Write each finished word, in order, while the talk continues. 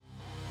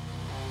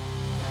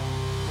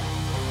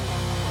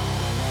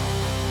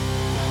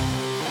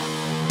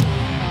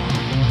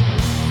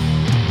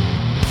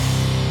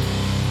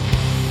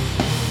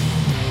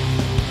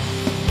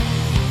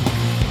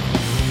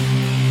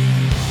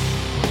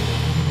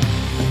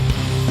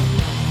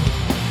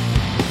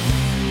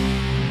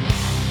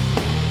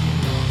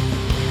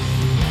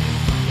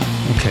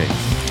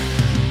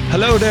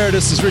Hello there,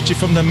 this is Richie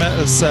from the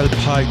Metal Cell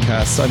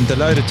Podcast. I'm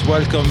delighted to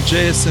welcome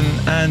Jason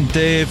and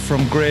Dave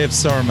from Grave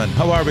Sermon.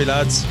 How are we,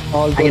 lads?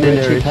 All good,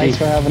 Richie. Thanks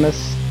for having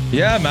us.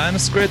 Yeah, man,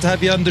 it's great to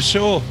have you on the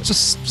show.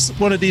 Just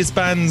one of these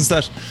bands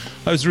that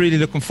I was really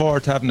looking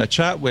forward to having a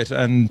chat with,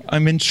 and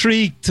I'm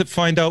intrigued to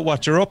find out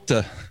what you're up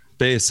to,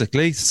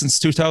 basically.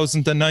 Since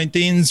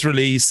 2019's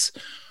release,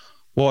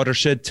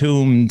 Watershed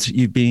Tombed,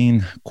 you've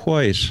been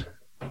quiet,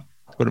 to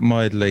put it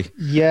mildly.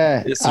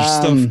 Yeah. Is there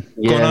stuff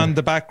going on in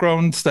the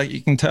background that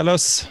you can tell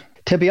us?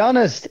 To be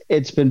honest,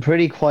 it's been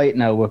pretty quiet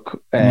now with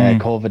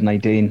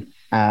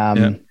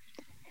COVID-19.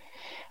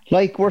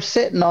 Like, we're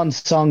sitting on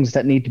songs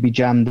that need to be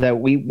jammed out.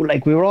 We're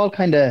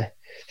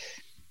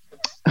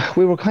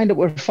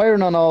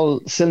firing on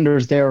all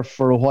cylinders there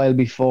for a while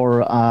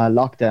before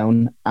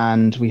lockdown,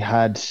 and we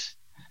had,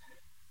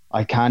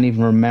 I can't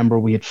even remember,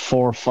 we had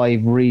 4 or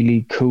 5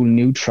 really cool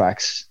new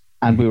tracks,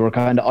 and we were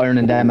kind of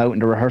ironing them out in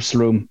the rehearsal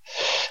room.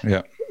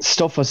 Yeah.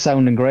 Stuff was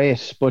sounding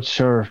great, but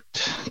sure,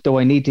 do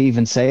I need to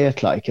even say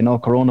it? Like, you know,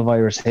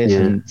 coronavirus hit,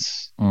 and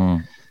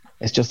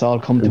it's just all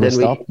come to a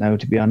stop now,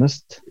 to be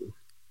honest.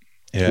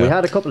 Yeah. We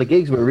had a couple of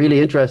gigs we were really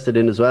interested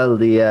in as well.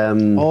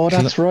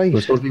 That's right. It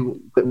was going to be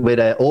with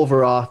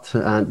Overwrought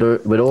and I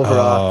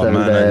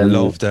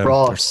love them.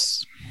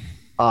 Fraught.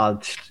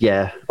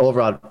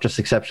 Overwrought, just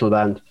exceptional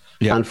band.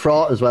 Yeah. And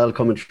Fraught as well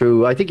coming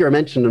through. I think you were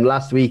mentioning them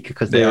last week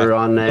because they were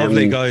on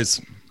lovely guys.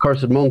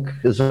 Cursed Monk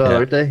as well,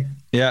 aren't they?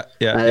 Yeah.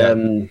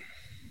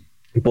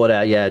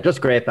 But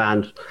just great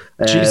band.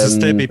 Jesus,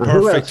 they'd be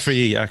perfect for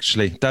you,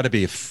 actually. That'd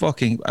be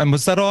and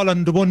was that all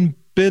on the one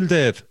bill,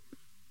 Dave?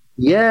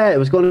 Yeah, it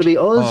was going to be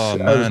us.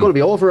 It was going to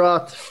be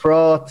Overwrought,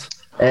 Fraught,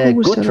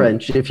 Gut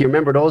Trench, if you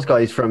remember those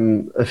guys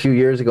from a few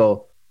years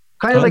ago.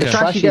 Kind of like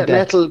trashy death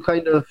metal,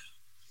 kind of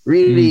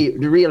really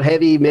real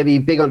heavy, maybe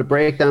big on the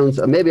breakdowns.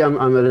 Maybe I'm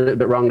a little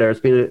bit wrong there. It's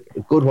been a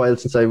good while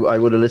since I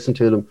would have listened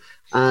to them.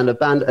 And a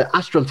band,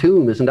 Astral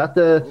Tomb, isn't that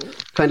the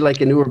kind of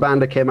like a newer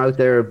band that came out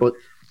there, but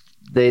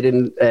they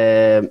didn't,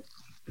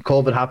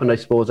 COVID happened, I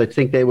suppose. I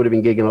think they would have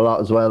been gigging a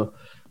lot as well.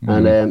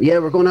 And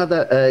we're going to have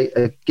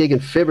a gig in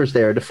Fibbers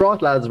there. The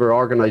Fraught lads were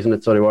organising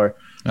it, so they were.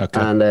 Okay.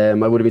 And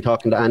I would have been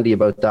talking to Andy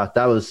about that.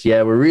 That was,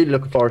 we're really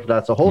looking forward to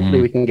that. So hopefully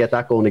we can get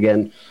that going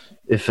again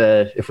if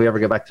we ever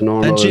get back to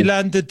normal. And she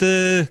landed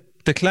the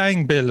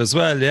Clang bill as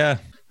well, yeah.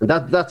 And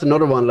that's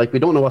another one. Like, we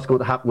don't know what's going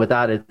to happen with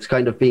that. It's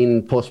kind of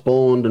been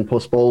postponed. But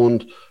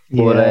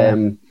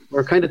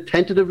we're kind of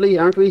tentatively,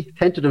 aren't we?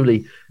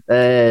 Tentatively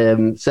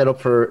set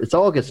up for, it's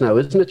August now,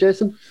 isn't it,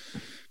 Jason?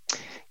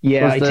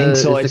 Yeah, I think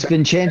so. It's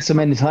been changed so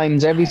many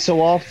times. Every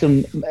so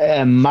often,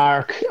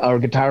 Mark, our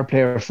guitar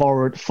player,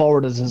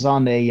 forwarded us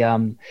on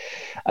an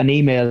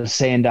email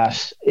saying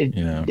that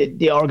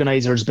the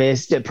organisers,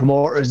 the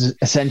promoters,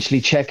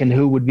 essentially checking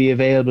who would be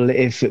available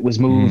if it was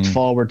moved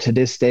forward to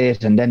this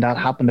date, and then that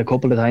happened a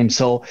couple of times.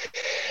 So,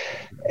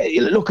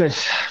 look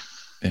at.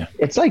 Yeah.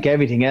 It's like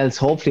everything else.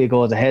 Hopefully it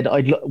goes ahead.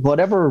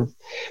 Whatever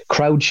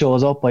crowd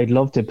shows up, I'd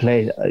love to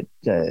play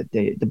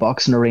the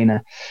boxing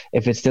arena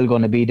if it's still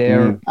going to be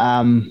there.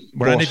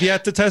 Were any of you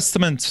at the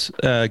Testament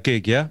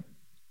gig, yeah?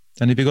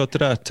 Any of you go to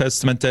that?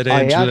 Testament, Dead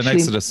Angel and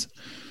Exodus?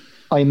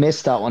 I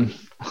missed that one.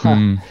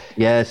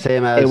 Yeah,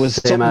 same as. It was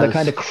something that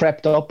kind of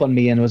crept up on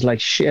me and was like,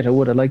 shit, I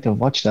would have liked to have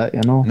watched that,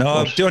 you know.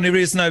 No, the only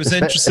reason I was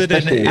interested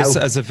in it is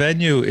as a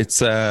venue. It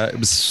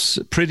was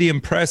pretty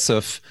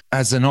impressive.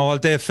 As an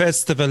all-day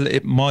festival,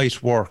 it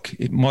might work.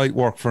 It might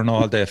work for an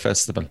all-day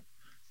festival.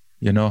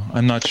 You know,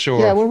 I'm not sure.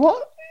 Yeah, well,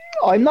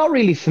 I'm not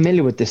really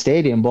familiar with the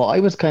stadium, but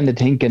I was kind of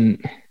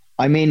thinking,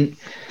 I mean,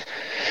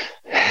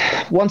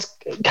 once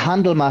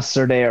Candlemass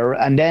are there,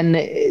 and then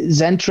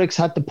Zentrix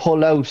had to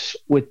pull out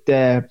with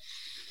the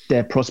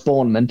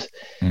postponement.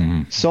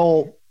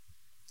 So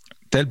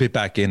they'll be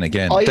back in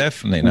again,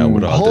 definitely now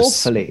with all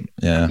hopefully,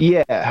 this.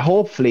 Yeah,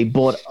 hopefully.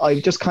 But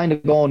I've just kind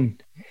of gone,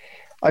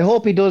 I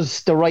hope he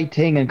does the right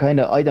thing and kind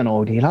of, I don't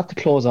know, he'll have to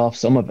close off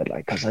some of it,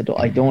 like, because I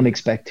don't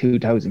expect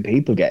 2,000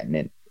 people getting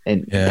in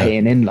and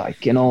paying in,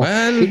 like, you know.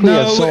 Well,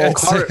 no,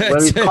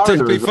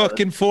 it'll be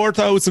fucking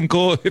 4,000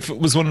 go if it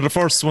was one of the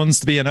first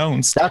ones to be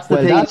announced. That's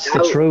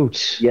the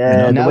truth.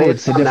 Yeah, now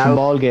it's a different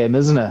ball game,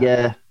 isn't it?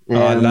 Yeah.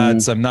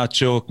 Lads, I'm not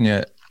joking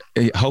you.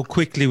 How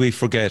quickly we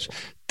forget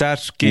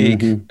that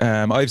gig.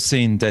 I've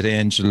seen Dead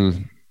Angel.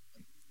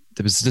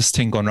 There was this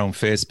thing going around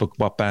Facebook.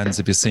 What bands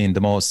have you seen the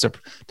most?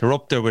 They're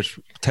up there with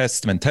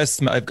Testament.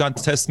 I've gone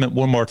to Testament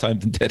one more time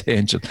than Dead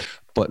Angel.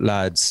 But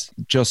lads,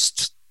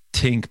 just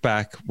think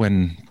back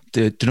when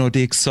the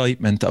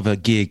excitement of a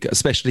gig,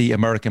 especially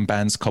American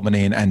bands coming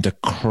in, and the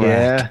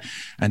crack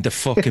and the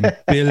fucking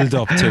build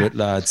up to it,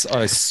 lads.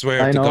 I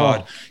swear to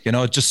God, you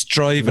know, just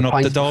driving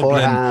up to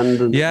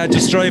Dublin.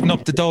 Just driving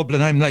up to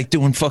Dublin. I'm like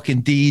doing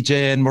fucking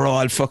DJ, and we're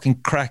all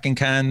fucking cracking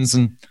cans,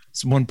 and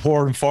one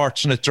poor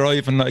unfortunate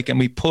driving, like, and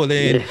we pull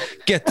in,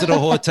 get to the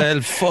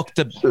hotel, fuck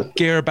the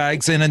gear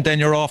bags in, and then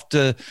you're off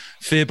to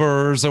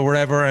Fibbers or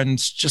wherever, and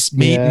just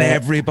meeting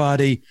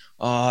everybody.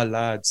 Oh,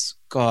 lads,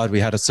 God, we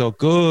had it so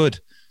good.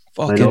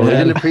 Fucking I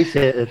didn't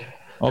appreciate it.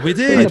 Oh, we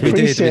did. I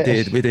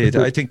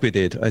think we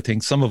did. I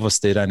think some of us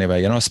did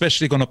anyway,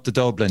 especially going up to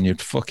Dublin,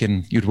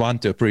 you'd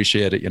want to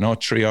appreciate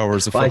it, 3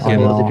 hours of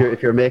fucking...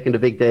 If you're making a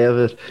big day of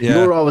it.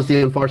 Yeah. You were always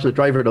the unfortunate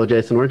driver though,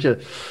 Jason, weren't you?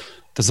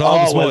 There's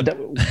always one.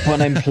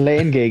 When I'm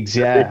playing gigs,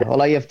 yeah.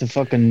 Well, I have to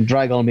fucking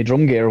drag all my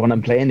drum gear when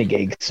I'm playing a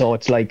gig. So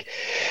it's like,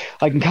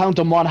 I can count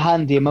on one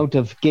hand the amount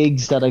of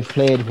gigs that I've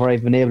played where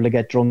I've been able to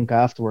get drunk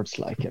afterwards,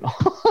 Yeah.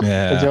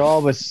 Because you're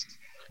always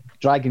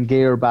dragging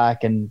gear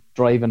back and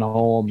driving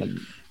home.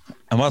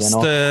 And what's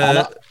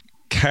the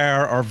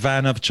car or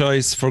van of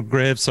choice for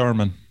grave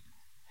sermon?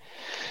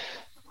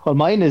 Well,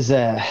 mine is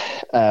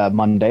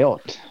Mondeo,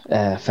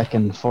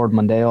 fucking Ford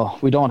Mondeo.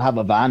 We don't have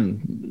a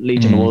van.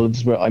 Legion of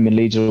Wolves, we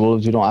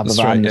don't have a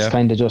van. Right, yeah. It's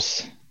kind of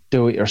just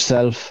do it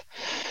yourself.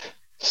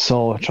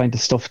 So trying to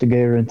stuff the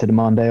gear into the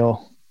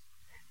Mondeo.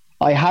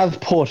 I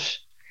have put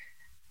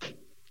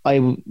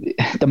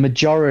the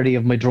majority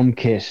of my drum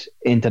kit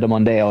into the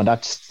Mondeo, and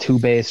that's 2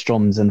 bass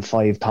drums and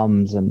 5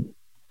 toms and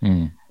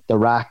the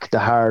rack, the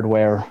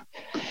hardware.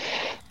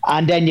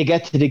 And then you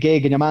get to the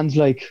gig and your man's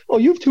like, oh,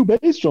 you have 2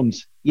 bass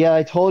drums. Yeah,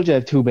 I told you I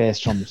have 2 bass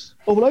drums.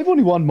 Oh, well, I've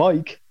only 1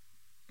 mic.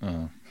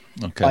 Oh,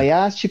 okay. I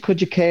asked you,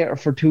 could you cater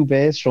for 2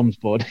 bass drums,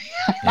 bud?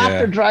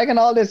 After dragging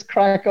all this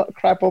crap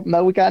up,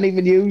 now we can't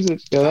even use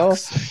it,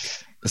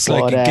 It's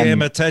like a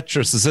game of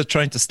Tetris. Is it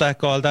trying to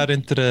stack all that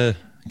into the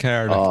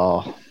car?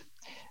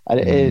 I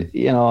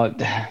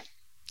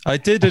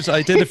did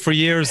it for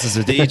years as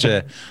a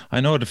DJ.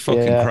 I know the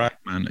fucking crack,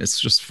 man.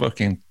 It's just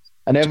fucking...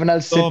 And everyone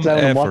else sits down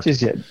and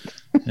watches you.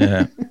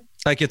 Yeah.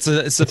 Like it's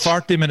a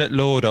 40-minute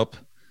load up.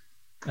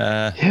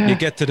 You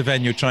get to the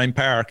venue, try and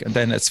park, and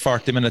then it's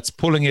 40 minutes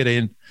pulling it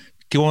in,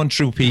 going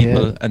through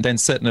people, and then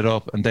setting it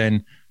up. And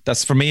then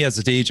that's for me as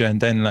a DJ.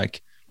 And then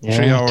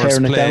 3 hours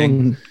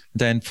playing,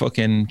 then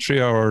fucking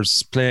 3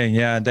 hours playing.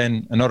 Yeah. And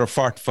then another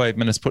 45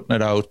 minutes putting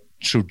it out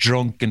through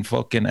drunk and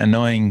fucking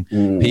annoying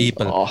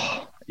people.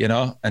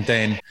 And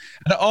then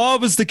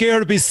always the gear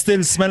to be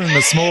still smelling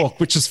the smoke,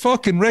 which is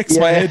fucking wrecks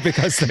my head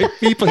because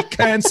people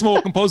can't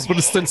smoke and pose, but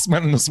it's still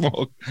smelling the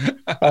smoke.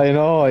 I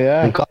know,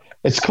 yeah.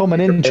 It's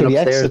coming in through the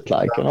exit,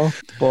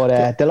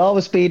 But there'll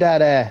always be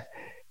that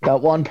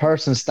one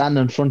person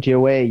standing in front of your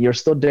way. You're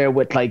stood there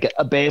with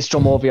a bass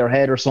drum over your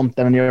head or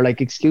something, and you're like,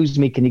 "Excuse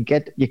me,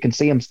 you can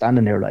see him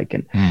standing there,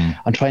 and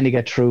I'm trying to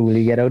get through. Will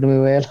you get out of my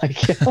way?"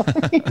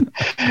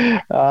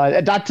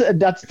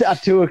 That's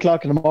at 2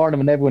 o'clock in the morning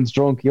when everyone's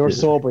drunk. You're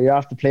sober. You're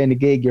after playing the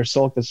gig. You're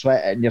soaked in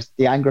sweat, and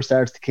the anger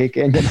starts to kick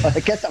in. Get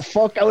the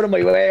fuck out of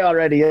my way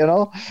already,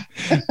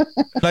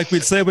 Like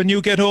we'd say, when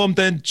you get home,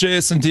 then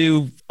Jason, do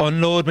you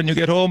unload when you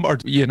get home, or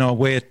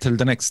wait till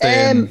the next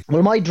day?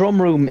 Well, my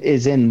drum room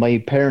is in my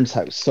parents'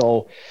 house,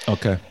 so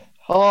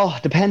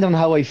depending on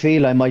how I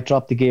feel, I might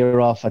drop the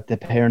gear off at the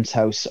parents'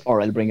 house,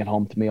 or I'll bring it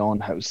home to my own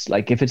house.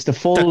 If it's the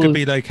full, that could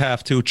be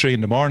 2, 3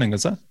 in the morning,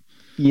 is that?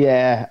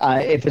 Yeah,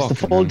 if it's the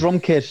full drum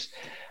kit,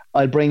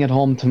 I'll bring it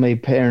home to my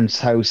parents'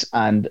 house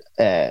and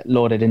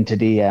load it into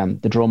the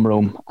drum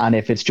room. And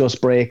if it's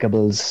just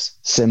breakables,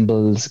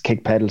 cymbals,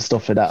 kick pedals,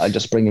 stuff like that, I'll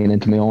just bring it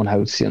into my own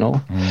house.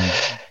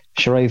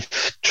 Sure, I've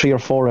 3 or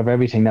 4 of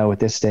everything now at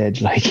this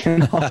stage.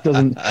 It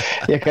doesn't.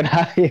 You can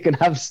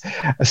have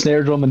a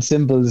snare drum and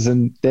cymbals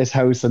in this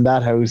house and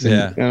that house.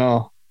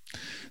 And,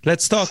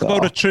 Let's talk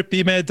about a trip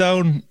you made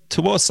down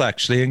to us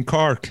actually in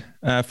Cork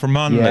for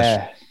Monmouth.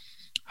 Yeah.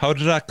 How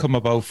did that come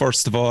about,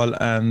 first of all,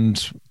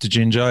 and did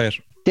you enjoy it?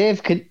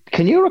 Dave,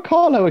 can you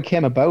recall how it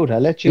came about?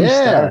 I'll let you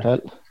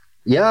start.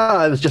 Yeah,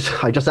 I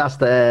just asked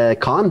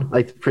Con.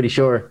 I'm pretty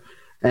sure.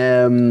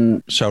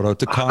 Shout out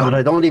to Con. God,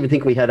 I don't even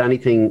think we had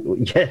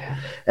anything.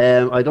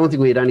 I don't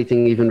think we had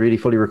anything even really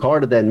fully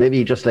recorded then.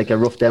 Maybe just a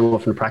rough demo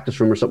from the practice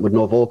room or something with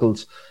no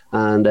vocals.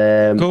 And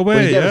go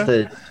away,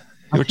 You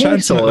were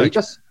chancing it.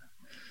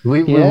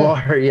 We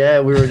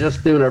were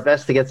just doing our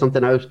best to get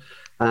something out,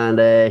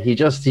 and he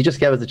just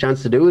gave us a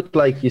chance to do it.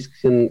 You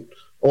can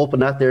open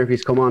that there if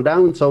he's come on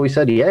down. So we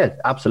said, yeah,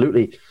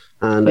 absolutely.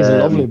 And he's a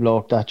lovely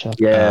bloke, that chap.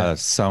 Yeah,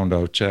 sound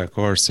out, of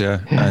course, yeah.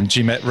 And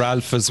you met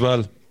Ralph as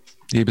well.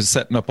 He was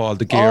setting up all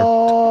the gear.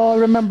 Oh, I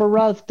remember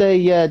Ralph,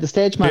 the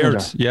stage manager.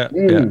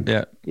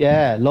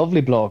 Yeah,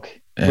 lovely bloke.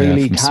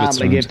 Really calm.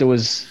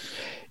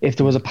 If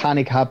there was a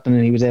panic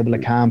happening, he was able to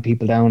calm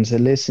people down and say,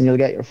 "Listen, you'll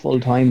get your full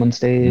time on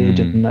stage."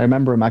 And I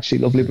remember him, actually,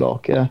 lovely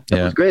bloke. Yeah,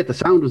 that was great. The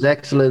sound was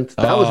excellent.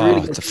 That was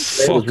really good. The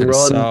fucking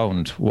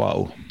sound!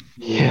 Wow.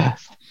 Yeah.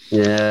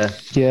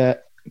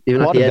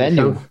 Even what a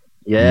venue!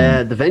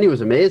 The venue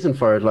was amazing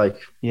for it.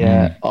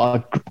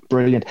 Oh,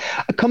 brilliant.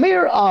 Come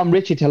here,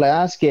 Richie, till I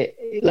ask you,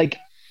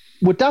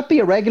 would that be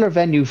a regular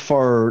venue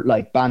for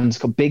bands,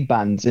 big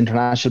bands,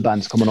 international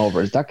bands coming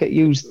over? Does that get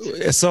used?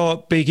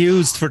 So big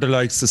used for the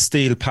likes of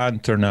Steel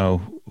Panther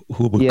now,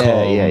 who would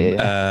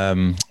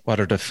come. What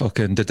are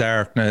the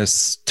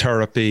Darkness,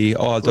 Therapy,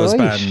 all those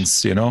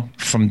bands,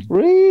 from...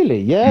 Really?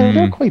 Yeah,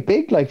 they're quite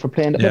big, for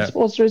playing. But I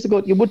suppose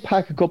you would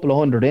pack a couple of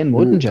hundred in,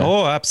 wouldn't you?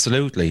 Oh,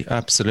 absolutely.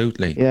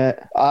 Yeah.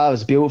 It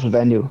was a beautiful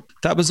venue.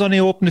 That was only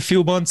open a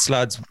few months,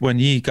 lads, when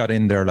you got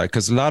in there,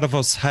 because a lot of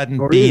us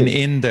hadn't been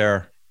in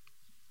there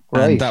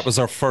And that was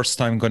our first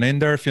time going in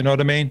there, if you know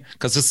what I mean.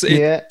 Because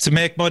to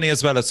make money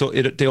as well. So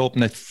they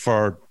open it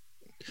for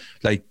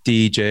like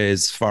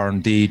DJs,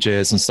 foreign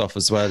DJs and stuff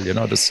as well. You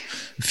know, there's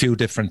a few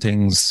different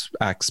things,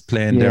 acts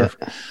playing there.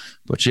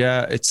 But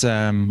yeah, it's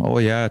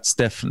it's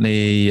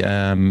definitely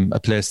a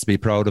place to be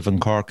proud of in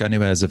Cork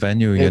anyway as a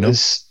venue, you know.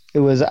 It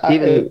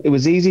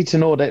was easy to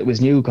know that it was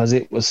new because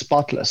it was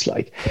spotless.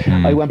 Like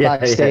I went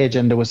backstage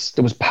and there was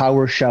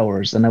power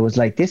showers, and I was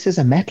like, "This is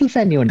a metal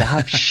venue and they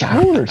have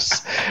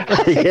showers."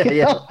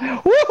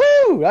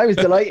 Woohoo! I was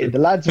delighted. The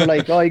lads were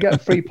like, "Oh, you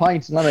got 3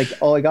 pints," and I'm like,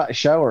 "Oh, I got a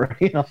shower."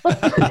 You know.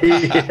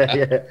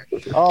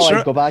 Oh, sure.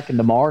 I'd go back in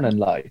the morning,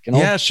 like, you know.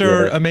 Yeah,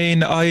 sure. Yeah. I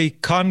mean,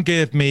 Con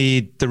gave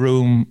me the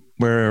room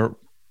where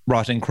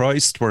Rotting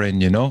Christ were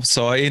in, you know,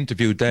 so I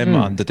interviewed them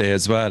on the day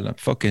as well.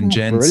 Fucking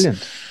gents.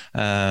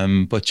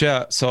 Brilliant. But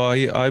yeah, so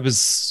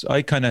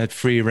I kind of had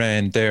free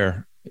reign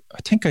there. I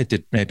think I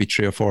did maybe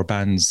 3 or 4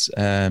 bands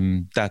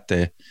that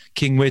day.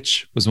 King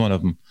Witch was one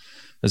of them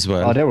as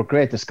well. Oh, they were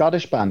great. The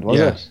Scottish band, was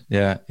it?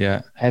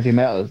 Yeah. Heavy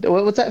metal.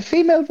 Was that a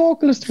female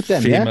vocalist with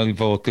them? Female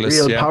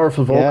vocalist. Real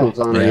powerful vocals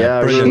on it.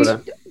 Yeah,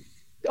 brilliant.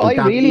 I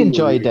really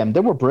enjoyed them. They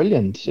were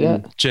brilliant. Yeah.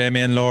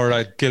 Jamie and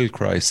Laura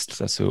Gilchrist,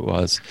 that's who it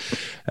was.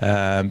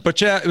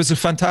 But yeah, it was a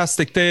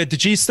fantastic day.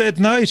 Did you stay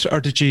the night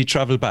or did you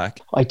travel back?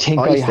 I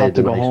think I had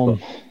to go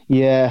home.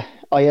 Yeah.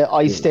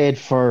 I stayed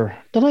for,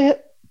 I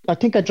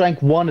think I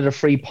drank one of the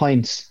 3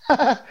 pints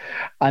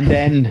and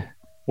then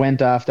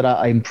went after that.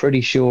 I'm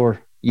pretty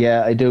sure.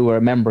 Yeah, I do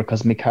remember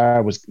because my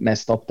car was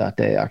messed up that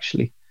day,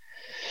 actually.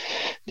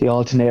 The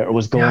alternator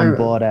was going,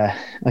 but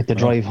like the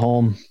drive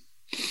home.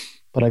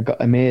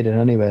 But I made it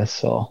anyway,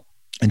 so.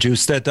 And you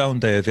stayed down,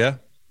 Dave, yeah?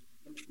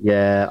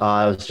 Yeah,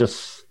 I was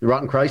just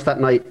Rotten Christ that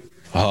night.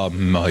 Oh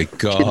my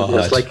God.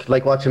 It's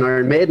like watching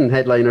Iron Maiden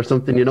headline or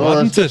something, you know.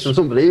 Wasn't it? It was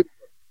unbelievable.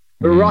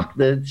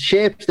 The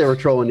shapes they were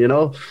throwing, you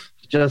know.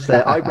 Just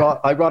I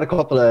brought a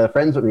couple of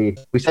friends with me.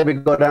 We said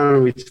we'd go down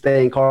and we'd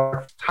stay in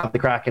Cork, have the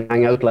crack and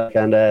hang out, like,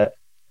 and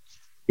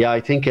yeah,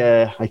 I think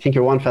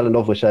your one fell in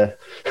love with the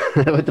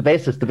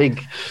bassist, the big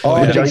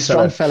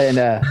strong fella in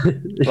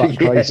Rotten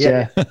Christ,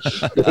 yeah.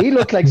 He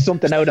looked like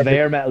something out of a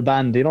hair metal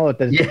band, you know,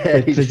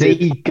 the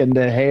physique and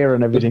the hair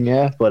and everything,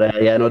 yeah. But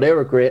they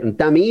were great, and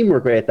Damim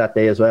were great that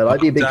day as well.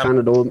 I'd be a big fan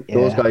of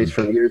those guys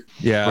from years.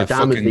 Yeah, or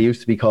Dam as they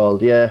used to be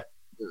called, yeah.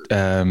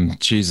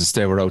 Jesus,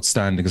 they were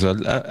outstanding as well.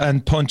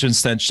 And Punch and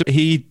Stench,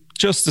 he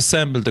just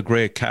assembled a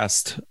great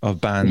cast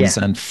of bands,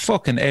 and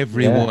fucking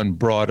everyone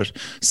brought it.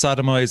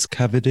 Sodomized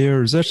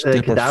Cavalier, is it?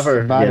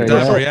 Cadaver,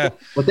 yeah.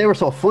 But they were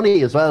so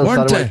funny as well.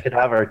 Sodomized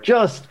Cadaver,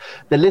 just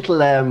the little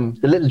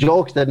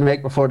jokes they'd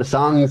make before the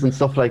songs and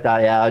stuff like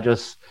that. Yeah, I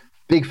just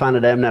big fan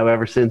of them now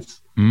ever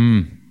since.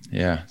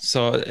 Yeah,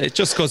 so it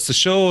just goes to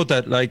show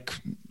that, like,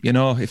 you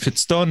know, if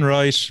it's done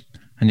right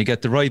and you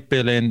get the right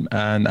bill in,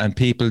 and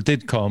people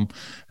did come.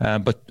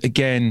 But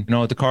again, you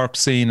know, the Cork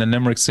scene and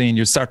Limerick scene,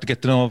 you start to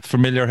get to know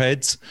familiar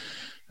heads.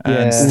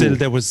 And still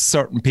there was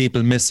certain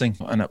people missing.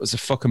 And it was a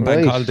fucking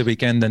bank holiday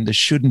weekend, and they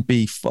shouldn't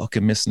be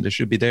fucking missing. They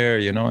should be there,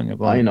 you know. And you're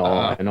going,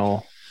 I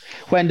know.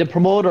 When the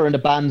promoter and the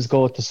bands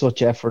go to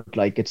such effort,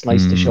 like, it's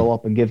nice to show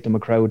up and give them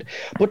a crowd.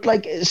 But,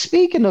 like,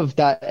 speaking of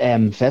that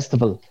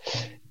festival,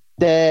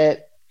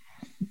 the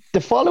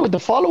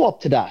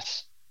follow-up to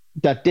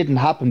that didn't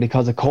happen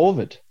because of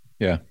COVID.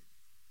 Yeah.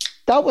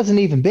 That was an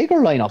even bigger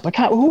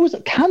lineup. Who was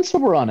it? Cancer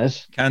were on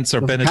it. Cancer,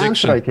 Benediction.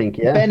 Cancer, I think,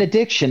 yeah.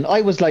 Benediction. I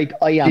was like,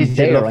 I am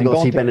there. I'm going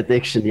to see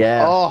Benediction,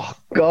 yeah. Oh,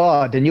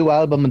 God. The new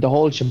album and the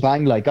whole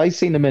shebang. Like, I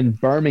seen them in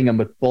Birmingham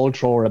with Bull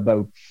Thrower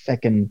about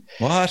fucking...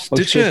 What?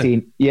 Did 15,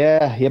 you?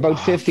 Yeah, about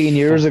 15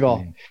 years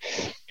ago.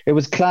 It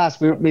was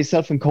class.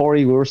 Myself and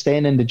Corey, we were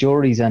staying in the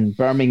Juries, and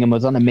Birmingham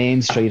was on a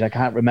main street. I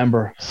can't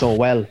remember so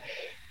well.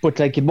 But,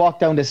 like, you'd walk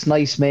down this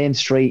nice main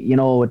street, you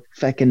know, with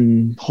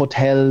fucking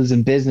hotels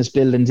and business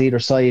buildings either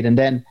side. And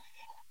then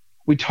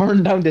we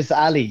turned down this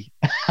alley.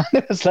 And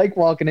it was like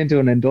walking into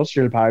an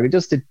industrial park.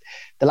 The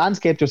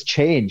landscape just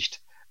changed.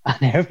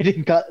 And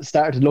everything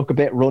started to look a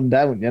bit run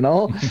down, you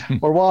know.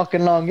 We're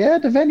walking along. Yeah,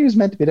 the venue's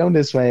meant to be down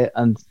this way.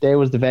 And there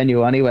was the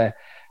venue anyway.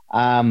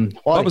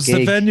 What was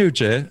the venue,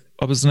 Jay?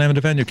 What was the name of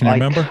the venue? Can you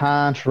remember?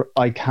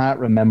 I can't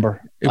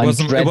remember. It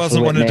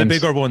wasn't one of the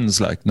bigger ones,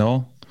 like,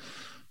 no?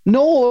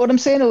 No, what I'm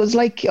saying, it was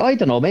like, I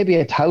don't know, maybe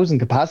 1,000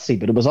 capacity,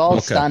 but it was all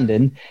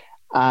standing,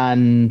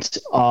 and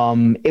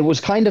it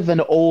was kind of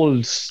an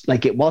old,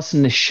 like, it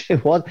wasn't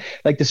it was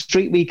like the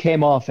street we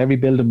came off, every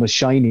building was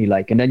shiny,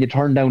 like, and then you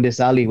turn down this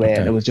alleyway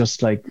and it was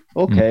just like,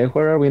 okay,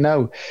 where are we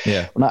now?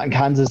 Yeah, we're not in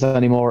Kansas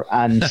anymore.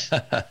 And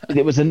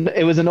it was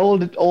an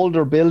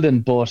older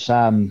building, but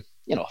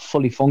you know,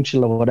 fully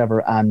functional or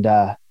whatever. And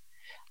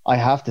I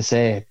have to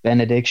say,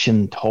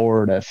 Benediction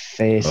tore the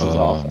faces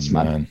off us,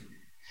 man.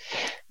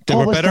 They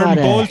were better than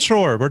Bowl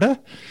Thrower, were they?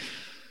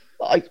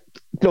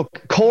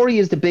 Look, Corey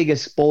is the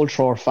biggest Bowl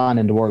Thrower fan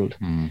in the world.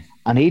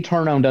 And he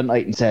turned around that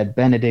night and said,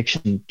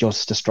 Benediction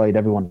just destroyed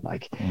everyone.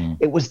 Like,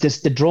 it was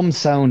just the drum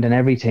sound and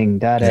everything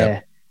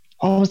that,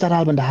 what was that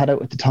album they had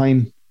out at the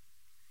time?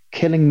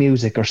 Killing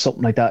Music or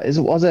something like that.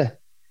 Was it?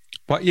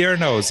 What year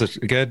now is it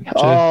again?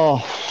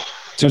 Oh,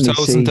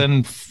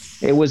 2000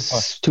 it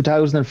was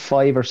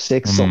 2005 or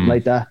 6, something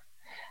like that.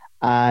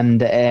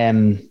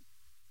 And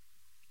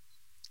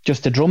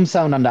just the drum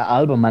sound on that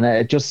album, and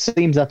it just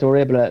seems that they were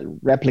able to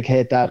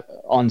replicate that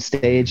on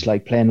stage,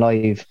 like playing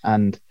live,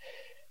 and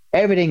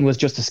everything was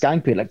just a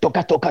skank beat, like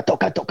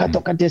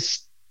ducka,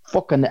 this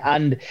fucking,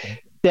 and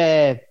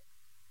the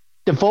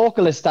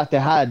vocalist that they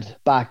had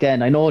back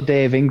then, I know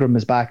Dave Ingram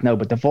is back now,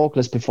 but the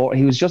vocalist before,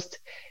 he was just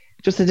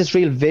had this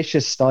real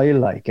vicious style,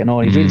 like, you know,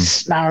 he's real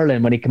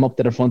snarling when he came up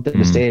to the front of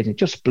the stage. It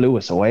just blew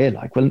us away,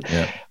 like.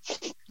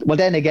 Well,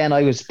 then again,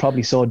 I was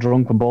probably so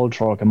drunk when Bold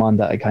Thrower came on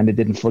that I kind of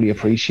didn't fully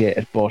appreciate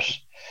it, but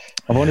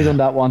I've only done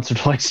that once or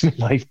twice in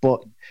my life,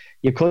 but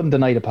you couldn't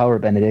deny the power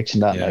of benediction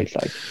that night,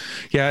 like.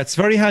 Yeah, it's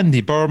very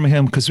handy,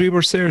 Birmingham, because we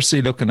were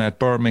seriously looking at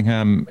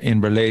Birmingham in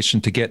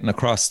relation to getting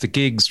across the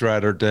gigs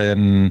rather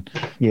than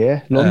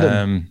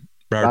London.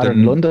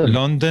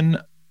 London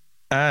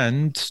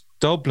and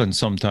Dublin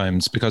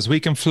sometimes, because we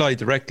can fly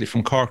directly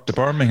from Cork to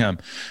Birmingham,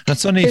 and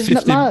it's only it's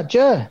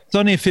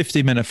only a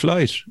 50-minute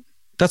flight.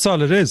 That's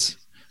all it is.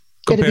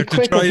 It'd be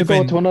quicker to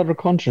go to another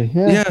country.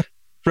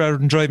 Rather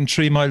than driving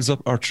 3 miles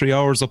up or 3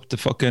 hours up the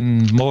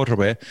fucking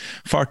motorway,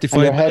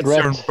 45 minutes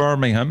you're in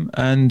Birmingham,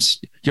 and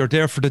you're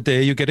there for the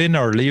day. You get in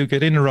early. You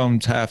get in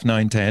around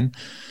 9:30, 10.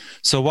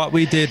 So what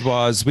we did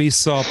was we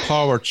saw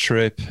Power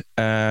Trip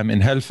in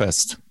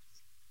Hellfest.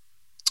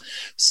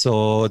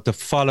 So the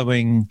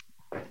following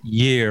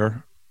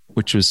year,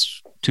 which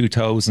was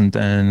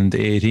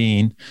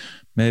 2018,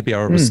 maybe,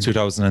 or it was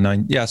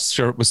 2009. Yes,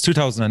 sure, it was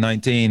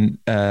 2019.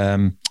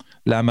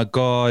 Lamb of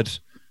God,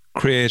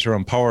 Creator,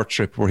 and Power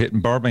Trip were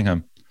hitting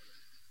Birmingham.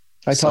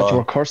 I thought you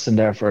were cursing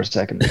there for a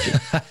second.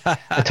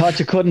 I thought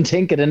you couldn't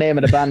think of the name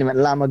of the band. You went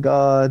Lamb of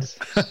God.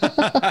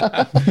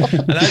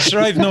 And I'm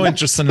sure I've no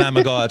interest in Lamb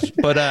of God,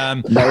 but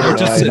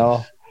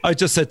I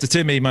just said to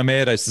Timmy, my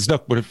mate, I says,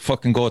 look, we'll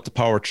fucking go to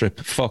Power Trip.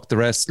 Fuck the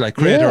rest. Like,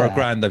 Creator are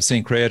grand. I've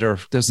seen Creator.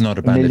 There's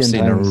another band I've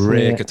seen a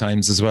rake of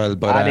times as well.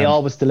 But they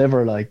always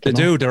deliver, like. They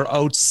do. They're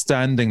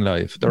outstanding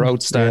live. They're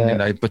outstanding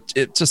live. But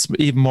it's just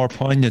even more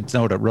poignant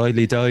now that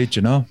Riley died,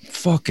 you know?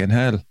 Fucking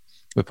hell.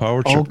 With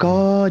Power Trip. Oh,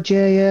 God.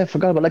 Yeah.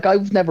 Forgot about, like,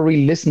 I've never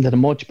really listened to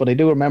them much, but I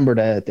do remember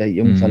the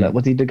young fella.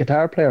 Was he the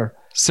guitar player?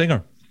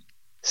 Singer.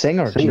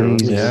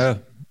 Jesus. Yeah.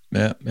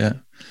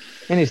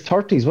 In his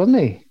 30s, wasn't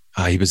he?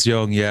 He was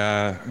young,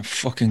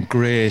 fucking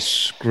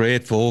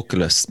great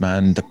vocalist,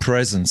 man. The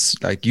presence,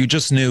 like, you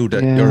just knew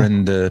that you're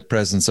in the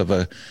presence of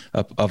a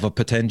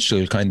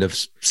potential kind of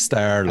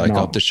star, like,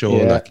 of the show.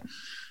 Like,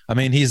 I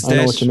mean, he's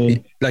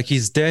dead. Like,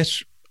 he's dead.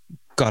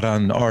 Got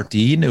on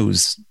RTE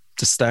News,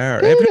 the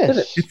star.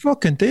 He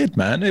fucking did,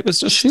 man. It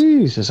was just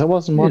Jesus. I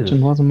wasn't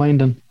watching, wasn't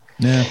minding.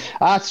 Yeah,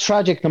 it's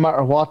tragic, no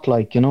matter what.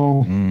 Like, you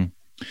know.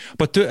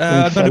 But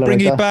I'm going to bring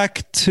you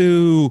back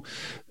to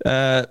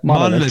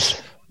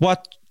Monolith.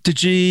 What?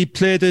 Did you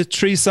play the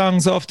 3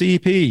 songs off the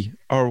EP,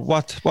 or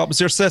what? What was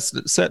your set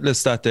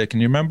list that day? Can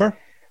you remember?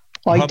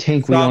 I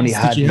think we only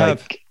had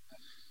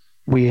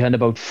we had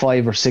about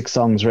 5 or 6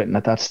 songs written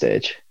at that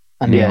stage,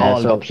 and they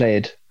all got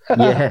played.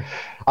 I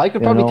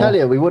could probably tell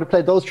you we would have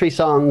played those 3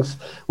 songs.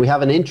 We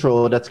have an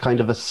intro that's kind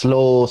of a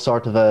slow,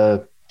 sort of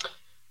a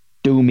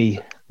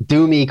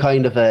doomy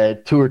kind of a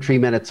 2 or 3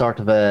 minute sort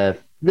of a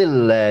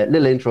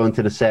little intro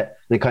into the set,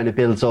 and it kind of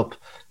builds up.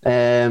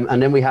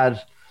 And then we had,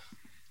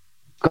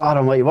 God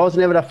almighty, what was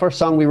the name of that first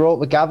song we wrote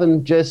with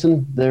Gavin,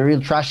 Jason? The real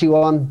trashy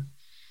one?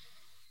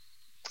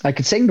 I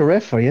could sing the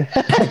riff for you.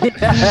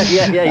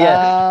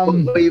 Yeah.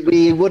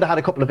 We would have had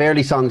a couple of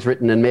early songs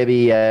written, and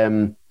maybe,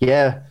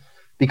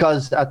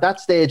 because at that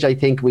stage, I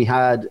think we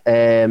had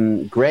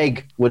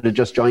Greg would have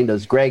just joined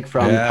us. Greg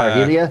from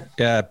Parhelia.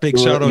 Yeah, big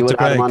shout out to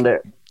Greg. On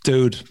there.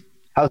 Dude.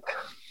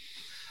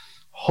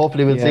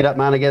 Hopefully we'll see that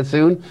man again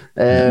soon.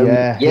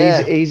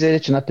 He's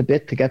itching at the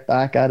bit to get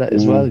back at it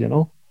as well, you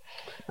know.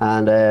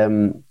 And I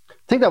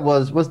think that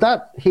was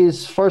that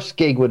his first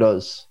gig with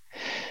us?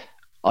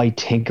 I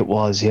think it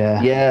was,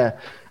 yeah. Yeah.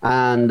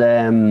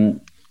 And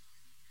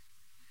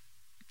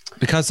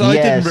because I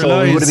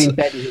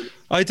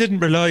didn't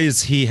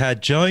realize he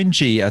had joined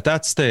G at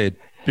that stage,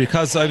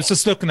 because I was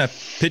just looking at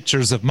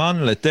pictures of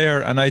Monolith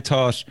there, and I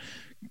thought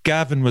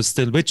Gavin was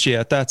still with you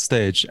at that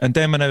stage. And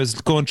then when I was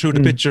going through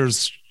the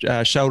pictures,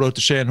 shout out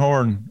to Shane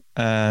Horn,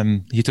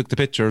 he took the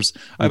pictures.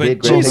 I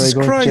went, Jesus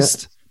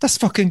Christ. That's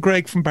fucking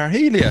Greg from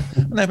Parhelia.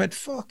 And I went,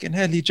 fucking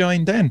hell, he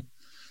joined then.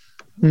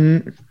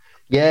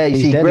 Yeah, you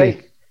see,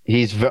 Greg,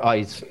 he's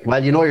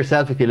well, you know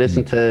yourself if you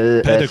listen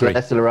to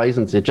Celestial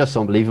Horizons, he's just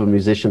an unbelievable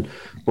musician.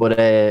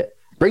 But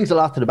brings a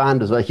lot to the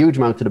band as well, a huge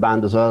amount to the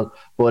band as well.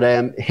 But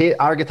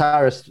our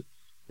guitarist,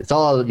 it's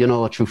all, you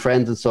know, through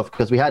friends and stuff,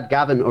 because we had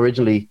Gavin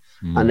originally,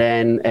 and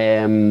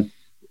then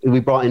we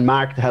brought in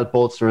Mark to help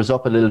bolster us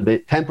up a little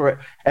bit.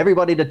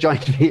 Everybody that joined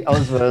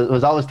us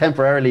was always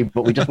temporarily,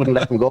 but we just wouldn't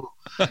let them go.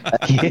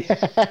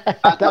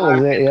 That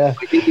was it, yeah.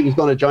 I think he was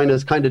going to join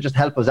us, kind of just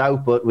help us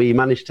out, but we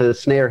managed to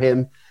snare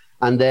him.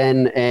 And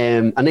then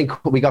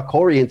we got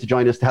Corey in to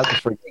join us to help us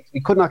for gigs.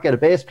 We could not get a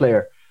bass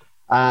player.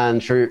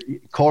 And sure,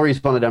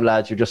 Corey's one of them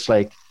lads, you're just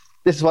like,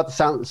 this is what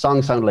the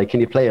song sounded like. Can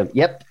you play them?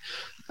 Yep.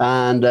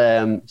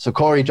 And so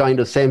Corey joined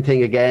us, same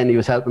thing again. He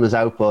was helping us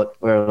out, but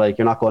we were like,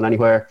 you're not going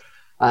anywhere.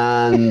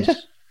 And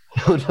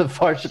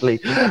unfortunately,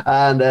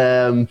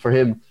 and for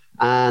him.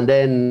 And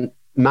then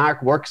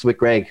Mark works with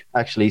Greg,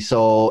 actually.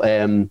 So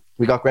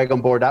we got Greg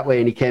on board that way,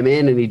 and he came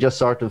in and he just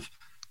sort of,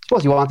 I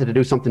suppose he wanted to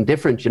do something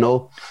different, you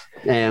know,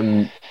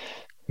 kind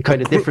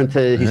of different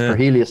to his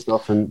Perhelia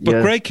stuff.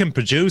 But Greg can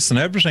produce and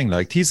everything.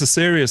 Like, he's a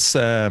serious,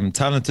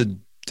 talented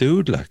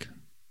dude, like.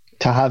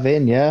 To have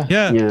in, yeah.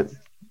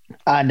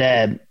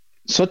 And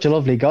such a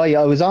lovely guy.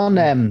 I was on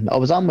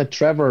with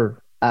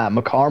Trevor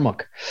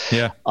McCormack.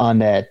 On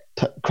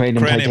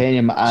Cranium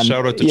Titanium. And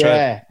shout out to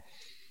Trev.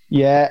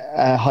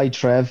 Hi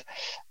Trev.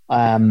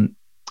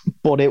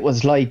 But it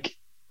was like,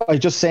 I was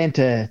just saying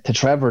to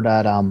Trevor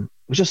that it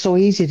was just so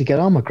easy to get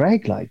on with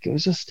Greg. Like, it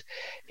was just,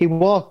 he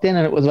walked in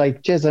and it was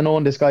like, geez, I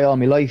known this guy all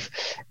my life.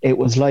 It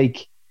was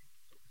like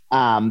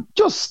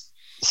just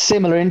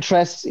similar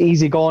interests,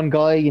 easygoing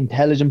guy,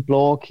 intelligent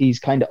bloke. He's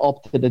kind of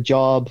up to the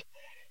job.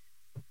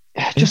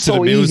 Just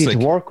so easy to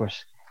work with.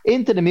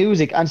 Into the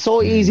music, and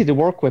so easy to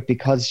work with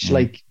because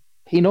like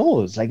he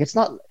knows. Like, it's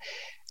not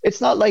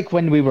like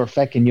when we were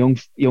fucking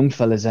young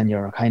fellas and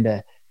you're kind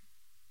of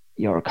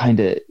trying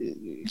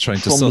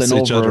to suss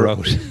each other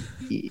out.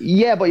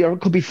 Yeah, but you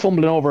could be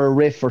fumbling over a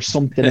riff or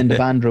something in the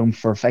band room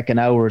for fucking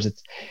hours.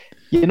 It's,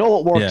 you know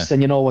what works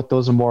and you know what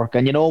doesn't work,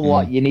 and you know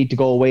what you need to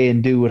go away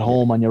and do at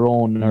home on your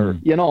own, or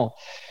you know.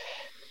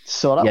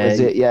 So that was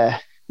it. Yeah,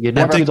 you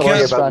never have to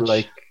worry about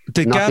like.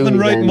 Did Gavin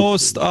write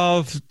most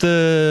of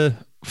the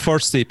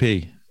first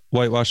EP,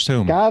 Whitewashed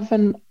Tomb?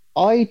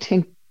 I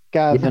think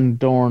Gavin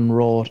Dorn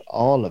wrote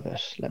all of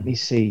it. Let me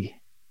see.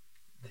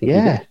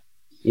 Yeah.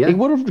 He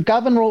would have.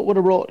 Gavin would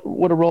have wrote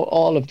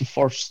all of the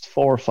first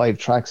 4 or 5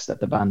 tracks that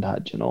the band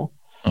had. You know.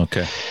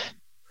 Okay.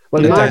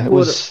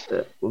 Well,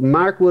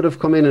 Mark would have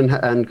come in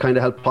and kind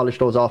of helped polish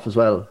those off as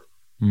well.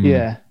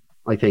 Yeah,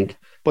 I think.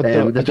 But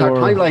the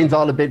timeline's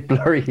all a bit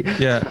blurry.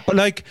 Yeah, but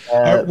like,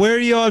 where are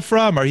you all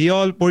from? Were you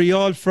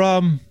all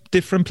from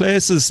different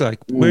places? Like,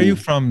 where are you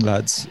from,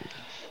 lads?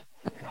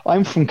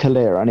 I'm from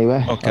Kildare,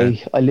 anyway.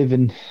 Okay. I live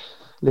in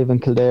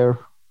Kildare.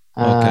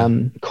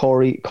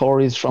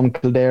 Corey's from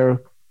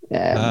Kildare,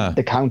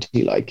 the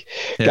county. Like,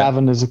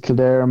 Gavin is a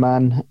Kildare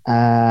man.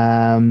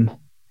 And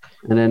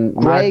then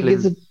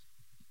Greg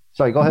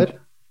Sorry, go ahead.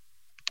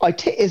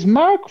 Is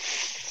Mark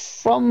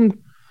from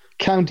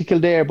County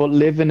Kildare but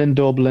living in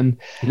Dublin?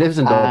 He lives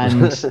in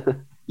Dublin.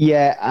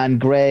 And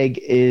Greg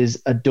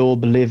is a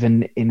dub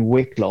living in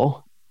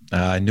Wicklow.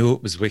 I knew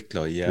it was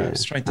Wicklow. I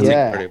was trying to think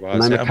where it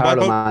was. And I'm a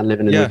Carlow man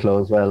living in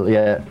Wicklow as well.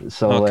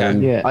 So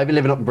I've been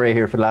living up in Bray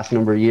here for the last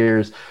number of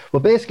years. Well,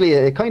 basically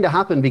it kind of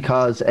happened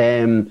because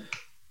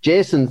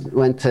Jason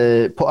went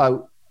to put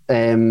out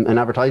an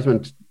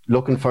advertisement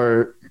looking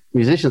for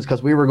musicians,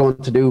 because we were going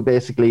to do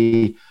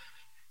basically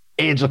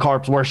Angel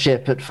Corpse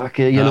worship at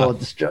fucking,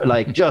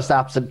 like just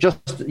absolute,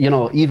 just,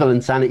 evil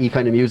insanity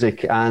kind of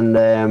music,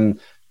 and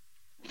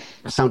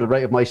sounded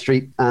right up my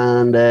street.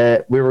 And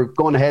we were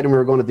going ahead and we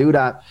were going to do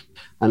that.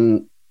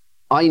 And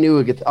I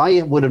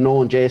would have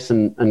known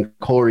Jason and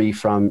Corey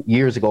from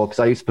years ago, because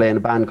I used to play in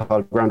a band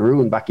called Grand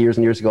Ruin back years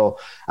and years ago.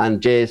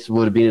 And Jace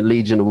would have been in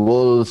Legion of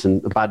Wolves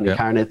and Abaddon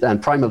Incarnate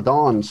and Primal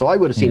Dawn. So I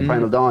would have seen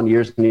Primal Dawn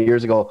years and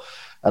years ago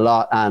a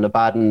lot, and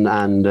Abaddon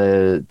and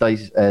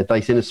Die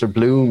Sinister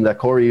Bloom that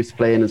Corey used to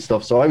play in and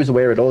stuff. So I was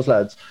aware of those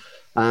lads.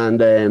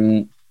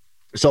 And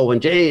so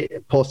when Jay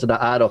posted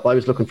that ad up, I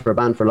was looking for a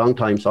band for a long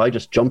time. So I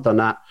just jumped on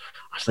that.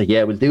 I was like,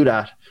 yeah, we'll do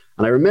that.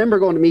 And I remember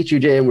going to meet you,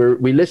 Jay, and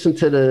we listened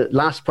to the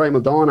last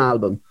Primal Dawn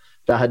album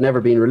that had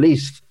never been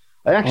released.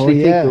 I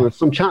actually think there was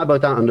some chat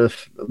about that on the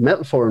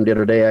Metal Forum the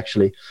other day,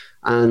 actually.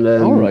 And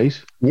all right.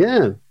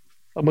 Yeah.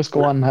 I must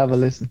go on and have a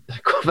listen.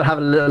 Have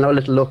a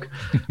little look.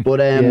 But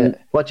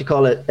what you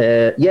call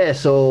it?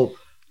 So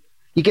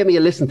you get me a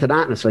listen to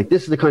that, and it's like,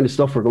 this is the kind of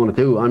stuff we're going to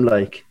do. I'm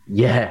like,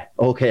 yeah,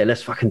 okay,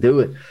 let's fucking do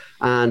it.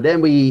 And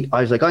then I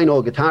was like, I know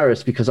a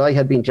guitarist, because I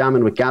had been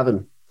jamming with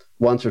Gavin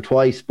once or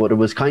twice, but it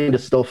was kind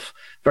of stuff,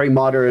 very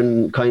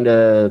modern, kind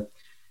of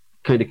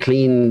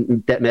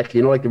clean death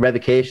metal, like the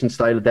Revocation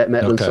style of death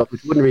metal and stuff,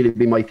 which wouldn't really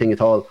be my thing at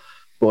all.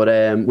 But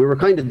we were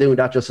kind of doing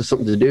that just as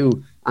something to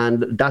do,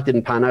 and that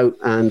didn't pan out.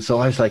 And so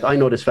I was like, I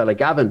know this fella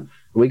Gavin. And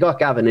we got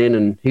Gavin in,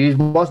 and he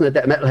wasn't a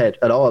death metalhead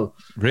at all.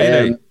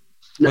 Really?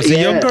 Was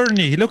he younger than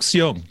you? He looks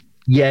young.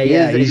 Yeah,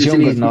 he's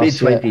in his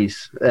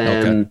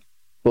mid-20s.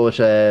 But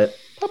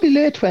probably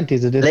late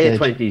 20s at this late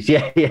stage.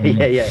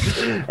 20s,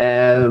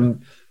 yeah.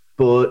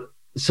 But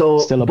so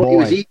still a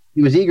boy.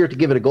 He was eager to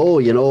give it a go,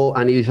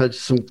 and he had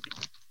some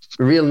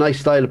real nice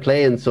style of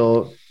playing.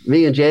 So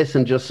me and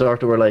Jason just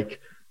sort of were like,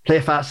 play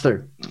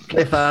faster.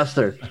 Pan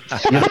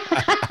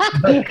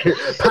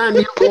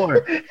you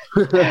more.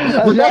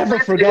 I'll never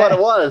forget what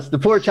it was. The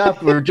poor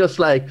chap were just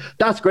like,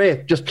 that's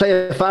great, just play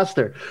it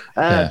faster.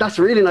 That's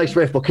a really nice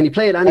riff, but can you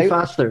play it any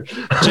faster?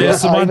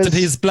 Jason wanted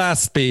his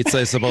blast beats,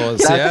 I suppose.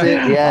 That's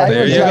it, yeah.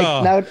 There you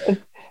go. Now,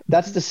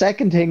 That's the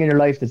second thing in your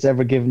life that's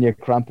ever given you a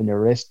cramp in your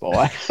wrist,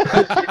 boy.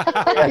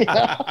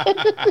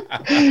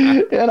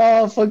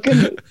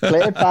 Fucking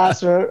play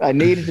passer. I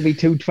needed to be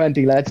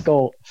 220. Let's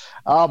go.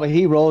 Oh, but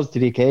he rose to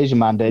the occasion,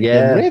 man. The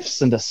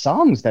riffs and the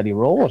songs that he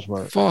wrote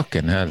were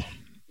fucking hell.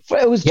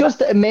 It was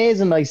just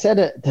amazing. I said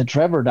it to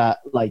Trevor that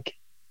like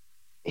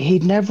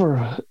he'd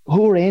never.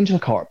 Who were Angel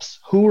Corpse?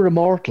 Who were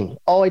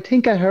Immortal? Oh, I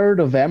think I heard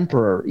of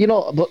Emperor.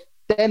 But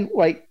then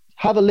like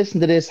have a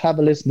listen to this. Have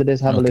a listen to this.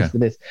 Have a listen to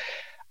this.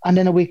 And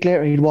then a week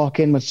later, he'd walk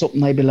in with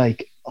something. I'd be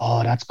like,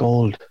 "Oh, that's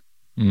gold.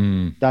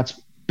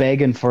 That's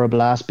begging for a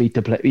blast beat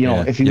to play."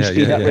 If you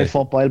speed that riff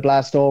up, I'll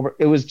blast over.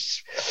 It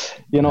was,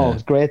 it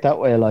was great that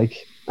way. Like,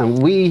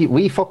 and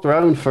we fucked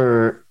around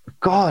for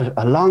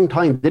a long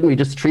time, didn't we?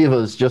 Just three of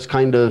us, just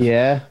kind of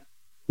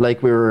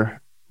like we were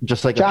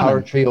just like jamming. A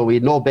power trio. We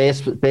had no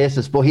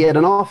basis, but he had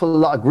an awful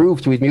lot of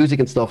groove to his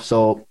music and stuff.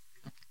 So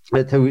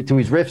to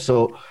his riff,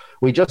 so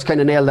we just kind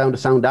of nailed down the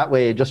sound that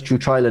way, just through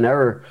trial and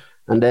error.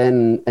 And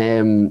then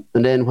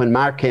when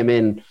Mark came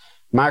in,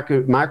 Mark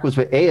was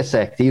with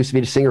Asect. He used to be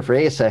the singer for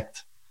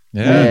Asect.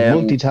 Yeah,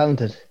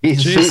 multi-talented.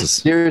 He's a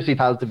seriously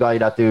talented guy,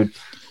 that dude.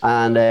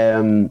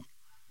 And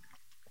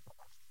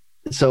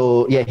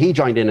so he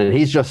joined in, and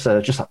he's just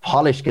a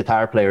polished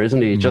guitar player,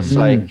 isn't he? Just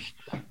like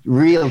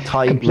real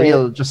tight,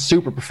 just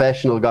super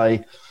professional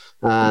guy.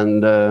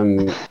 And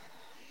and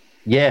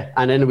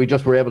then we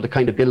just were able to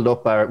kind of build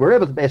up we're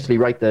able to basically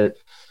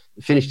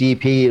finish the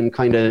EP and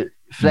kind of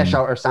flesh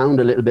out our sound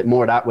a little bit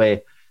more that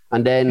way.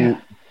 And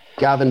then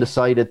Gavin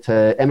decided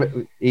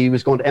he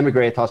was going to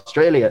emigrate to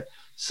Australia.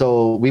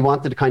 So we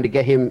wanted to kind of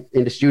get him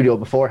in the studio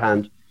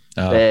beforehand.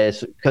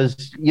 Because,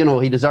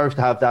 he deserved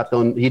to have that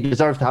done. He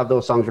deserved to have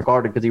those songs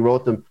recorded because he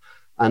wrote them.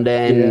 And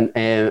then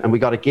and we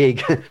got a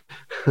gig,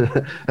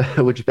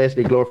 which is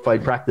basically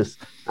glorified practice.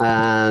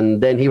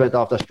 And then he went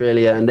off to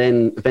Australia. And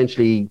then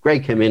eventually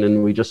Greg came in,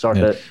 and we just sort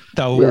of...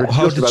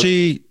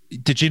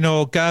 Did you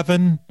know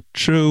Gavin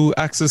through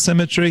Axel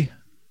Symmetry?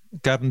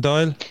 Gavin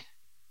Doyle?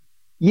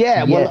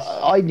 Yeah, well,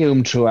 I knew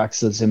him through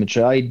Axel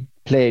Symmetry. I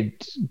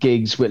played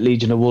gigs with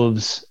Legion of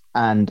Wolves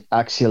and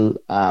Axel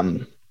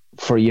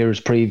for years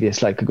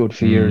previous, like a good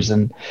few years,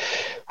 and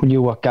we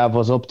knew what Gav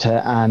was up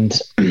to,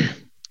 and I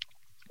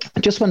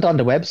just went on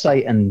the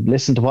website and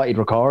listened to what he'd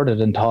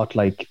recorded and thought,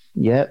 like,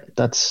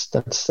 that's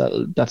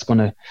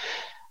gonna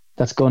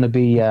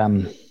be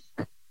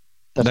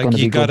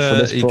he got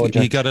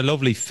a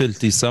lovely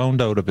filthy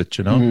sound out of it,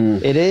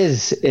 It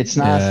is. It's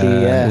nasty.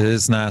 It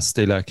is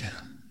nasty. Like,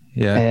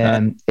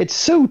 it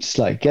suits.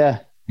 Like,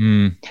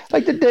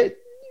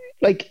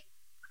 like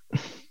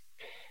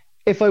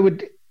if I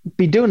would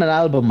be doing an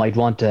album, I'd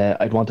want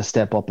to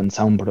step up in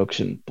sound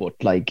production. But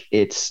like,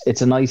 it's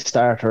a nice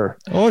starter.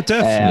 Oh,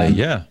 definitely.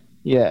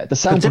 Yeah. The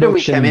sound Considering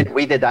production. We came in,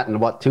 we did that in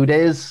 2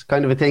 days,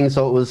 kind of a thing.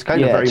 So it was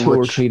kind of very 2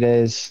 or 3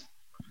 days.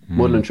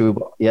 Muddling through.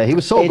 But he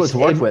was so good to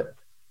work with.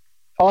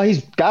 Oh,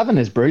 Gavin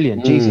is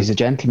brilliant. Jeez, he's a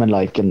gentleman,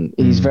 like, and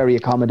he's very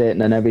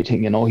accommodating and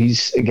everything.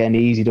 He's, again,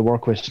 easy to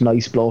work with,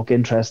 nice bloke,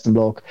 interesting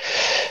bloke.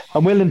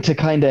 I'm willing to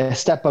kind of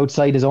step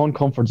outside his own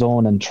comfort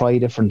zone and try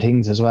different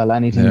things as well.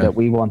 Anything that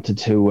we wanted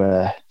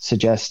to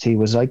suggest, he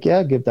was like,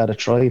 give that a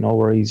try, no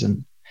worries.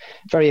 And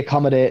very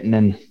accommodating,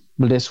 and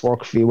will this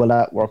work for you? Will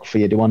that work for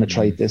you? Do you want to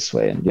try it this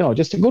way? And,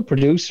 just a good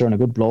producer and a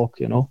good bloke,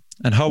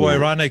 And how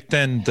ironic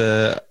then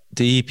the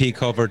EP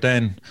cover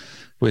then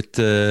with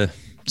the...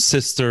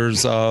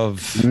 Sisters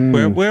of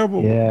where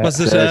was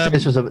it?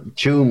 Sisters of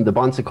Tume, the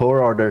Bon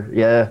Secours order.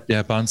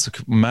 Bon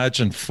Secours.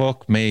 Imagine,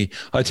 fuck me.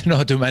 I don't know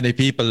how many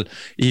people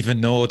even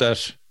know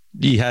that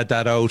he had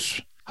that out.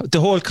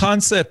 The whole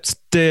concept,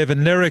 Dave,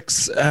 and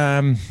lyrics.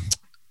 I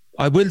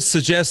will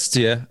suggest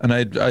to you, and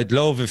I'd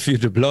love if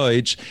you'd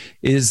oblige,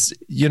 is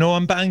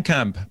on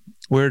Bandcamp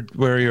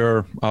where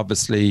you're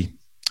obviously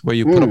where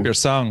you put up your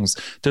songs.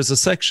 There's a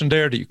section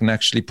there that you can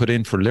actually put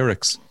in for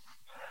lyrics.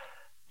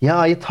 Yeah,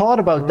 I thought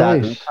about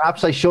that. Right.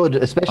 Perhaps I should,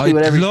 especially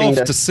with everything. I'd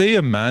love to see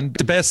him, man.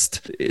 The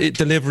best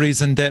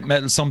deliveries in death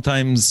metal,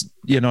 sometimes,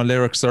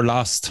 lyrics are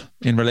lost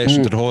in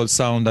relation to the whole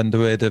sound and the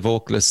way the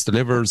vocalist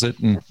delivers it.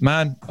 And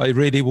man, I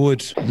really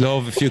would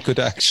love if you could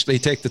actually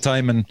take the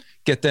time and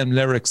get them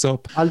lyrics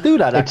up. I'll do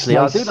that, actually.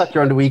 I'll do that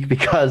during the week,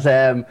 because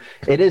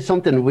it is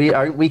something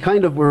we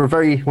kind of were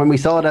very, when we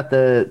saw that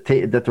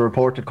the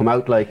report had come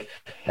out, like,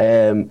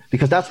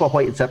 because that's what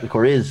White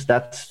Sepulchre is.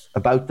 That's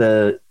about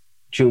the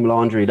tomb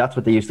laundry. That's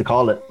what they used to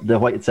call it, the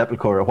White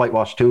Sepulchre, a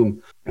whitewashed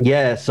tomb.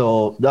 Yeah,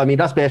 so I mean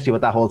that's basically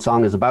what that whole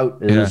song is about.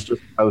 It's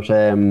just about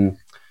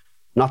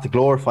not to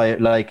glorify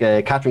it, like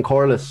Catherine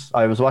Corliss.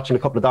 I was watching a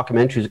couple of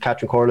documentaries of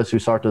Catherine Corliss, who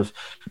sort of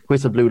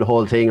whistle blew the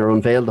whole thing or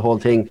unveiled the whole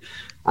thing,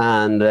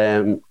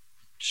 and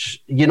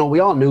we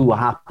all knew what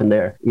happened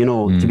there,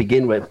 to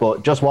begin with,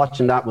 but just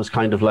watching that was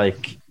kind of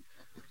like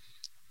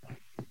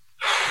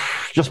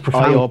just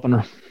profound.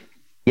 Eye-opener.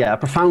 Yeah, a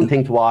profound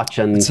thing to watch,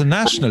 and it's a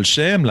national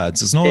shame, lads.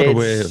 There's no other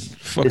way to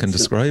fucking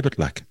describe it.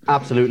 Like,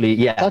 absolutely,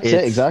 yeah, that's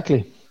it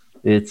exactly.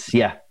 It's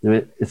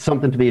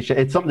something to be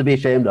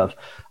ashamed of,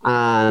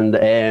 and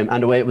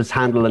the way it was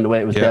handled and the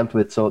way it was dealt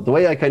with. So the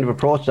way I kind of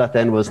approached that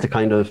then was to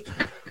kind of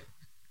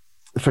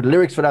for the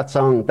lyrics for that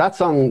song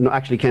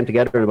actually came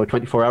together in about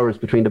 24 hours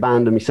between the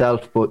band and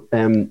myself, but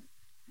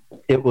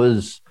it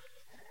was,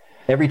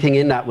 everything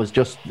in that was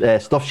just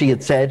stuff she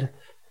had said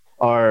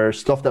or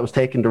stuff that was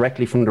taken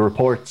directly from the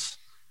reports.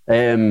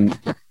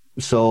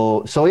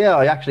 So yeah,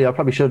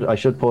 I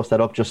should post that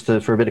up just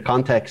for a bit of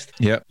context.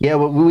 Yeah.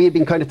 Well, we had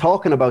been kind of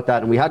talking about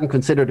that, and we hadn't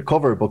considered the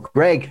cover, but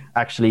Greg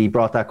actually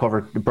brought that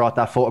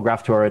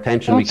photograph to our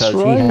attention. That's because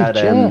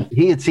right,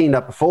 he had seen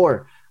that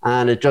before,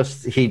 and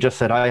he just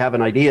said, I have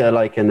an idea,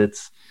 like, and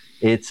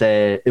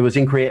it was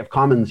in Creative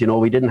Commons,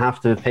 we didn't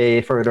have to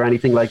pay for it or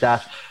anything like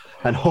that,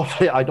 and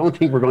hopefully I don't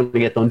think we're going to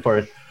get done for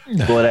it.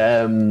 But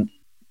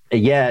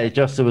it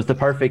was the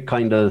perfect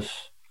kind of,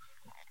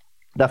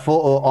 that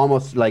photo,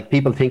 almost like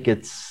people think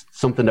it's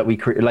something that we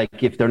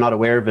like, if they're not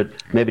aware of it,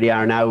 maybe they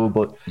are now,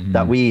 but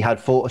that we had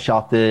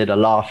photoshopped it a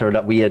lot, or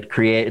that we had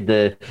created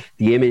the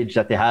image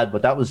that they had.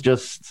 But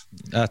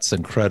that's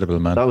incredible,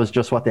 man. That was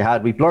just what they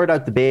had. We blurred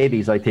out the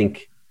babies, I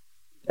think,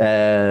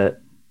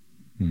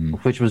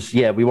 which was,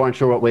 we weren't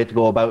sure what way to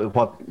go about it,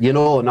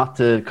 not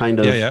to kind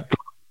of,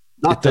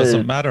 it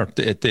doesn't matter.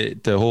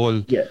 The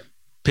whole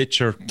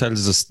picture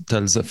tells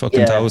a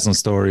fucking thousand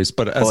stories.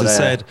 But as I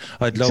said,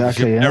 I'd love if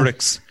your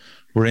lyrics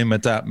were in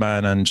with that,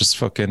 man, and just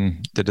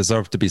fucking, they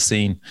deserve to be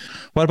seen.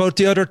 What about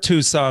the other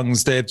two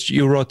songs, Dave?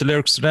 You wrote the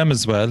lyrics to them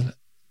as well.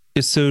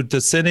 Isu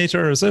the Sin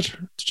Eater, is it?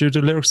 Did you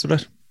do lyrics to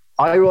that?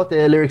 I wrote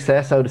the lyrics to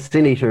S Out of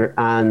Sin Eater,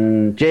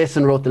 and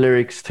Jason wrote the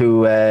lyrics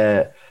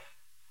to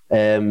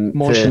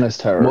Motionless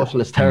Terror.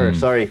 Motionless Terror,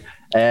 sorry.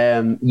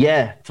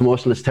 To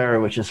Motionless Terror,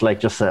 which is like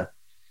just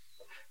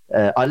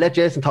I'll let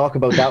Jason talk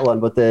about that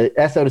one, but the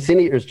S Out of Sin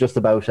Eater is just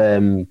about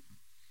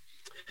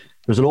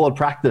there's an old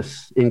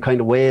practice in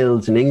kind of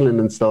Wales and England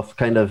and stuff,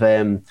 kind of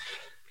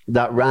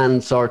that ran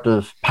sort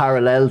of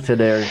parallel to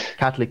their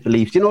Catholic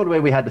beliefs. The way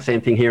we had the same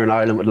thing here in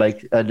Ireland with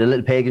like the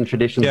little pagan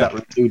traditions that were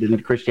included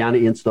in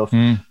Christianity and stuff.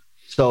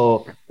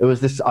 So it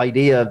was this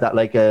idea that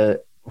like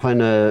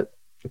when a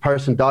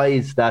person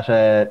dies,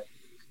 that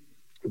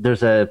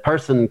there's a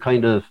person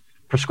kind of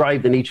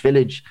prescribed in each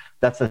village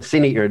that's a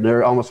sin eater.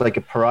 They're almost like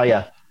a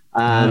pariah.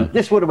 And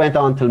this would have went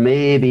on till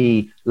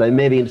maybe in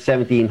the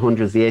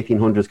 1700s, the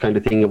 1800s kind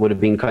of thing. It would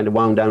have been kind of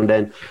wound down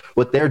then.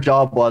 But their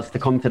job was to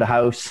come to the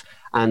house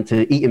and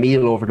to eat a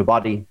meal over the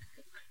body,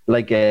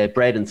 like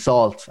bread and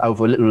salt out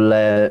of a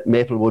little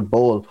maple wood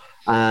bowl,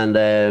 and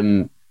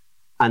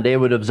they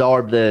would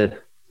absorb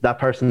that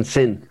person's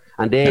sin,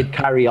 and they'd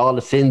carry all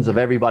the sins of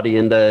everybody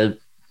in the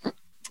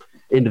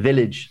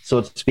village,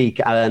 so to speak.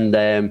 And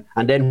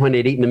then when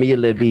they'd eaten the meal,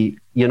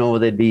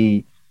 they'd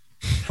be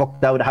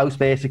fucked out of the house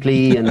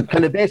basically, and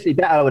kind of basically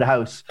bet out of the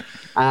house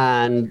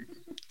and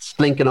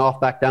slinking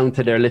off back down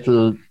to their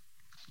little,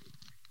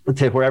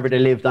 to wherever they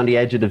lived on the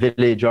edge of the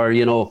village, or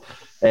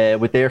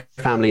with their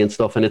family and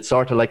stuff. And it's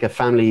sort of like a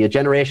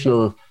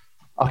generational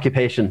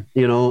occupation,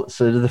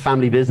 so the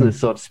family business,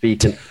 so to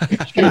speak. And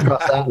I came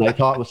across that, and I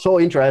thought it was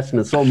so interesting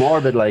and so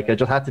morbid, like I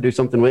just had to do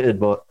something with it.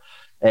 But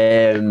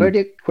where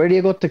do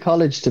you go to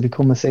college to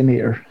become a sin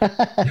eater?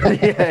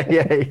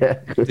 yeah.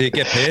 Do you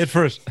get paid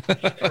for it?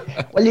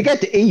 Well, you get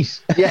to eat.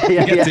 You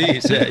get to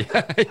eat,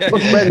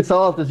 Much bread and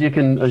salt as you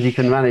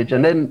can manage.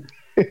 And then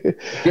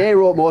Jay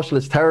wrote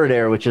Motionless Terror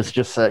there, which is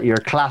just your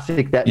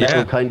classic death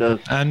metal kind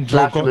of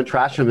slash and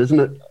trash him, isn't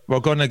it? We're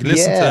going to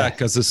listen to that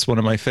because it's one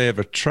of my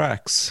favorite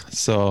tracks.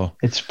 So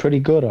it's pretty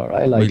good, or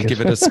I like it. We'll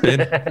give it a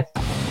spin.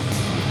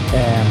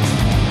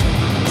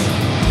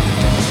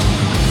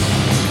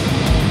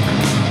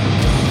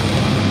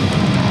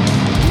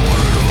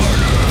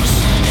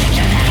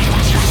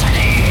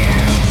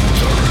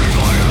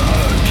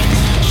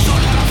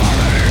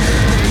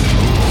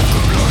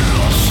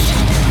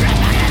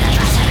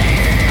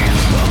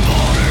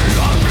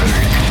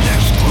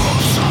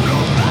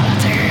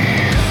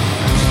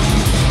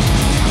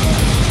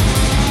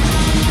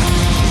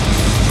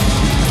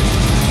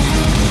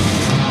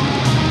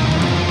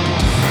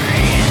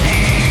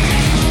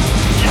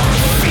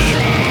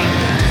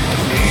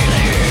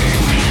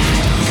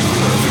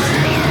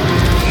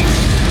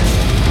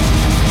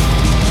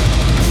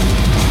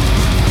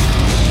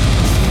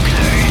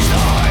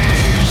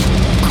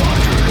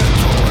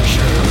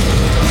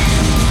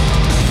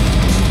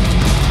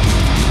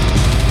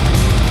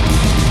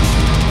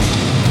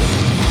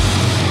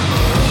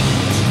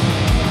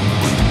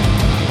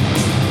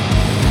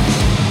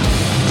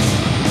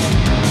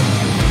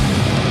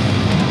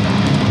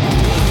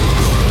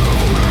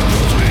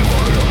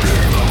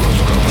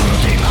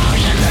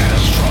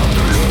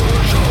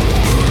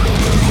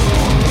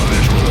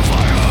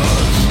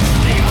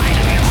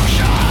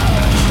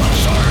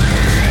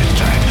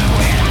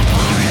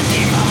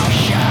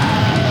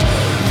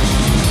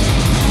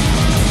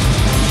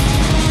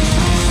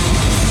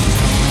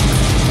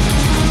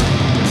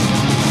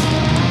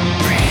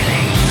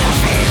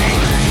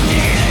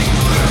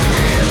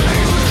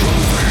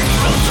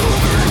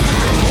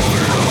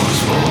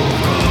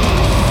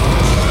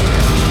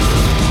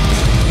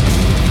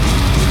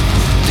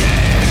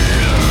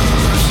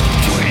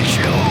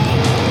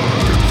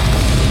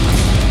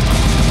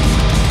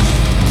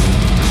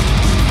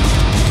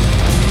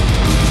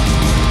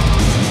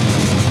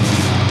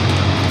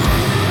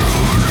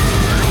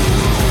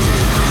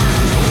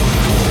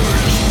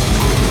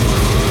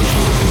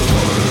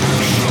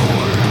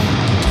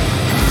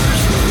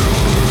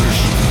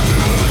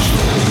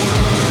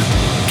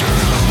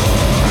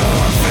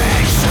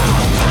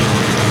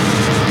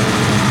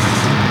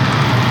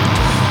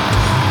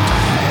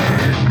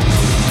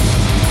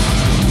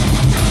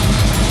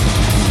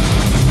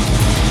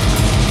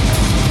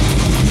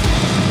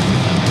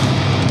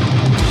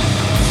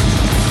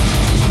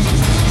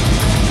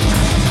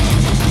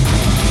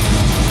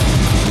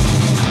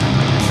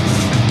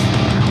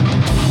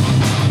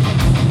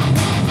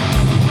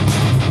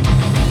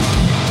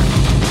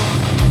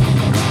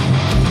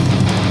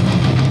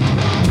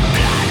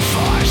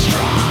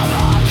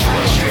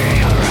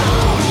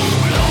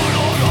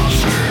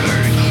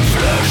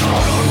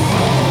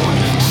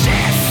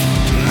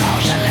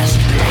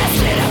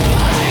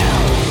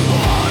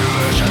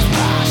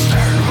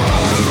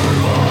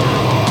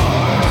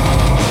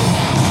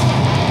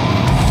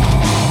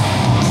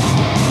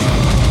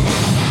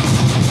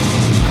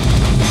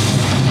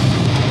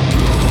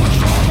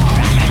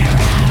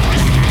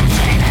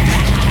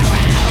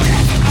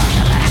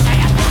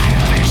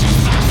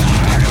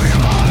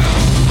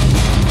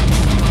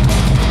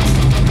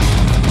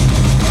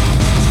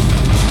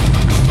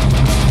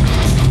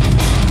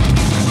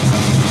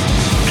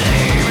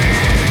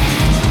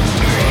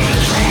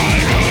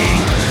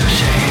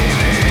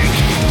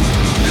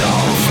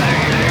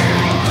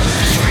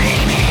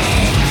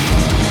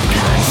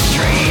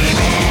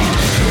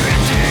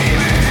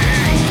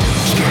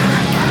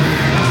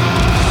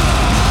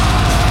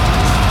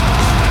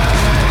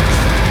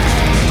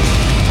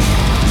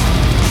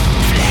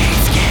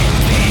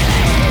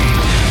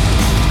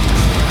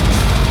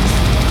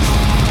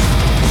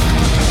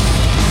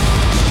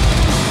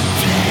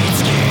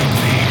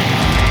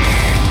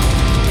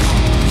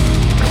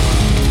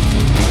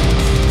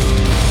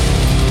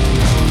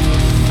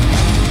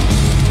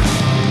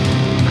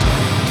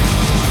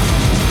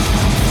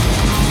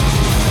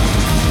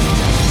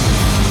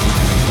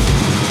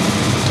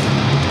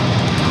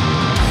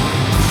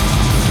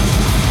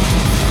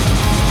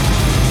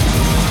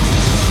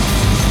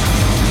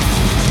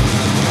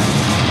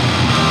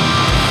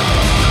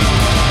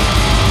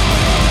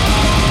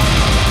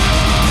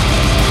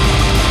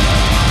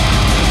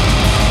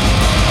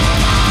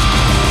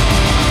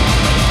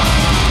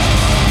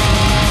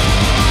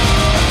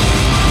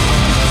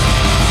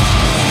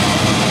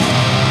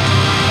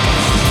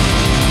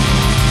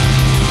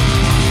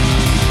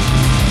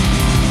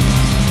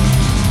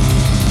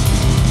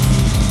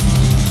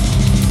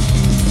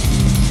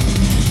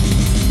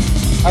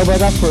 about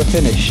that for a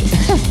finish?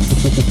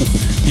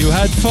 You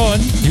had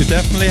fun. You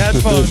definitely had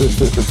fun.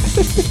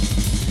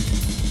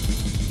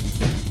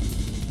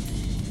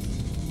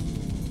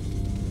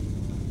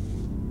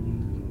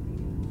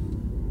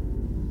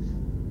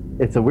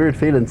 It's a weird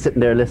feeling sitting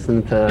there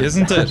listening to...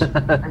 Isn't it?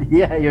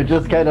 Yeah, you're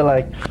just kind of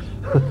like...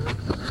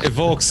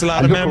 Evokes a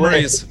lot of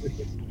memories.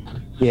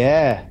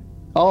 Yeah.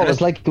 Oh, it was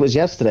like it was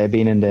yesterday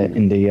being in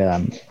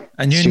the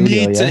and you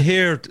studio, need to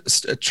hear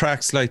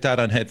tracks like that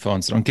on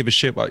headphones. Don't give a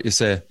shit what you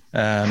say.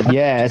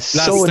 It's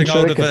so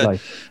intricate.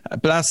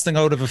 Blasting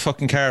out of a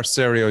fucking car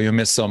stereo, you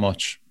miss so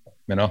much.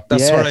 You know,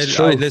 that's where I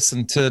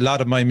listen to a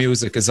lot of my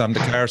music is on the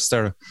car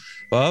stereo.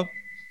 Well,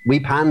 we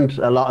panned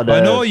a lot of the... I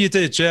know you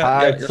did, yeah.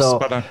 I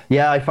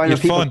find that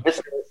people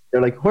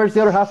they're like, where's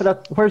the other half of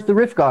that? Where's the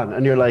riff gone?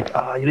 And you're like,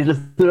 you need to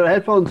listen to the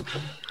headphones.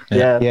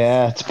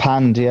 Yeah, it's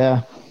panned,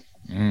 yeah.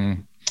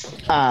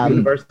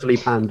 Universally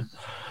panned.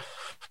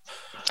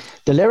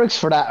 The lyrics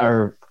for that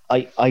are,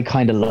 I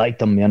kind of like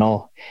them, you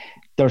know.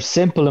 They're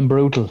simple and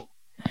brutal.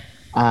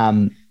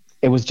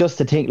 It was just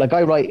a thing, like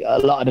I write a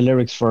lot of the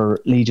lyrics for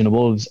Legion of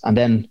Wolves, and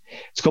then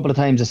it's a couple of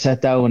times I sat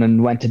down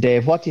and went to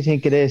Dave, what do you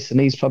think it is? And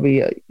he's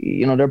probably,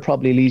 they're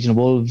probably Legion of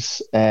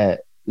Wolves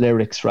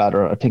lyrics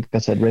rather. I think I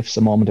said riffs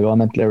a moment ago, I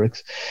meant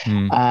lyrics.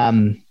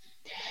 And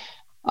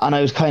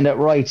I was kind of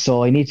right,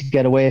 so I need to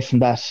get away from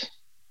that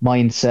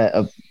mindset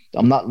of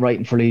I'm not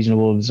writing for Legion of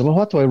Wolves. Well,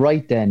 what do I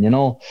write then, you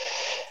know?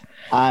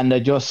 And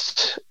I'd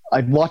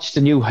watched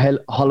the new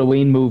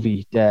Halloween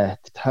movie, the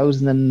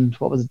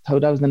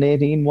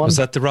 2018 one. Was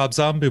that the Rob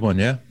Zombie one,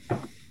 yeah?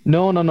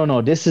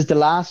 No. This is the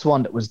last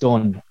one that was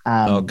done.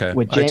 Okay.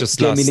 With I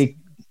just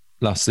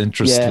lost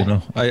interest, you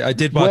know. I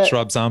did watch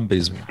Rob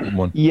Zombie's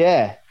one.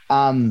 Yeah.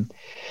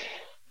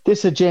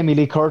 This is Jamie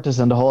Lee Curtis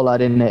and the whole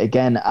lot in it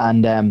again.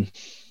 And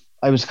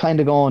I was kind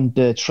of going,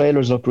 the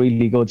trailers look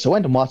really good. So I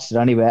went and watched it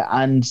anyway.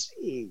 And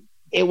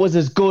it was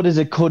as good as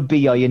it could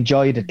be. I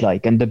enjoyed it,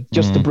 and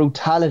the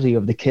brutality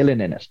of the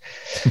killing in it.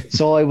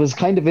 So I was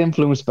kind of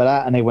influenced by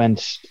that, and I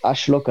went,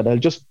 look, I'll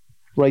just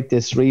write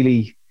this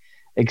really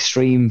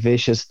extreme,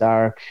 vicious,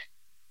 dark,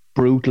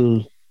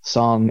 brutal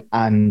song,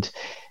 and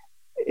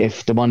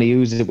if they want to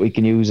use it, we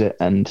can use it.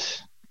 And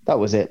that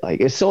was it. Like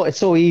it's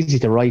so easy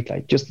to write.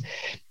 Like just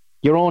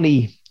your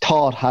only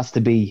thought has to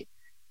be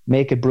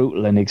make it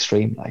brutal and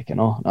extreme. Like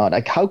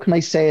like how can I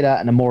say that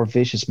in a more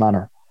vicious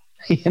manner?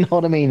 You know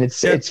what I mean?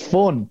 It's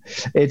fun.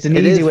 It's an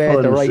easy way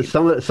to write.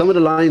 Some of the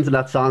lines in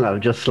that song are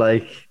just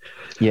like,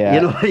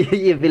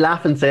 you'd be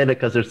laughing saying it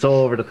because they're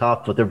so over the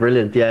top, but they're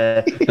brilliant.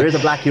 Yeah, there is a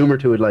black humor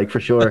to it, like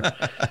for sure.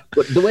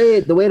 But the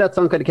way that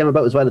song kind of came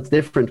about as well, it's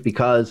different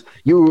because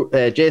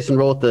Jason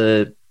wrote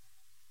the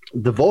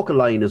vocal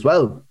line as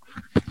well.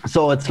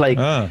 So it's like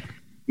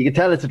you can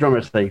tell it's a drummer.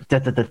 It's like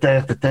and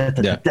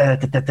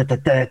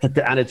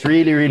it's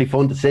really really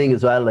fun to sing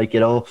as well. Like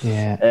it's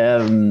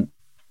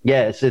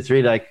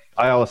really like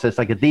I always say it's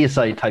like a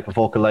D-side type of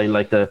vocal line,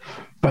 like the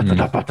the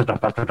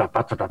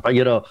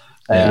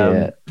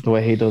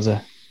way he does it.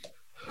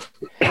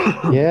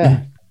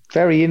 Yeah,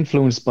 very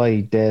influenced by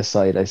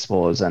D-side, I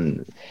suppose.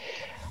 And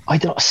I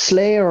don't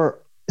Slayer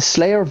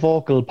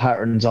vocal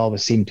patterns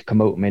always seem to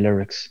come out in my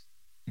lyrics.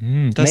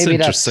 That's maybe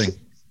interesting.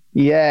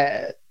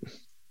 I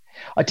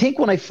think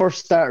when I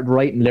first started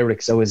writing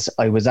lyrics,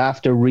 I was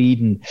after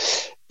reading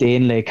the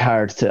inlay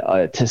card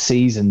to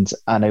Seasons,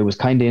 and I was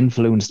kind of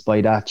influenced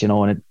by that,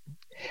 and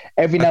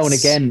every now and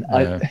again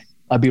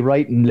I'd be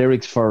writing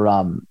lyrics for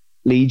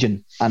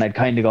Legion, and I'd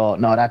kind of go,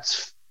 no,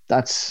 that's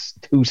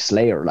too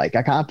Slayer, like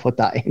I can't put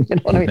that in, you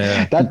know what I mean?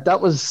 That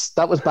was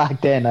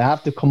back then. I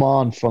have to come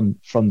on from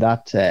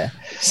that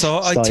so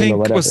I think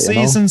whatever, was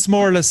Seasons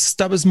more or less,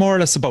 that was more or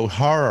less about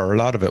horror, a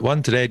lot of it,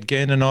 wasn't it? Ed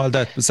Gein and all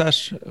that, was that,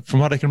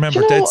 from what I can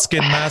remember, Dead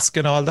Skin Mask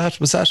and all that,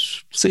 was that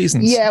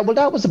Seasons? Yeah, well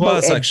that was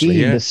about Ed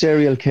Gein, the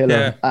serial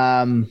killer.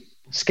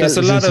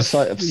 Skeletons in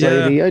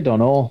Society, I don't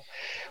know.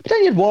 But then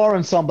you had War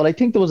Ensemble. I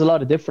think there was a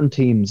lot of different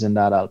teams in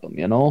that album,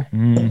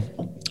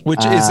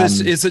 Which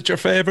is it your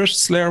favourite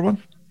Slayer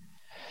one?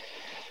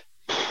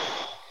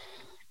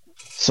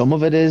 Some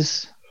of it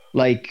is,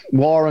 like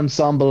War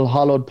Ensemble,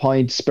 Hollowed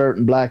Point, Spirit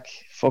in Black,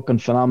 fucking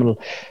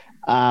phenomenal.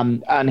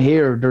 And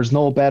here, there's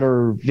no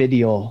better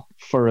video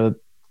for a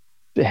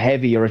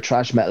heavy or a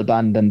thrash metal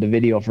band than the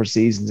video for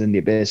Seasons in the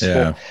Abyss.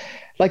 Yeah. But,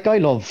 like I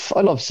love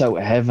South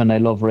of Heaven. I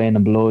love Rain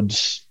and Blood.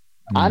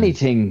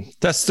 Anything.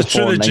 That's the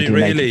trilogy,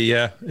 really,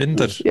 isn't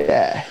it?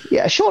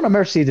 Yeah. Shaun of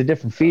Mercy is a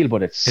different feel,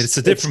 but it's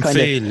a different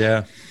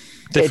feel,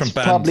 different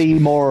band. Probably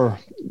more,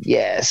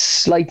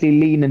 slightly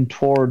leaning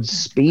towards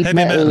speed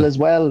metal as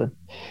well.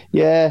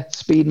 Yeah,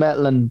 speed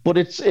metal, but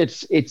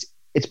it's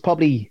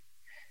probably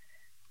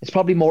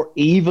more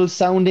evil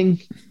sounding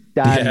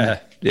than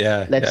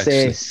let's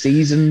say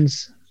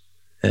Seasons.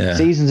 Yeah.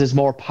 Seasons is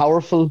more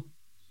powerful.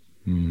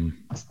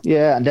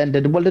 Yeah, and then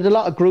there's a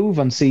lot of groove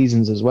on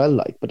Seasons as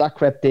well, but that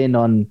crept in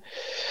on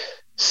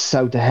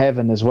South of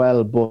Heaven as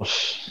well. But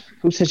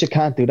who says you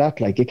can't do that?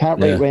 Like you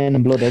can't write Rain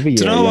and Blood every year.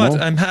 Do you know what?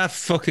 I'm half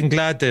fucking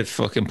glad they've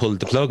fucking pulled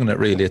the plug on it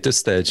really at this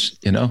stage.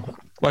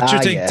 What do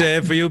you think,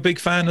 Dave? Are you a big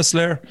fan of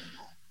Slayer?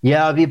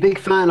 Yeah, I'd be a big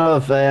fan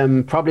of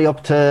probably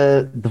up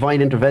to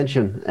Divine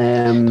Intervention.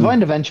 Divine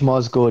Intervention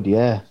was good,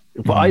 yeah.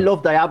 But I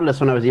loved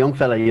Diabolus when I was a young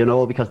fella,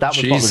 because that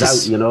was what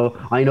was out,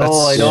 I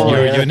know.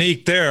 You're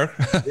unique there.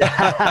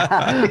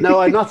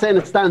 No, I'm not saying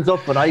it stands up,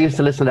 but I used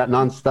to listen to that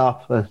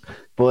non-stop.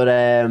 But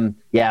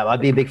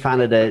I'd be a big fan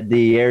of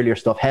the earlier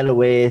stuff. Hell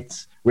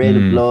Awaits, Rain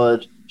of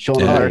Blood,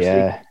 Shown Mercy.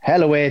 Yeah,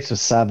 Hell Awaits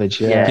was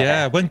savage,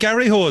 Yeah, when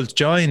Gary Holt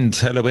joined,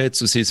 Hell Awaits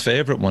was his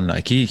favourite one.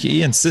 Like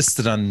he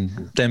insisted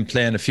on them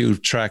playing a few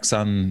tracks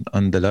on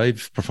the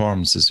live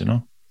performances,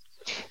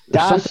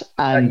 That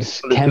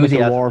and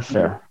Chemical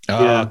Warfare.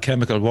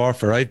 Chemical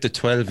Warfare. I have the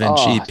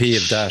 12-inch EP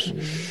of that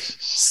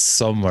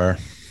somewhere.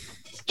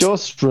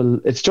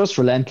 It's just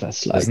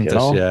relentless, like, isn't it?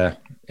 Yeah.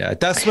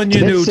 That's when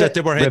you knew that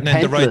they were heading in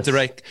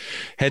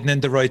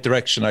the right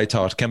direction. I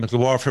thought Chemical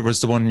Warfare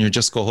was the one you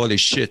just go, holy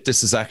shit,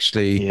 this is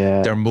actually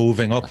they're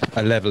moving up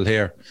a level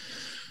here.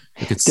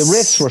 The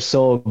riffs were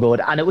so good,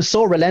 and it was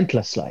so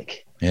relentless,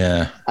 like.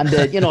 Yeah, and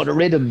the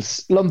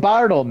rhythms.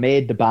 Lombardo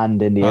made the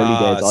band in the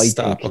early days.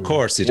 I think, of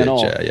course he did.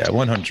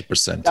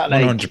 100%,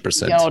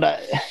 100%.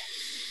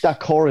 That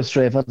chorus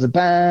riff, the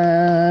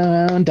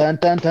dun dun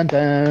dun dun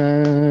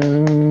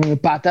dun,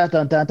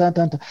 dun dun dun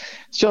dun.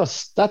 It's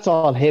just that's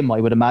all him,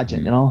 I would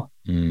imagine. Now,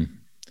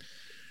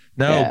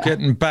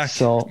 getting back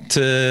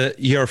to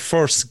your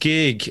first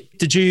gig,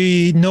 did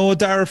you know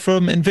Dara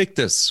from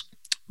Invictus?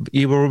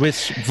 You were with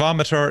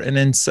Vomiter and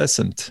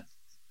Incessant.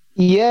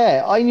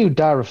 Yeah, I knew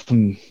Dara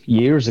from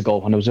years ago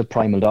when I was at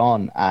Primal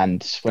Dawn,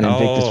 and when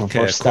Invictus were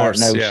first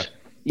starting out.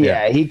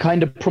 Yeah, he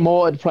kind of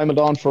promoted Primal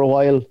Dawn for a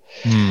while.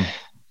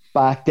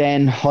 Back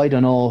then, I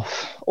don't know.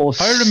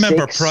 I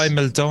remember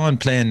Primal Dawn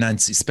playing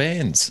Nancy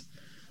Spain's.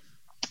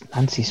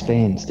 Nancy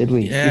Spain's, did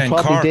we? Yeah, we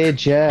probably Cork.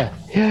 Did, yeah.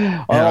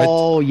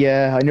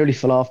 I nearly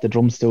fell off the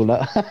drum stool.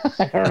 I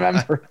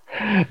remember.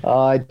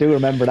 I do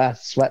remember that,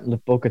 sweating the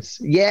buckets.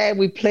 Yeah,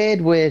 we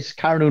played with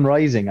Carnoon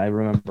Rising, I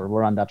remember.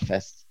 We're on that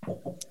fest.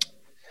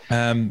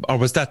 Or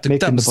was that the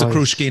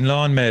Crushkeen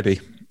Lawn,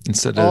 maybe?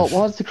 Instead of, it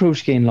was the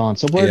Crushkeen Lawn.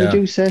 So where did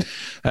you say?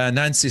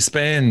 Nancy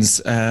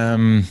Spain's.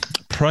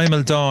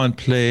 Primal Dawn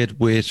played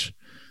with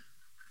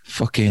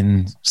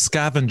fucking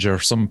Scavenger,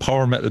 some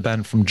power metal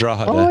band from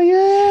Drogheda. Oh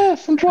yeah,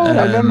 from Drogheda.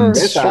 I remember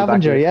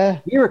Scavenger. Yeah,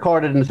 he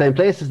recorded in the same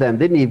place as them,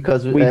 didn't he?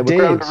 Because with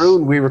Ground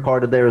Rune, we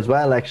recorded there as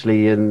well,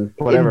 actually, in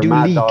whatever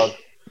Mad Dog.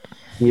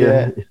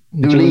 Yeah,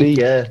 Duleek.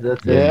 Yeah,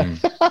 that's it.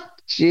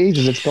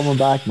 Jesus, it's coming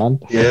back, man.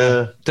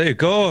 Yeah, there you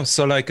go.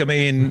 So,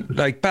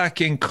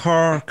 back in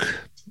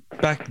Cork.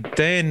 Back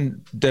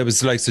then, there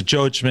was like the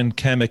Judgment,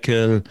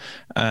 Chemical,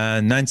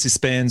 and Nancy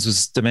Spain's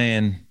was the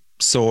main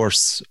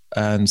source,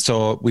 and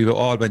so we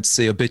all went to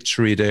see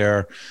Obituary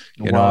there.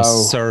 You know,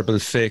 Cerebral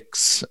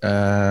Fix,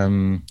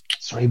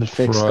 Cerebral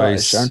Fix,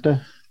 Scottish, aren't they?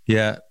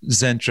 Yeah,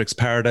 Zentrix,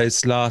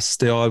 Paradise Lost.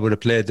 They all would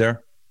have played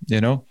there.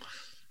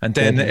 And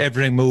then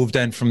everything moved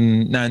then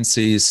from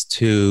Nancy's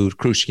to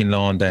Crushkeen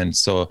Lawn. Then,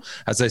 so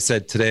as I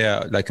said today,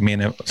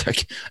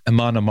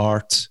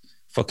 Monomart,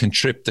 fucking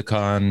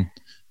Triptychon.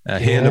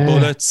 Hail of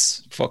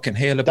Bullets, fucking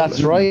Hail of Bullets.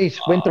 That's right,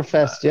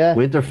 Winterfest,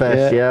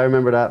 Winterfest, I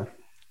remember that.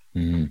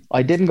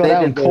 I didn't go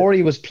down.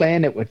 Corey was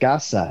playing it with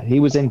Gassa.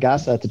 He was in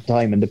Gassa at the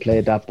time and they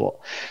played that, but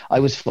I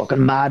was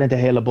fucking mad into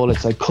Hail of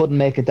Bullets. I couldn't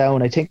make it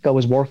down. I think I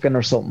was working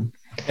or something.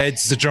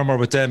 Ed's the drummer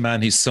with them,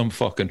 man. He's some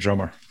fucking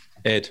drummer.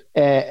 Ed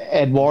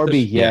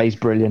Warby, he's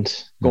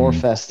brilliant.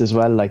 Gorefest as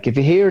well. Like if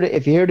you hear the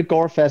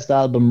Gorefest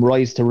album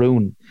Rise to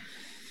Ruin,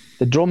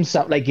 the drum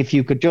sound, like if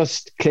you could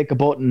just click a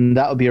button,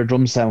 that would be your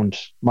drum sound.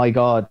 My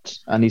God.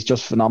 And he's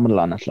just phenomenal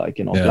on it.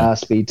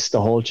 Blast beats, the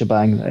whole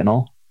shebang,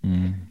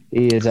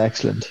 He is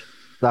excellent.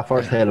 That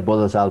first Hail of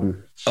Bullets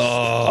album.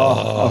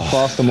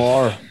 Across the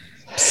Moor.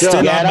 Still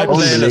on my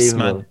playlist,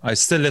 man. I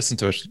still listen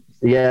to it.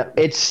 Yeah.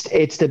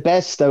 It's the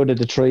best out of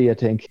the three, I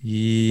think.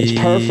 It's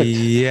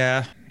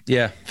perfect.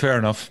 Yeah, fair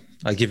enough.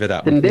 I'll give it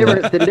that one.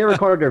 Did they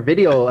record their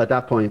video at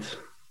that point?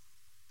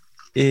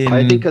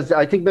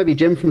 I think maybe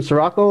Jim from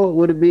Sirocco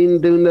would have been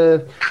doing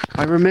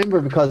I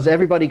remember because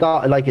everybody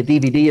got like a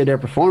DVD of their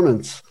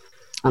performance.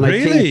 And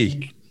really? I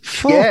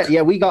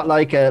think, we got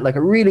like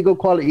a really good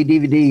quality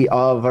DVD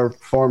of our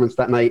performance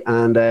that night,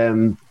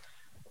 and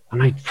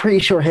I'm pretty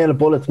sure Hail of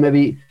Bullets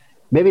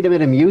maybe they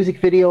made a music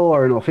video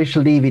or an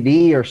official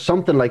DVD or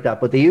something like that,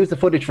 but they used the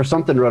footage for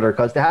something or other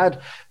because they had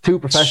two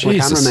professional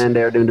cameramen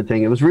there doing the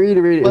thing. It was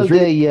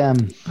really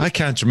I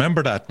can't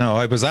remember that now.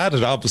 I was at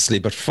it obviously,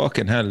 but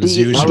fucking hell, as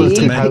usual,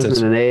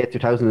 2008,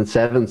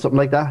 2007, something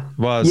like that.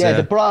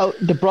 They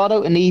brought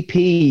out an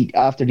EP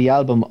after the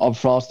album of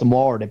Frost and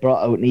War. They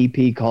brought out an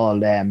EP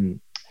called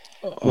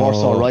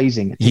Warsaw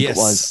Rising, I think it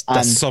was. And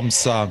that's some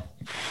song.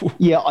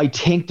 I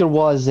think there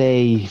was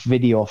a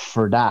video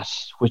for that,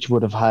 which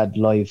would have had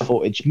live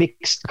footage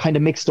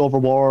mixed over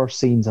war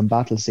scenes and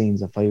battle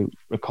scenes, if I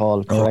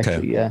recall correctly.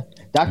 Okay. Yeah,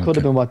 that could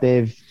have been what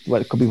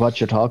could be what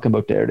you're talking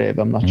about there, Dave.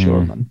 I'm not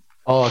sure, man.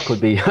 Oh, it could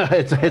be.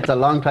 It's a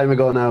long time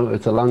ago now.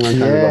 It's a long time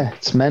ago. Yeah,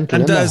 it's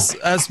mental. And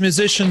as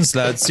musicians,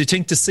 lads, do you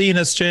think the scene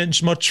has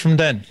changed much from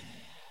then?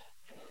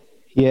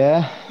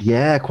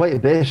 Yeah, quite a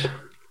bit.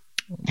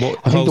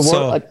 I think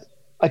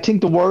I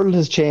think the world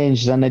has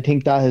changed, and I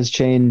think that has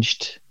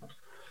changed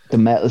the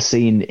metal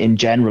scene in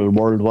general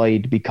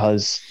worldwide,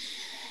 because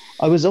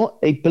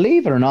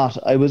believe it or not,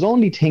 I was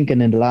only thinking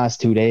in the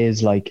last 2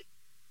 days, like,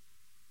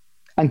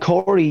 and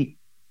Corey,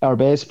 our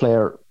bass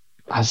player,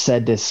 has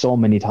said this so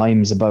many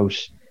times about,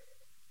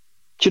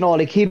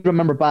 like, he'd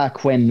remember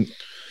back when,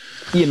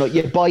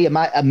 you'd buy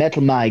a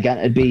metal mag and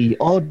it'd be,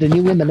 the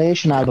new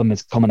Immolation album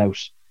is coming out.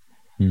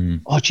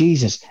 Oh,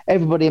 Jesus.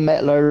 Everybody in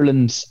Metal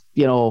Ireland,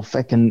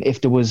 fucking,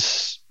 if there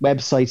was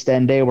websites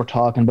then, they were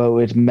talking about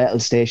it, metal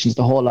stations,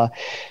 the whole lot.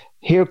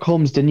 Here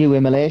comes the new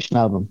Immolation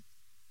album.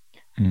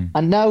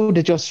 And now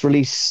they just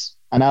release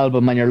an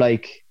album and you're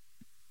like,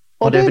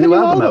 they have a new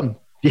album.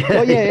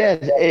 Yeah,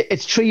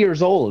 it's 3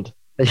 years old.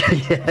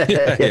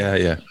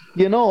 Yeah.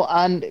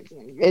 And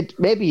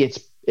maybe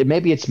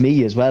it's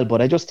me as well,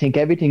 but I just think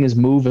everything is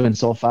moving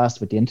so fast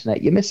with the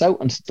internet. You miss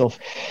out on stuff,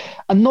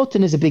 and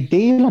nothing is a big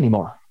deal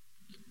anymore.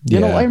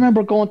 I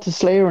remember going to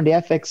Slayer and the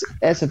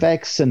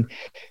SFX and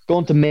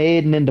going to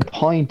Maiden in the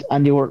Point,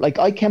 and you were like,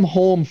 I came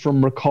home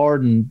from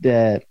recording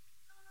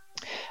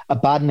a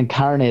Baden and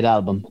Carnate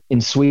album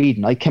in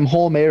Sweden. I came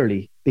home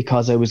early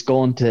because I was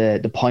going to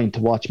the Point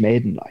to watch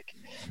Maiden.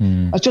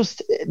 I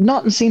just,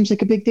 nothing seems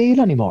like a big deal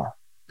anymore.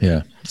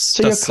 Yeah.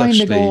 So you're kind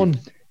of going.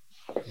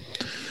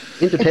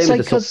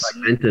 Entertainment is so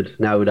fragmented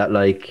now that,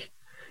 like,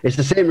 it's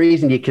the same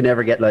reason you can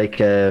never get, like,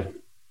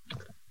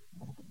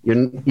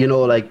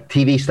 like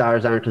TV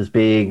stars aren't as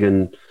big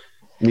and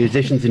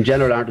musicians in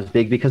general aren't as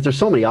big, because there's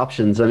so many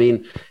options. I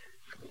mean,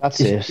 that's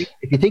it.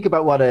 If you think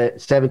about what a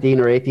 17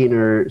 or 18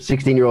 or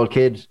 16-year-old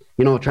kid,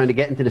 trying to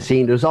get into the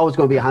scene, there's always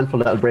going to be a handful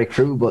that'll break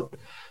through, but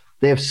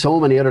they have so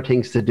many other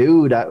things to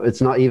do that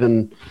it's not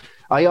even.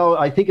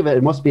 I think of it,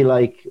 it must be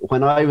like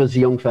when I was a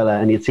young fella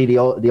and you'd see the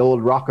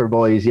old rocker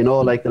boys,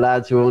 like the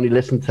lads who only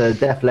listened to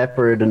Def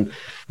Leppard and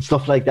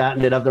stuff like that,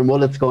 and they'd have their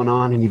mullets going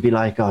on, and you'd be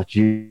like, oh,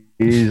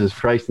 Jesus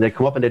Christ. And they'd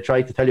come up and they'd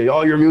try to tell you,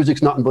 oh, your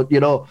music's nothing but,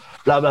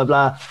 blah, blah,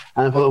 blah.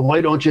 And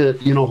why don't you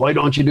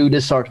do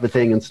this sort of a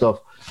thing and stuff?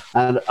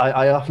 And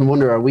I often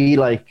wonder, are we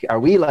like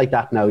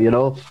that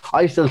now?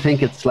 I still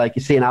think it's like,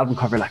 you see an album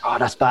cover like, oh,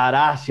 that's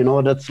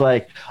badass. That's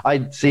like,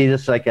 I'd see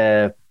this like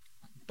a.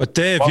 But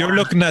Dave, you're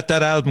looking at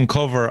that album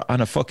cover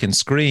on a fucking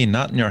screen,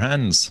 not in your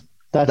hands.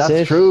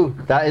 That's true.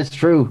 That is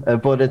true.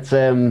 But it's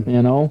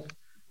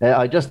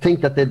I just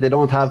think that they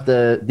don't have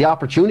the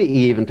opportunity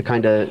even to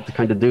kind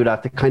of do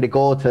that, to kind of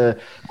go up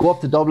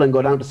to Dublin,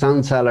 go down to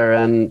Sound Cellar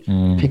and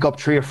pick up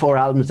 3 or 4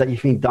 albums that you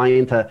think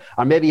dying to,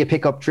 or maybe you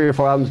pick up 3 or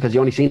 4 albums because you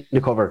only seen the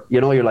cover.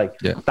 You're like,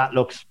 that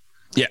looks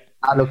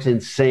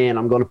insane.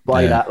 I'm going to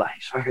buy that. Like,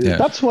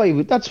 that's why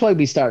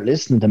we start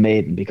listening to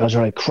Maiden, because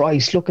you're like,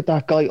 Christ, look at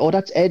that guy. Oh,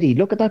 that's Eddie.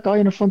 Look at that guy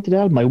in the front of the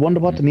album. I wonder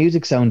what the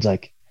music sounds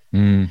like.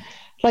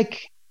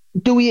 Like,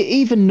 do we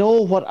even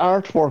know what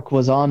artwork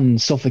was on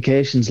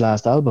Suffocation's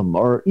last album?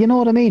 Or, you know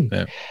what I mean?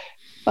 Yeah.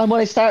 And when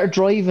I started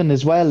driving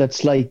as well,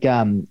 it's like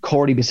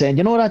Corey be saying,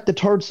 that the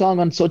third song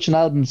on such an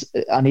album,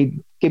 and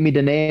he'd give me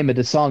the name of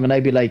the song, and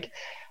I'd be like,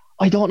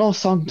 I don't know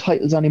song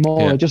titles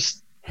anymore. I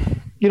just,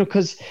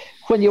 because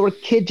when you were a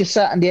kid, you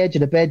sat on the edge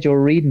of the bed, you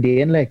were reading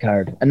the inlay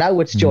card, and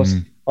now it's just,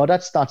 oh,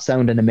 that's not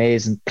sounding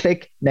amazing.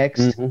 Click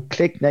next,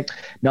 click next.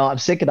 No, I'm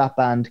sick of that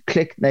band.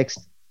 Click next.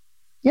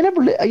 You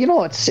never,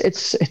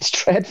 it's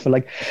dreadful.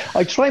 Like,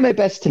 I try my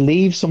best to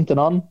leave something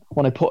on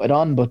when I put it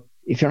on, but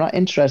if you're not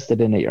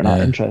interested in it, you're not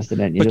interested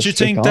in it. But you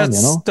think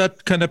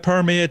that kind of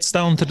permeates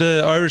down to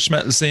the Irish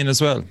metal scene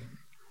as well?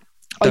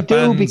 I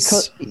do,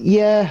 because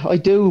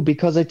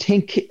I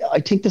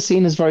think the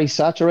scene is very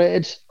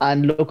saturated.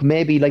 And look,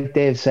 maybe like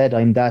Dave said,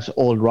 I'm that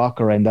old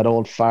rocker, I'm that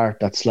old fart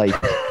that's like,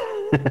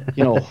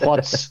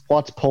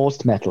 what's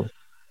post metal?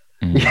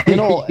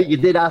 You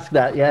did ask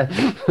that,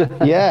 yeah.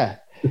 Yeah.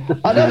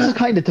 And that was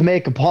kind of to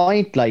make a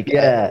point, like,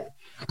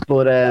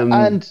 but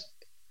and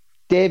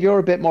Dave, you're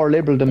a bit more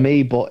liberal than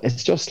me, but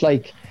it's just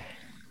like,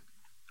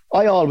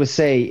 I always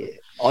say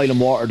oil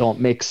and water don't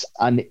mix,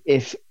 and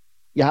if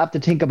you have to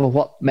think about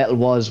what metal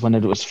was when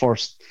it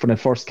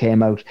first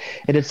came out,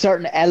 it had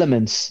certain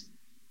elements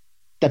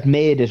that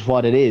made it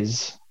what it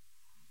is,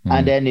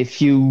 and then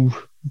if you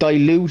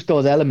dilute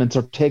those elements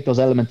or take those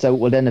elements out,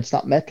 well, then it's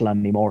not metal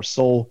anymore.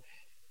 So,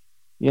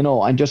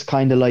 I'm just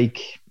kind of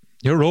like,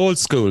 you're old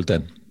school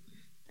then.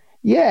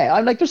 Yeah,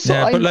 I'm like, there's so.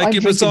 Yeah, but like,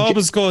 it was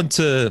always going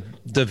to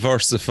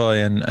diversify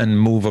and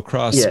move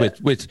across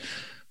with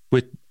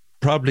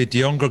probably the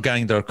younger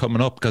gang that are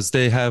coming up, because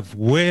they have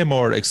way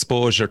more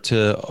exposure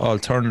to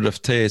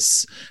alternative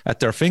tastes at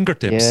their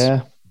fingertips.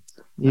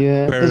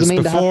 Yeah. Doesn't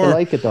mean before, they have to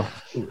like it though.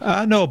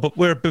 I know, but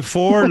we're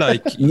before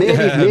like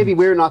maybe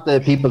we're not the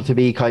people to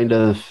be kind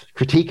of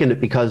critiquing it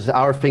because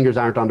our fingers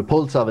aren't on the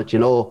pulse of it,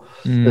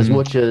 as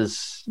much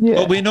as. Yeah.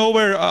 But we know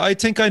where. I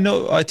think I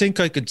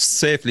could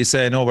safely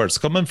say I know where it's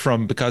coming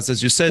from, because,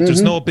 as you said,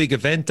 there's no big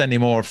event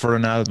anymore for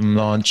an album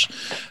launch.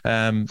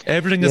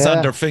 Everything is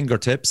on their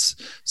fingertips,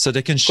 so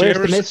they can share.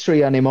 Where's the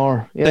mystery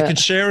anymore? Yeah. They can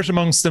share it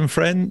amongst them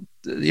friends.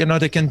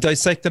 They can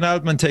dissect an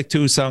album and take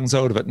 2 songs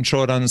out of it and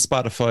throw it on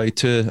Spotify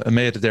to a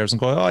mate of theirs and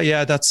go, oh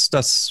yeah,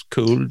 that's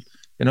cool.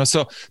 You know,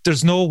 so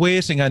there's no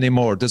waiting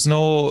anymore. There's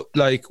no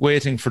like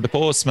waiting for the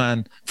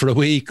postman for a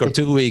week or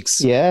 2 weeks.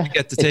 Yeah, to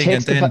get the thing,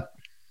 and then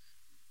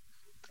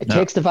it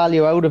takes the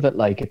value out of it.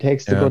 Like, it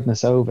takes the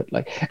goodness out of it.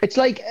 Like, it's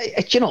like,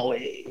 you know,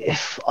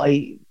 if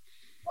I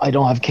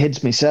don't have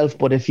kids myself,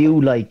 but if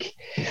you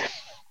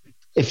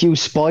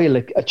spoil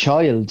a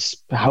child,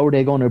 how are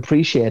they going to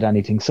appreciate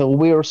anything? So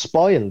we're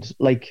spoiled.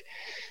 Like,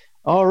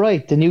 all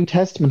right, the New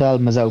Testament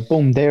album is out.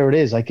 Boom, there it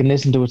is. I can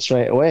listen to it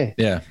straight away.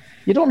 Yeah.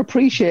 You don't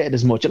appreciate it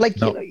as much. Like,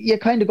 you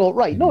kind of go,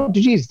 right, no,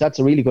 geez, that's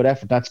a really good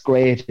effort. That's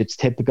great. It's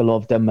typical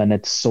of them, and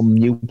it's some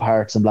new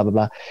parts and blah, blah,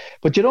 blah.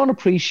 But you don't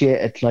appreciate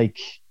it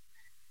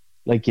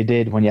like you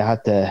did when you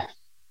had to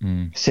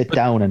sit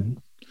down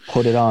and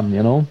put it on,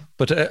 you know?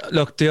 But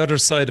look, the other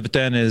side of it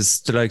then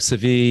is the likes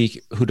of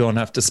who don't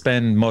have to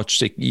spend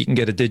much. You can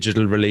get a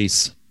digital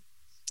release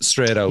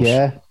straight out.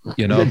 Yeah.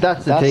 You know?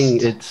 That's the thing.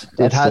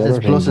 It has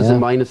its pluses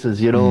and minuses,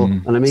 you know?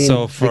 And I mean,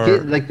 so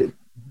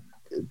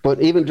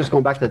but even just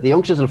going back to that, the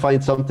youngsters will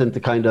find something to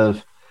kind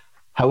of,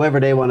 however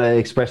they want to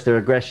express their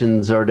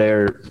aggressions or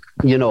their,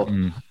 you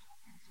know,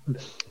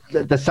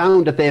 the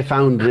sound that they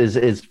found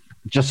is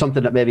just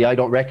something that maybe I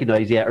don't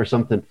recognize yet or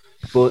something.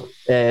 But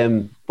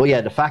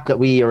yeah, the fact that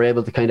we are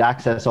able to kind of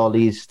access all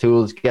these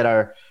tools, we get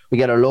our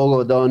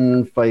logo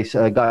done by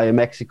a guy in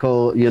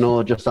Mexico, you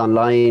know, just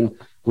online.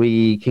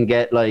 We can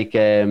get like,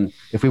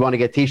 if we want to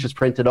get t-shirts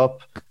printed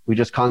up, we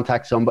just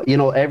contact somebody, you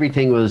know,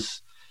 everything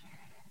is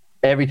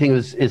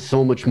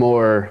so much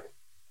more,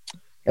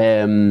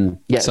 so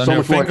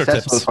much more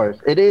accessible for us.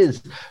 It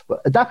is,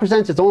 but that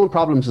presents its own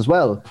problems as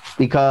well,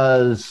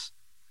 because,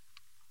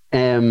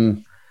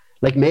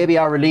 like maybe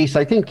our release,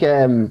 I think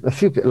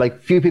few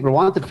people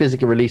wanted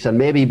physical release, and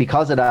maybe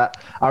because of that,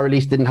 our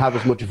release didn't have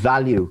as much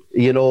value,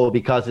 you know,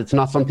 because it's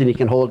not something you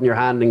can hold in your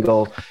hand and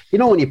go, you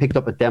know, when you picked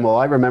up a demo.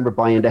 I remember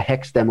buying the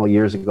Hex demo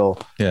years ago.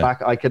 Yeah.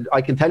 Back,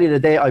 I can tell you the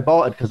day I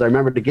bought it, because I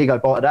remember the gig I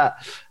bought it at,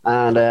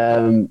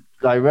 and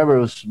I remember it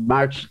was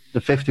March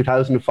the 5th,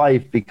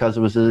 2005, because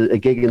it was a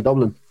gig in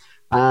Dublin,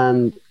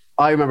 and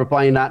I remember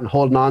buying that and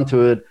holding on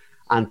to it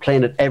and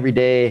playing it every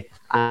day.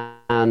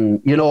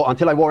 And you know,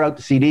 until I wore out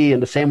the CD,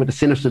 and the same with the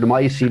Sinister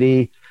Demise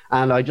CD.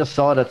 And I just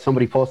saw that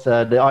somebody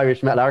posted, the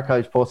Irish Metal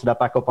Archives posted that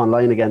back up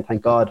online again,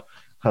 thank God,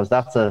 because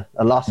that's a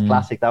lost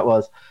classic that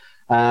was.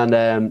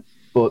 And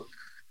but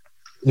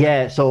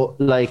yeah, so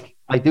like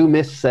I do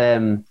miss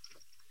the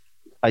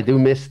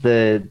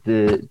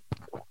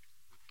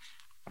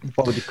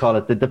what would you call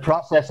it? The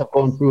process of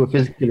going through a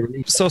physical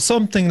release. So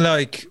something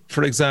like,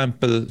 for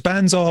example,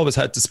 bands always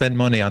had to spend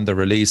money on their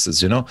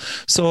releases, you know.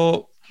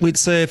 So we'd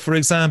say, for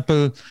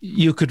example,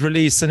 you could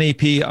release an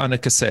EP on a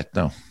cassette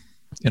now,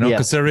 you know,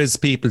 because there is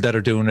people that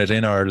are doing it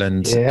in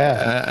Ireland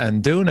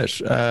and doing it.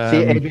 See,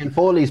 Adrian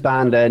Foley's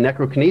band,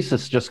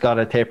 Necrokinesis, just got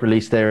a tape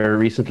release there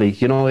recently.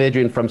 You know,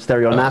 Adrian from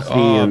Stereo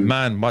Nasty.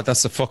 Man,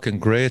 that's a fucking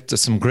great,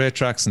 there's some great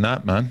tracks in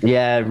that, man.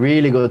 Yeah,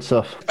 really good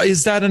stuff.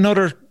 Is that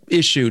another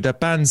issue, that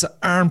bands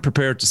aren't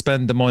prepared to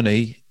spend the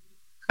money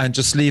and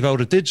just leave out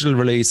a digital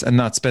release and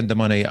not spend the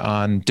money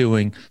on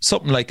doing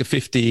something like a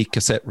 50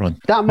 cassette run?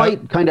 That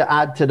might kind of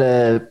add to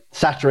the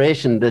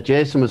saturation that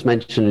Jason was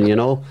mentioning, you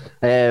know.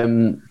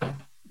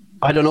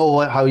 I don't know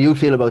how you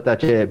feel about that,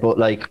 Jay, but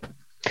like,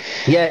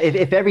 yeah,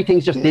 if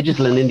everything's just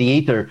digital and in the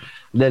ether,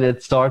 then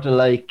it's sort of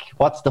like,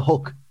 what's the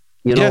hook?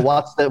 You know,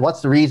 what's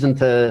the reason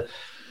to,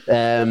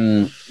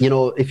 you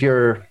know, if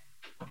you're...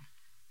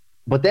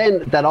 But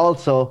then that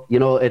also, you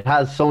know, it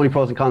has so many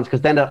pros and cons,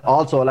 because then that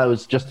also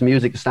allows just the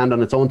music to stand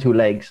on its own two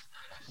legs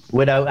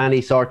without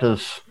any sort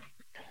of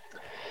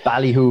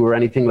ballyhoo or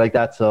anything like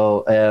that.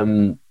 So,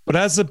 but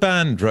as a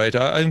band, right,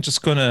 I'm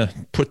just going to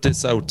put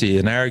this out to you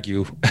and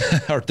argue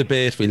or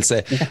debate, we'll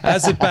say.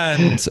 As a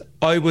band,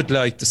 I would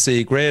like to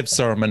see Grave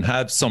Sermon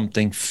have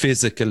something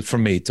physical for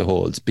me to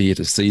hold, be it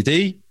a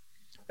CD,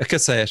 a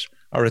cassette,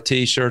 or a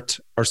T-shirt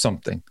or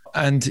something.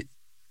 And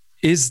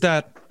is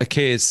that a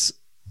case...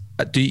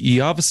 Do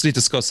you obviously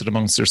discuss it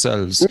amongst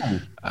yourselves?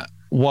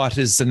 What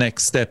is the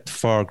next step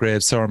for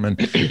Grave Sermon?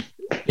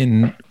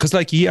 Because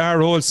like, you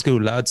are old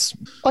school lads.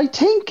 I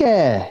think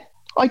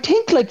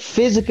like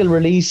physical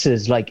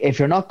releases, like if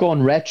you're not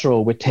going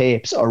retro with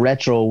tapes or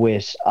retro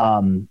with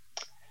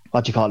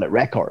what you call it,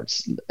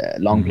 records,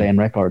 long playing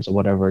records or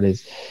whatever it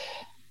is,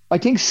 I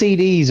think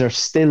CDs are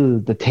still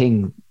the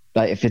thing.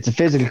 Like if it's a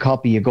physical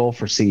copy, you go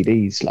for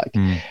CDs. Like,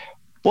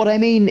 but I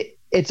mean,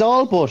 it's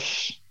all but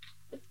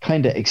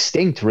kind of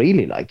extinct,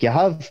 really. Like you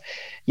have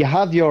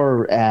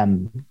your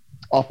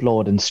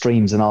upload and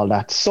streams and all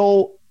that.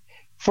 So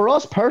for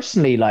us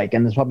personally, like,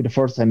 and it's probably the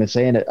first time I'm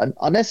saying it,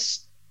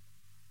 unless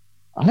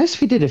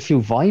we did a few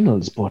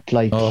vinyls, but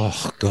like,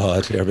 oh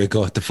god, here we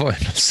go, the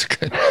vinyls.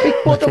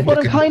 but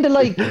I'm kind of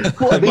like,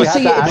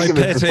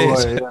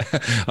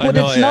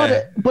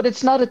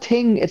 it's not a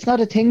thing. It's not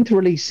a thing to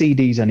release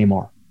CDs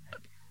anymore.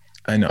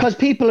 I know. Because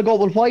people go,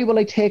 well, why will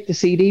I take the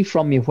CD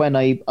from you when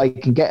I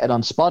can get it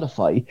on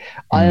Spotify?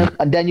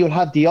 And then you'll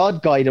have the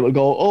odd guy that will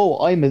go,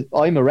 oh,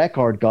 I'm a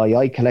record guy,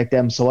 I collect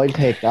them, so I'll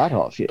take that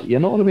off you. You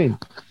know what I mean?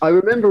 I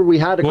remember we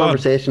had a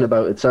conversation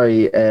about it.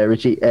 Sorry,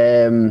 Richie.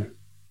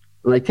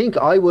 And I think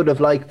I would have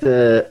liked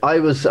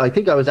I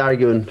think I was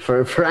arguing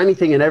for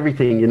anything and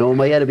everything, you know.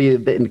 My head would be a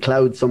bit in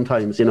clouds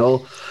sometimes, you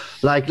know.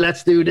 Like,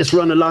 let's do this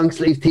run of long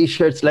sleeve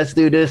t-shirts, let's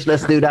do this,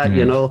 let's do that,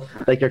 you know.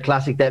 Like your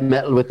classic death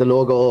metal with the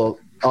logo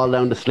all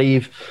down the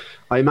sleeve.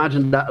 I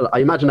imagine that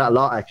a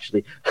lot,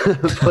 actually.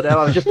 But I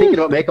was just thinking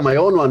about making my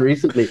own one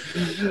recently.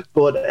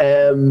 But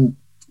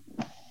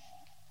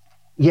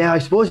yeah, I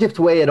suppose you have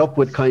to weigh it up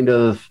with kind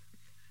of,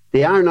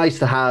 they are nice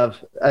to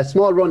have. A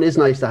small run is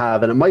nice to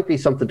have, and it might be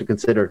something to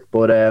consider.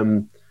 But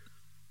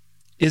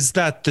is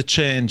that the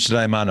change that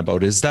I'm on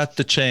about? Is that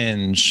the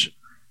change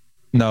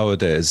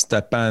nowadays,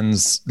 that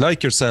bands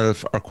like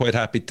yourself are quite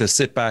happy to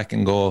sit back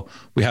and go,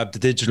 we have the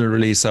digital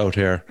release out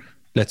here,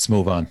 let's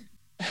move on?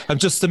 I'm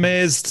just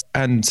amazed.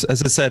 And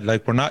as I said,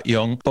 like, we're not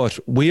young, but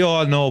we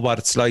all know what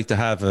it's like to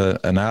have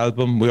an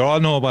album. We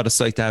all know what it's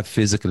like to have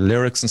physical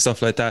lyrics and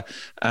stuff like that.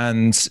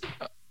 And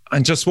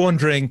I'm just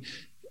wondering,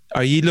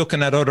 are you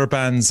looking at other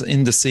bands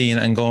in the scene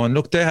and going,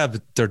 look, they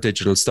have their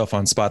digital stuff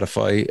on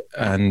Spotify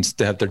and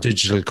they have their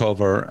digital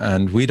cover,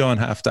 and we don't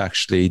have to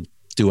actually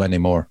do any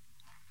more?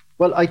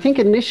 Well, I think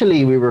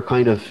initially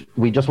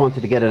we just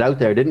wanted to get it out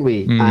there, didn't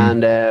we?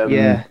 And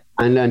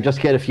and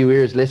just get a few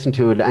ears listen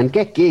to it and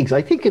get gigs.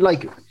 I think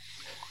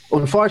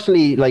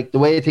unfortunately, like the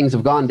way things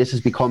have gone, this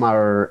has become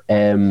our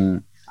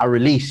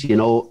release, you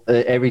know.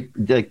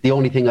 The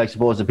only thing I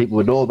suppose that people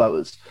would know about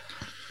us.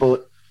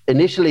 But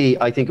initially,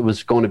 I think it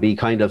was going to be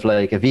kind of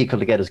like a vehicle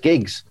to get us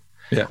gigs.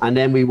 Yeah. And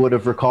then we would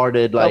have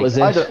recorded, like,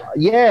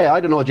 I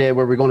don't know, Jay,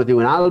 were we going to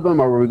do an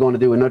album, or were we going to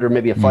do another,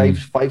 maybe a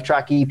five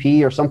track EP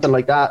or something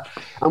like that?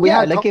 And we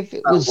had like, if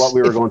it was what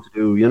we were going to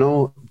do, you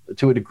know,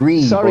 to a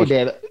degree. Sorry,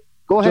 Dave.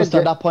 Go ahead. Just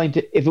at that point,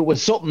 if it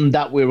was something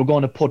that we were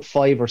going to put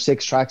 5 or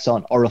 6 tracks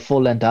on, or a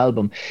full length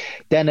album,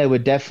 then I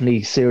would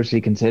definitely seriously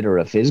consider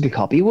a physical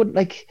copy. You wouldn't,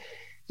 like,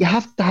 you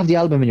have to have the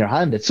album in your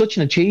hand. It's such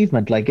an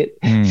achievement. Like, it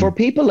for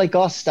people like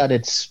us, that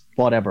it's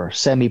whatever,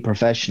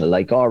 semi-professional.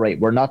 Like, all right,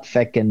 we're not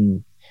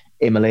fecking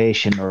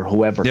Immolation or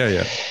whoever.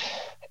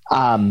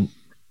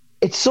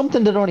 It's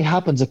something that only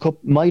happens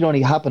might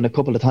only happen a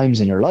couple of times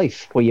in your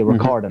life, where you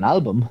record an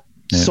album.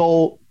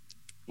 So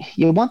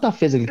you want that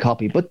physical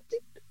copy, but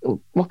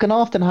what can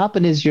often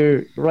happen is,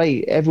 you're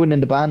right, everyone in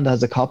the band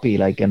has a copy,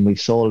 like, and we've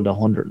sold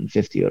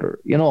 150 other,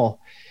 you know.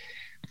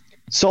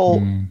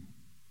 So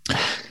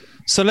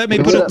let me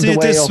put it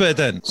this way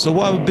then. So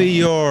what would be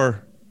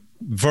your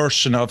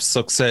version of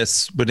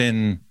success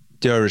within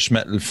the Irish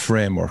metal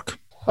framework?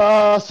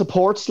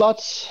 Support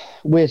slots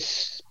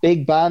with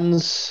big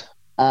bands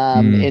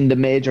in the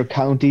major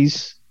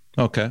counties.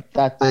 Okay.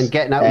 And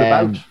getting out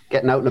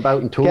and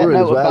about and touring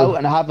as well.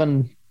 And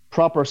having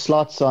proper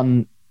slots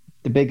on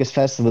the biggest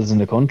festivals in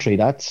the country.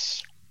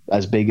 That's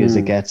as big as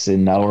it gets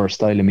in our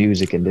style of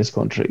music in this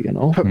country, you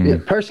know.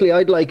 Personally,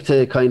 I'd like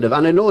to kind of,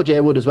 and I know Jay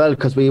would as well,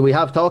 because we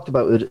have talked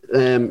about it,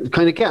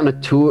 kind of getting a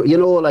tour, you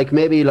know, like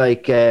maybe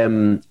like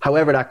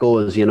however that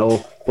goes, you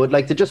know, but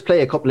like to just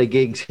play a couple of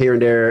gigs here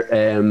and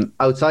there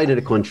outside of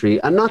the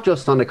country, and not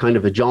just on a kind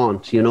of a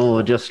jaunt, you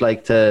know, just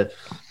like to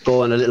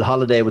go on a little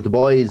holiday with the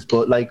boys,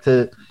 but like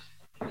to,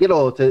 you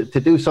know, to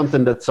do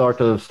something that's sort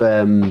of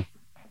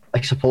I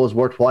suppose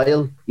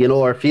worthwhile, you know,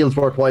 or feels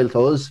worthwhile to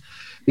us.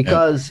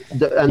 Because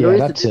there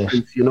is a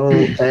difference, you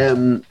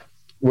know.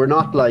 We're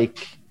not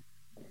like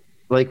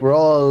we're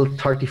all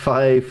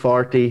 35,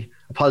 40.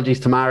 Apologies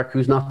to Mark,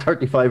 who's not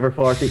 35 or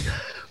 40,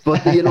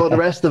 but you know, the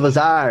rest of us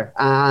are,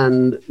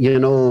 and you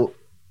know,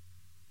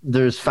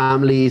 there's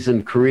families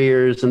and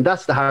careers, and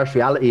that's the harsh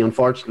reality,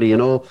 unfortunately, you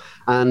know.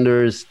 And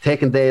there's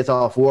taking days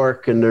off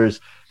work, and there's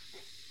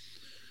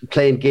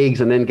playing gigs,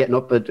 and then getting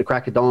up at the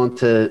crack of dawn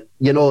to,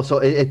 you know. So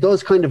it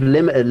does kind of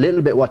limit a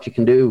little bit what you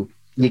can do.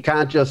 You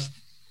can't just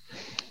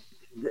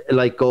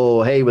like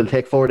go, hey, we'll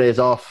take 4 days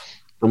off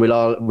and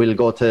we'll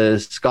go to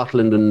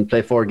Scotland and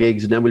play 4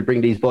 gigs, and then we'll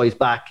bring these boys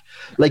back,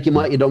 like you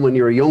might have done when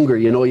you were younger,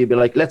 you know. You'd be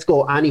like, let's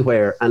go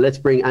anywhere and let's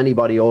bring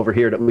anybody over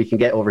here that we can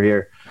get over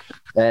here,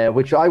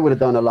 which I would have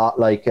done a lot,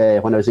 like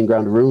when I was in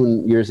Ground of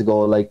Ruin years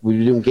ago. Like, we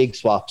were doing gig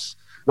swaps,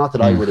 not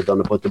that I would have done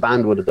it, but the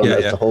band would have done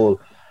it as a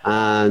whole.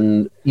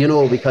 And you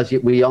know, because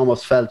we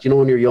almost felt, you know,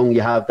 when you're young,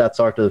 you have that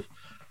sort of,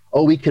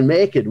 oh, we can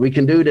make it, we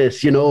can do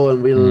this, you know,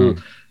 and we'll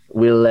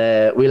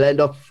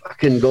end up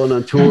fucking going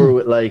on tour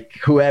with like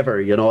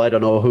whoever, you know. I don't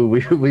know who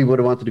we would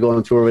have wanted to go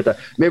on tour with.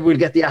 Maybe we'll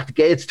get the At the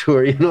Gates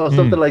tour, you know,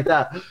 something like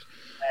that.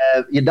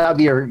 That'd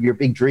be your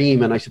big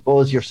dream, and I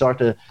suppose you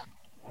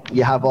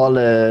have all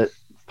the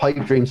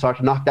pipe dreams sort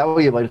of knocked out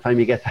of you by the time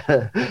you get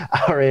to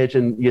our age,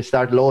 and you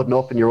start loading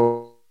up and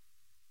you're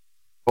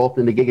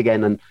opening the gig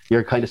again, and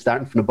you're kind of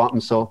starting from the bottom.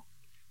 So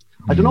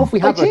I don't know if we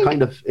have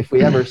if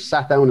we ever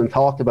sat down and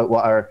talked about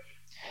what our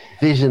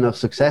vision of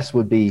success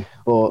would be.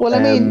 But, well, I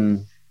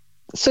mean,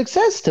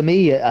 success to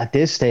me at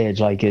this stage,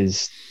 like,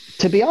 is,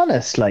 to be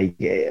honest, like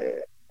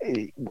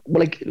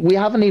we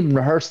haven't even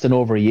rehearsed in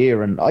over a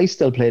year, and I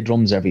still play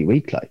drums every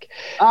week. Like,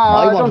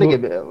 I don't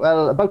think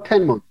about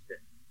 10 months.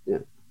 Yeah.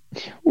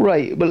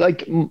 Right, but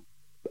like,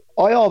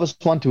 I always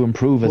want to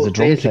improve as a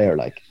drum player.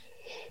 Like,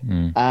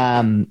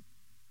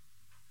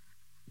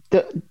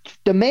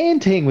 the main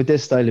thing with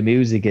this style of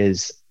music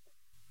is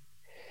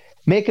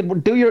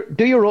do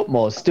your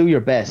utmost, do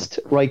your best,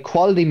 write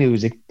quality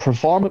music,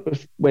 perform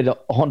it with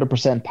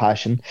 100%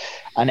 passion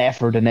and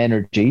effort and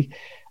energy,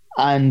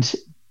 and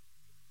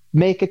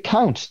make it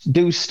count.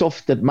 Do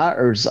stuff that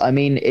matters. I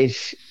mean,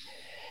 if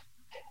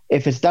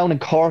it's down in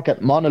Cork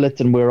at Monolith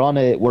and we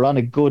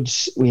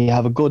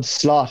have a good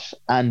slot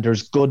and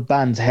there's good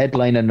bands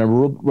headlining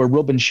and we're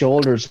rubbing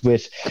shoulders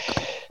with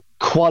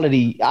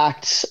quality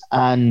acts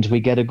and we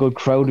get a good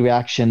crowd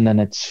reaction,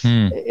 and it's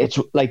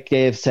like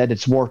Dave said,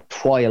 it's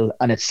worthwhile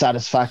and it's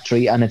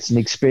satisfactory and it's an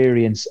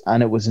experience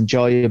and it was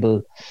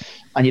enjoyable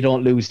and you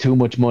don't lose too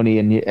much money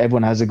and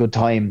everyone has a good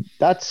time.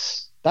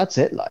 That's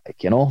it.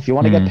 Like, you know, if you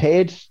want to get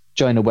paid,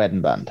 join a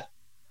wedding band.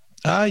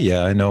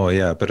 Yeah, I know.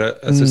 Yeah, but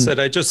as I said,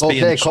 I just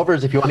play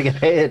covers if you want to get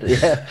paid.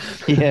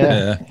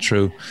 Yeah,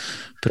 true.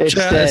 But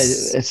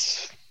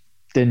it's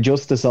the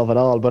injustice of it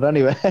all. But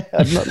anyway,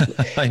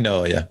 I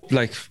know. Yeah,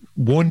 like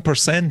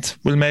 1%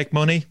 will make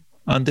money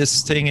on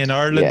this thing in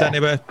Ireland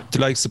anyway.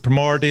 Like the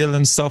Primordial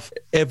and stuff.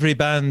 Every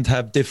band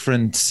have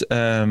different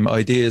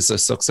ideas of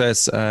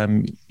success.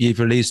 You've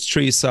released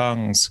 3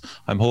 songs.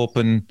 I'm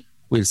hoping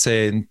we'll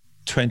say in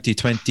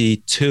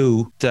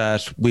 2022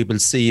 that we will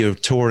see you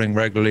touring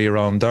regularly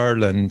around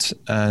Ireland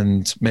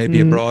and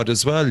maybe abroad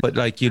as well, but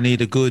like you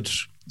need a good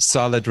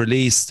solid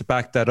release to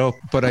back that up.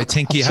 But I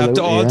think you have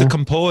all the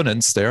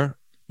components there,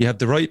 you have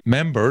the right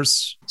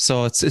members,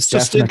 so it's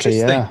just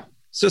interesting.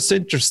 It's just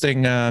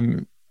interesting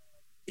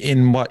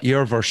in what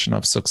your version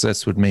of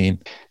success would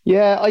mean.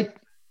 I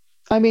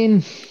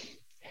mean,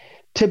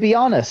 to be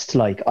honest,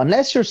 like,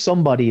 unless you're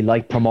somebody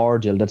like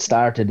Primordial that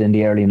started in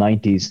the early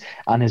 90s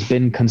and has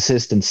been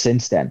consistent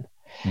since then,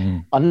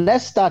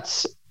 unless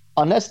that's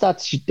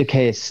the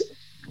case,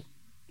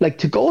 like,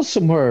 to go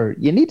somewhere,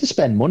 you need to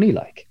spend money,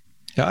 like.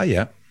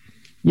 Yeah.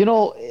 You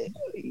know,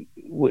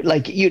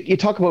 like, you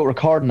talk about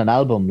recording an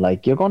album,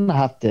 like, you're going to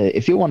have to,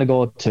 if you want to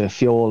go to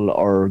Fuel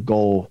or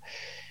go,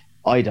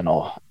 I don't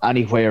know,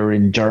 anywhere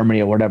in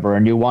Germany or whatever,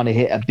 and you want to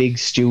hit a big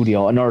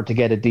studio in order to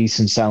get a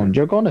decent sound,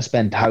 you're going to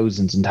spend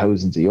thousands and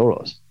thousands of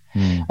euros.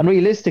 And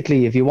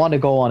realistically, if you want to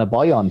go on a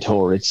buy-on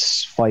tour,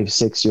 it's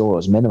 5-6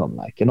 euros minimum,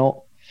 like, you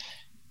know.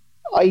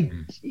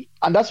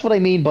 And that's what I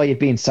mean by it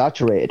being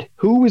saturated.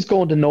 Who is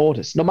going to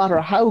notice? No matter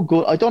how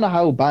good, I don't know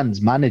how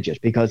bands manage it,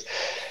 because,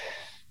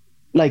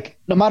 like,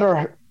 no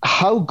matter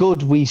how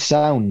good we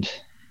sound,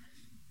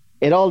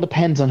 it all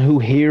depends on who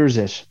hears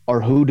it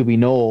or who do we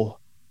know.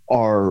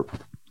 Or,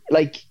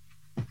 like,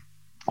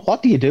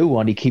 what do you do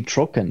when you keep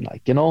trucking?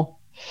 Like, you know,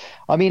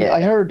 I mean,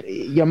 I heard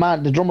your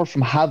man, the drummer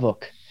from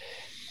Havoc,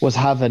 was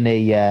having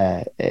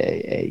an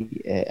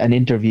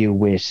interview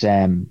with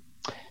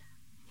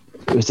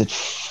was it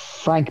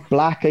Frank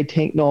Black? I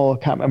think. No, I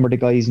can't remember the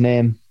guy's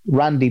name.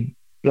 Randy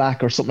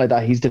Black or something like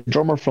that. He's the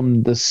drummer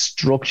from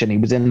Destruction. He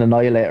was in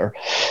Annihilator,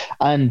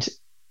 and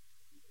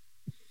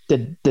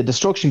the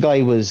Destruction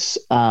guy was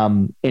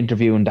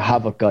interviewing the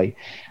Havoc guy,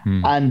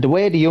 and the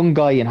way the young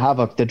guy in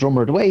Havoc, the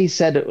drummer, the way he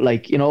said it,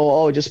 like, you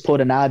know, just put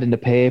an ad in the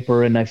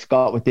paper and I've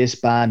got with this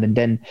band, and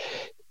then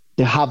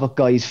the Havoc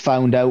guys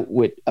found out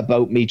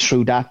about me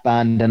through that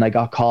band and I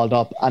got called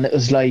up, and it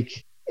was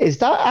like, is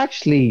that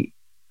actually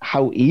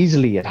how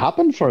easily it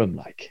happened for him?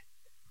 Like,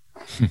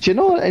 do you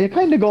know, and you're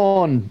kind of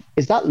going,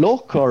 is that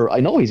luck? Or, I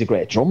know he's a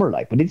great drummer,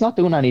 like, but he's not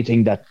doing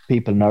anything that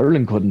people in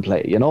Ireland couldn't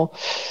play, you know.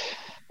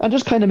 And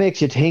just kind of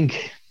makes you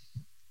think,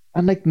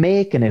 and like,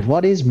 making it,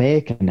 what is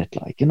making it,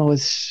 like, you know,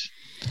 it's...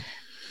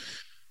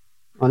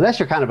 Unless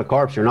you're kind of a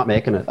corpse, you're not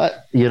making it,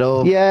 you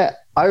know? Yeah.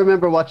 I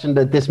remember watching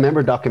the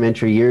Dismember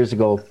documentary years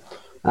ago,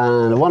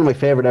 and one of my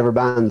favorite ever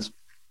bands.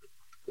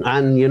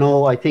 And, you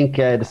know, I think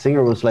the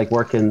singer was like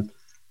working,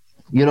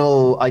 you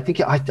know, I think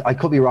I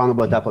could be wrong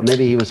about that, but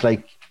maybe he was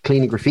like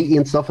cleaning graffiti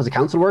and stuff as a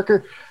council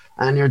worker.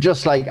 And you're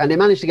just like, and they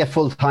managed to get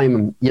full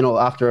time, you know,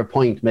 after a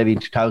point, maybe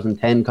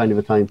 2010 kind of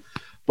a time.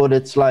 But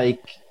it's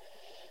like,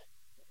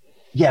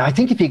 yeah, I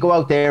think if you go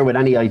out there with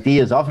any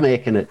ideas of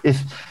making it,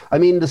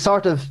 the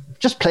sort of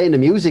just playing the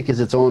music is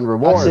its own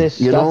reward.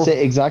 That's it. You know? That's it,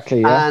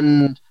 exactly. Yeah.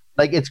 And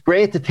like, it's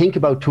great to think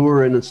about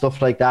touring and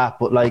stuff like that,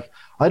 but like,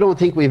 I don't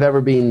think we've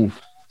ever been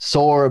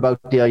sore about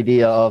the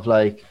idea of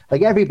like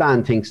every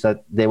band thinks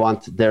that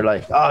they're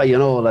like, oh, you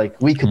know,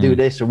 like, we could do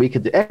this or we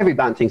could do, every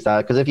band thinks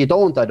that, because if you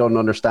don't, I don't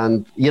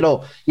understand, you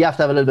know, you have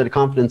to have a little bit of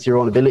confidence in your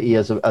own ability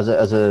as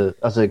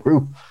a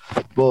group.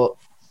 But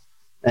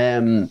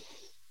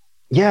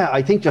yeah,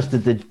 I think just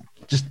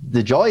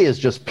the joy is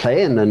just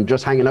playing and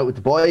just hanging out with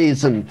the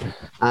boys and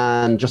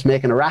just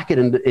making a racket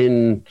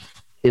in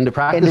the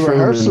practice in the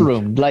rehearsal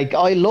room. Like,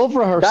 I love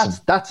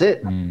rehearsing. That's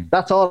it.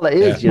 That's all it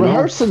is. You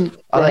know?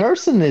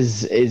 rehearsing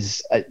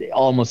is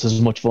almost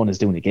as much fun as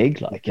doing a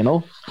gig, like, you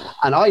know.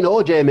 And I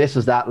know Jay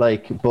misses that,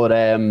 like, but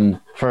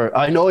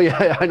I know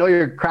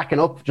you're cracking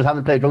up just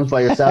having played drums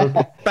by yourself.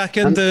 Back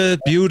in the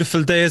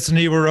beautiful days when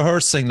you were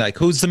rehearsing, like,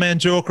 who's the main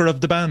joker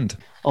of the band?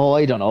 Oh,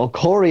 I don't know.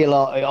 Corey will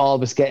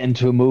always get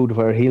into a mood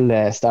where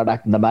he'll start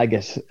acting the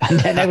maggot, and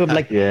then I would be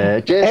like, yeah,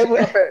 Jay,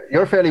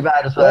 you're fairly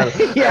bad as well.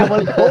 Yeah,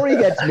 well, Corey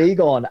gets me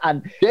going,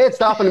 and Jay'd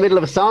stop in the middle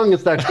of a song and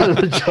start telling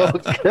a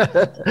joke,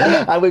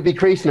 and we'd be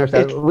creasing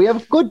ourselves.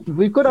 We've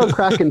good old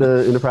crack in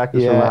the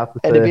practice room. Yeah,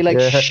 it'd be like,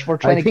 shh, we're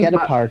trying to get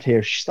apart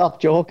here. Stop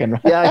joking.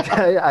 Right?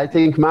 Yeah, I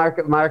think Mark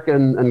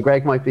and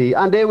Greg might be,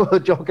 and they will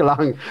joke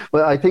along,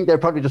 but I think they'll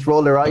probably just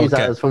roll their eyes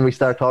at us when we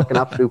start talking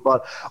absolute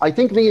ball. I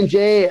think me and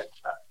Jay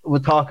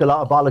would talk a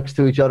lot of bollocks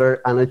to each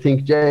other, and I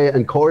think Jay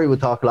and Corey would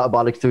talk a lot of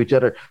bollocks to each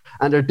other,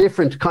 and they're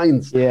different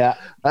kinds. Yeah.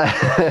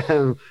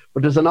 But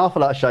there's an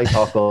awful lot of shite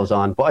talk goes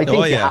on. But I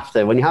think you have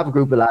to, when you have a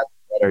group of lads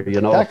together, you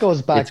know. That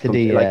goes back to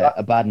the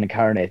Abaddon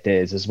Incarnate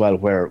days as well,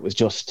 where it was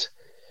just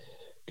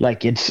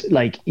like you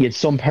had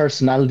some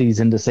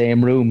personalities in the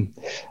same room.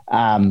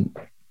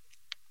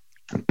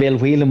 Bill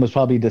Whelan was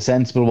probably the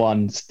sensible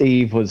one.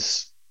 Steve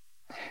was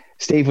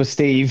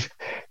Steve.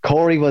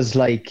 Corey was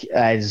like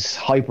as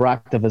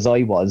hyperactive as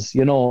I was,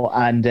 you know,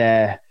 and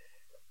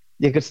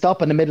you could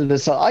stop in the middle of the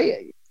song.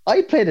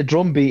 I played a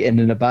drum beat in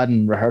an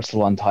Abaddon rehearsal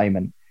one time,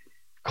 and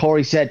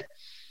Corey said,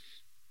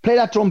 "Play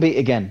that drum beat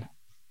again."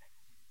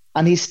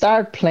 And he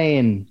started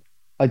playing,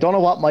 I don't know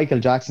what Michael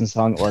Jackson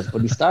song it was,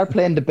 but he started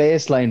playing the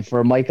bass line for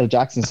a Michael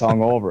Jackson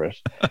song over it.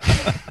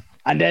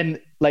 And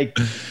then like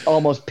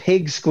almost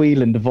pig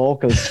squealing the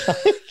vocals.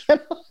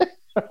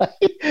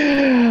 Right?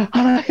 And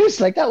I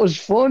was like, that was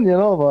fun, you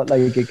know, but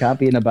like it can't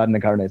be in a Abaddon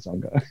Incarnate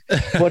song.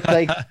 But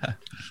like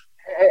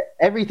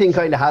everything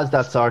kind of has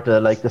that sort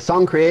of, like, the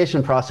song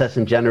creation process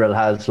in general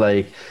has,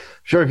 like,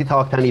 sure, if you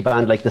talk to any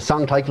band, like the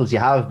song titles you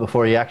have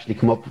before you actually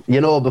come up,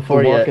 you know,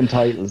 before the working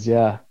titles,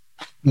 yeah,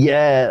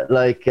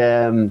 like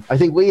I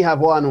think we have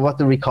one, what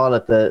do we call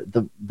it,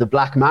 the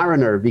Black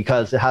Mariner,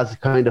 because it has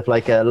kind of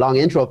like a long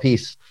intro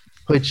piece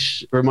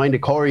which reminded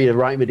Corey of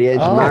Rhyme of the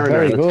Ancient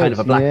Mariner, and it's kind of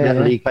a black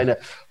metal-y kind of.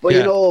 But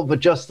you know, but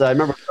just I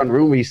remember on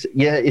Roomies,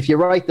 if you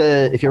write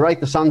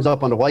the songs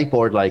up on the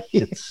whiteboard, like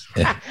it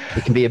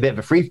can be a bit of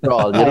a free for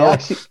all. You know,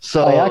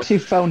 I actually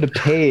found a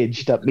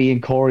page that me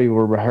and Corey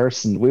were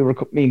rehearsing.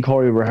 Me and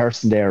Corey were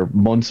rehearsing there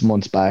months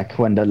back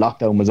when the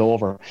lockdown was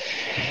over,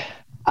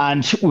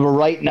 and we were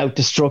writing out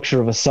the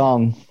structure of a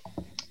song,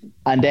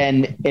 and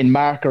then in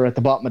marker at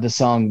the bottom of the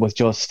song was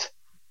just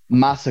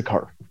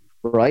massacre.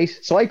 Right,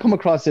 so I come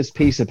across this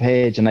piece of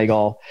page and I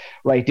go,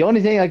 right, the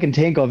only thing I can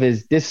think of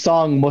is this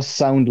song must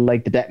sound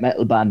like the death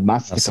metal band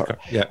Massacre.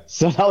 Yeah.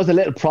 So that was a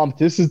little prompt.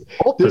 This is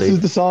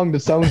the song that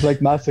sounds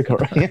like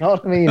Massacre. You know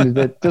what I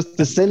mean? Just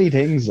the silly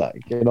things,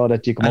 like, you know,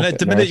 that you come. And up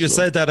the minute you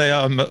said that, I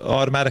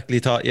automatically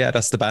thought, yeah,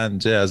 that's the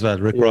band, as well.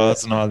 Rick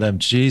Ross and all them.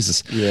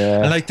 Jesus. Yeah.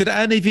 And like, did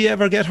any of you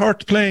ever get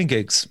hurt playing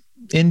gigs,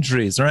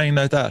 injuries or anything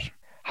like that?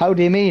 How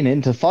do you mean,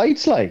 into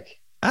fights, like?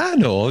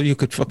 No, you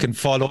could fucking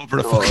fall over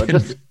the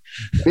fucking.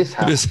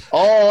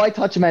 Oh, I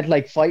thought you meant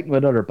like fighting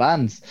with other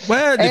bands.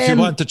 Well, if you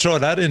want to throw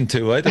that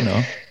into, I don't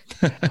know.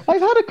 I've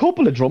had a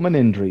couple of drumming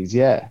injuries,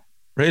 yeah.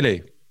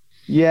 Really?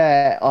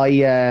 Yeah,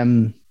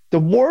 the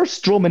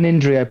worst drumming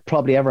injury I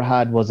probably ever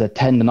had was a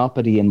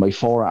tendinopathy in my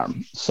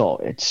forearm. So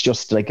it's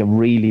just like a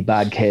really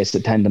bad case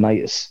of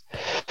tendonitis.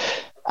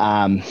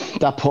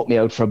 That put me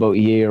out for about a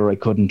year. I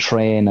couldn't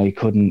train. I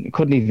couldn't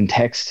even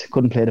text.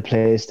 Couldn't play the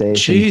PlayStation.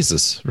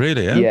 Jesus,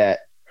 really? Yeah.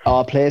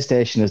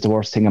 PlayStation is the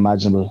worst thing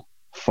imaginable.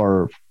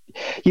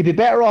 You'd be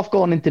better off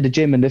going into the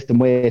gym and lifting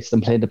weights than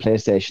playing the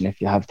PlayStation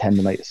if you have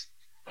tendonitis.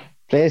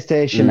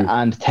 PlayStation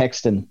and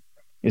texting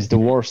is the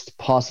worst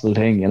possible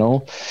thing, you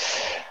know.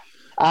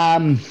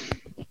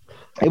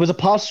 It was a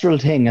postural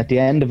thing at the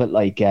end of it.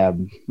 Like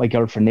my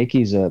girlfriend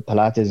Nikki's a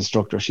Pilates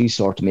instructor. She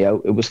sorted me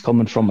out. It was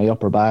coming from my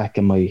upper back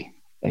and my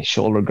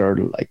shoulder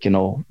girdle, like, you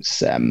know,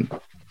 it's a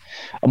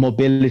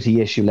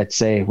mobility issue, let's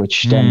say,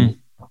 which then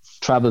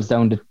travels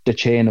down the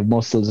chain of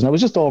muscles, and I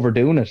was just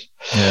overdoing it.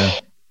 Yeah.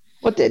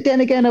 But then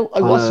again, I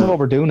wasn't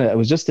overdoing it. I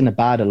was just in a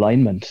bad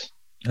alignment.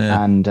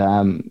 Yeah. And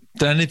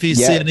then if you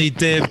see any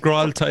Dave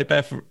Grohl type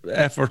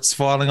efforts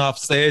falling off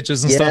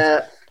stages and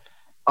stuff.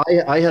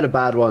 I had a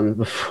bad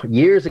one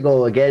years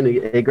ago. Again,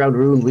 a ground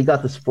room. We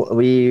got the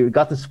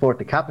support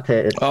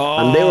Decapitated,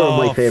 and they were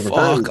my favorite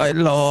band. I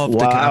love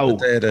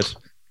Decapitated.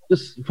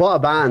 Just what a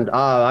band!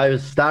 I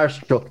was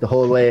starstruck the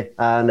whole way,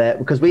 and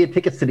because we had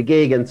tickets to the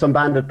gig, and some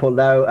band had pulled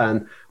out,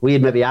 and we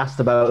had maybe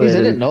asked about it. I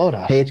didn't know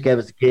that. Paige gave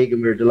us a gig,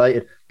 and we were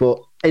delighted.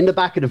 But in the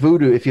back of the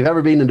Voodoo, if you've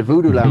ever been in the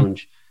Voodoo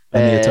Lounge,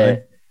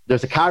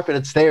 there's a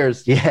carpeted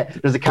stairs. Yeah,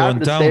 there's a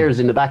carpeted stairs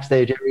in the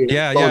backstage area.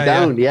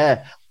 Down.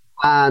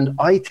 And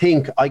I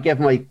think I gave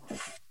my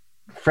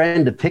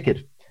friend a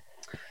ticket,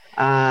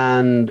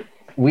 and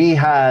we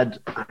had.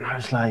 And I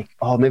was like,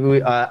 oh, maybe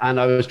we. And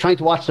I was trying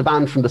to watch the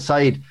band from the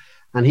side.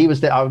 And he was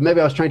there. Maybe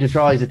I was trying to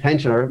draw his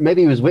attention, or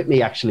maybe he was with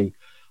me actually.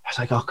 I was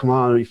like, "Oh, come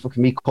on, you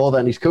fucking meet Kova,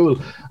 and he's cool."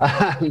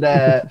 And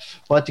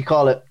what do you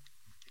call it?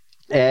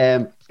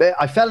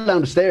 I fell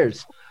down the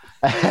stairs.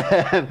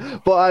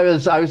 But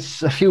I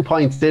was a few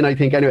points in, I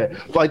think, anyway.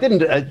 But I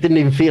didn't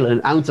even feel an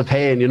ounce of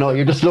pain, you know.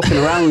 You're just looking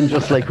around,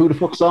 just like, who the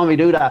fuck saw me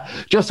do that?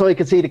 Just so I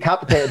could see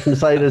decapitated from the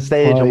side of the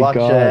stage and watch,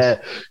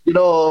 you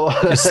know.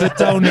 You slipped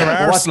down your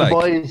arse, like.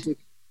 Boys.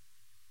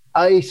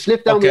 I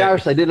slipped down my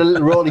arse. I did a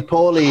little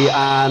roly-poly,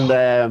 and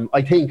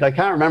I can't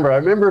remember. I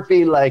remember it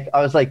being like,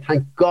 I was like,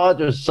 thank God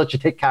there's such a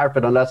thick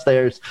carpet on that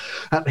stairs,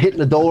 and hitting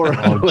the door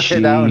on the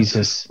way down.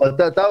 But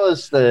that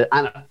was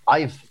and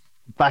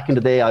back in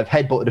the day, I've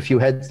headbutted a few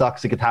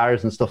headstocks of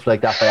guitars and stuff like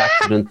that by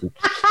accident. And,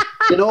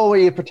 you know, where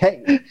you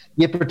pretend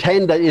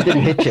that it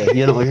didn't hit you.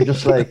 You know, you're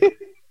just like,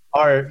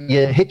 or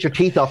you hit your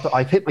teeth off.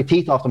 I've hit my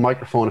teeth off the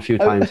microphone a few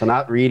times, and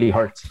that really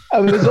hurts.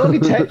 I was only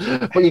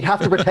but you have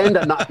to pretend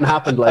that nothing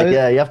happened. Like,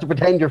 you have to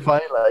pretend you're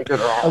fine. Like,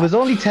 I was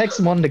only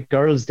texting one of the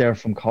girls there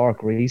from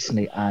Cork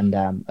recently, and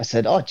I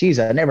said, "Oh, geez,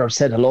 I never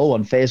said hello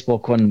on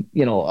Facebook when,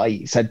 you know,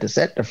 I sent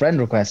the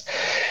friend request."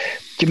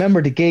 Do you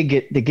remember the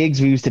gigs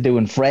we used to do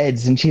in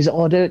Fred's? And she's,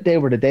 they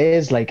were the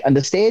days, like, and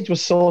the stage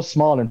was so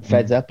small in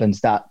Fred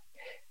Zeppelin's that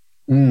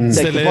like,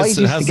 still is,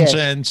 it hasn't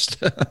changed.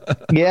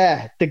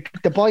 Yeah,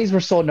 the boys were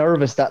so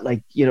nervous that,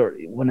 like, you know,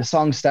 when a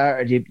song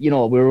started, you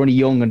know, we were only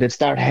young and they'd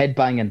start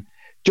headbanging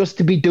just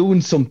to be doing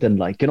something,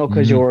 like, you know,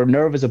 because you were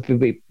nervous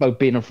about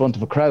being in front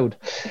of a crowd.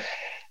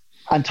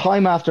 And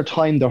time after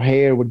time, their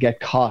hair would get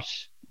caught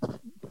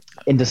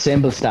in the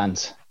cymbal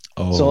stands.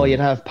 Oh. So you'd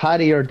have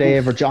Paddy or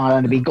Dave or John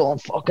and they'd be going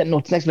fucking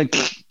nuts next week.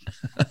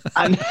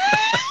 And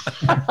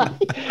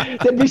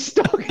they'd be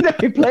stuck, they'd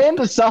be playing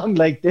the song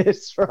like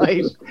this,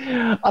 right?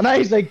 And I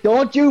was like,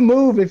 don't you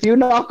move. If you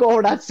knock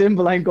over that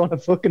cymbal, I'm going to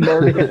fucking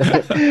murder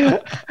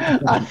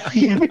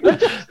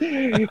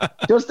you.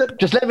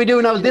 Just let me do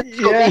another disc.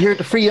 Be here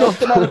to free up.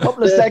 Just another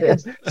couple of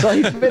seconds. So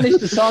he'd finish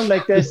the song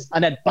like this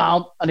and then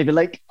bam, and he'd be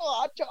like,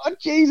 oh, John,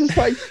 Jesus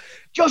Christ.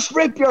 Just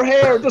rip your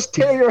hair, just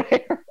tear your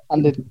hair,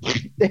 and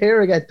the hair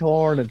will get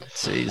torn. And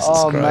Jesus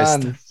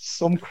Christ, man,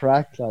 some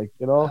crack, like,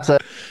 you know. That's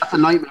a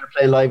nightmare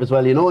playing live as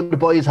well. You know, when the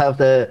boys have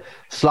the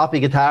sloppy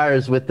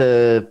guitars with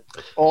they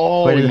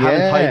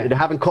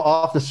haven't cut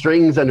off the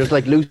strings, and there's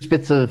like loose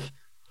bits of.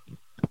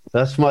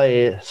 That's my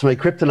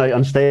kryptonite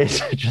on stage.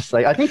 Just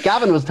like, I think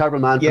Gavin was terrible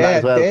man for that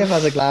as well. Dave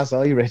has a glass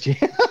eye, Richie.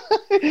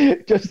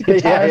 Just the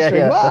guitar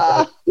string.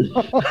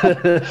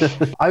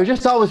 I was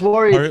just always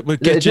worried. We'll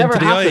get you into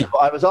the eye.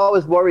 I was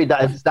always worried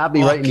that it stabbed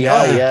me right in the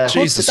eye. Yeah,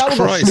 Jesus Christ! That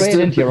would go straight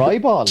into your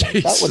eyeball.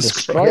 Like. That would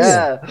destroy you.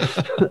 Yeah.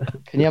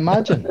 Can you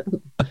imagine?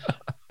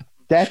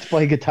 Death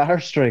by guitar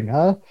string,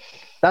 huh?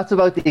 That's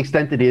about the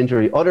extent of the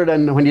injury. Other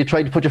than when you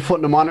try to put your foot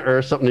in a monitor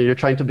or something and you're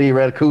trying to be a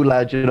real cool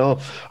lad, you know,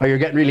 or you're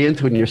getting really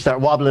into it and you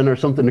start wobbling or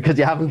something because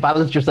you haven't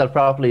balanced yourself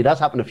properly. That's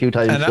happened a few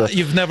times. And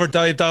you've never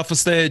dived off a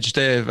stage,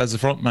 Dave, as a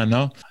frontman,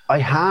 no? I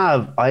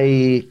have.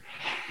 I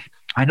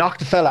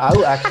knocked a fella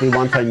out actually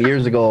one time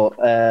years ago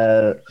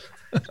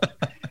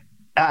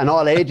at an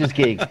all ages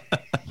gig.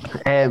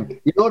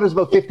 You know, there's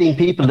about 15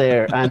 people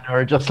there and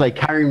they're just like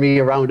carrying me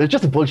around. It's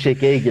just a bullshit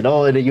gig, you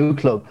know, in a youth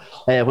club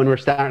when we were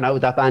starting out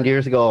with that band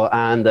years ago.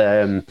 And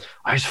I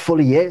was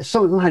fully,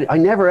 I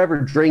never ever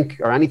drink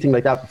or anything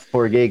like that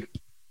before a gig.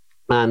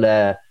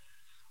 And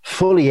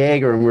fully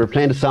Jaeger, and we were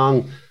playing the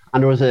song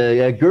and there was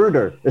a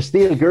girder, a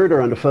steel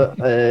girder on the foot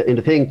in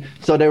the thing.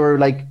 So they were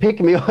like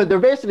picking me up. They're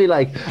basically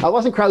like, I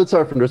wasn't crowd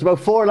surfing. There was about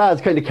 4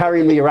 lads kind of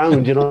carrying me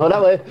around, you know,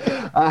 that way.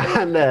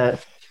 And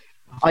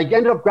I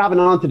ended up grabbing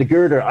onto the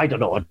girder, I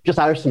don't know, just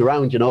arsing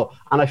around, you know,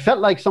 and I felt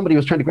like somebody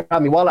was trying to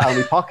grab my wallet out of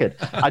my pocket.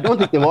 I don't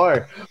think they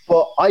were,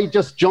 but I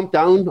just jumped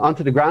down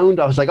onto the ground.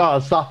 I was like, oh,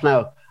 I'll stop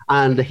now.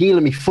 And the heel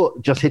of my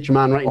foot just hit your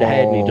man right in the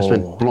head and he just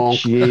went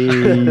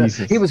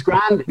blonk. He was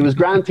grand. He was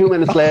grand 2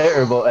 minutes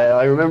later, but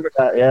I remember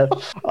that, yeah.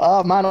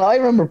 Oh, man, I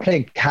remember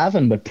playing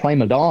Cavan with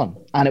Primal Dawn,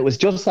 and it was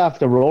just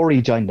after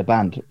Rory joined the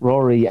band,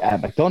 Rory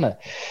McDonough.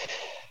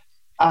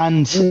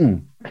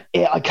 And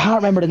I can't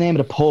remember the name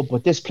of the pub,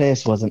 but this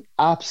place was an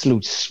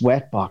absolute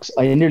sweatbox.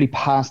 I nearly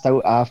passed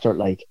out after it,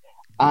 like.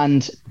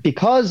 And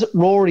because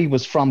Rory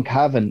was from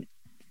Cavan,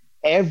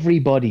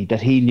 everybody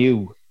that he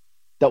knew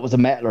that was a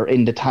metaler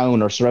in the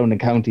town or surrounding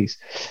counties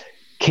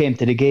came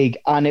to the gig,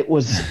 and it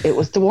was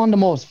one of the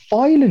most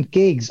violent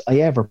gigs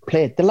I ever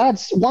played. The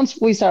lads, once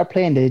we started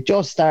playing, they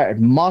just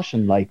started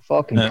moshing like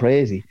fucking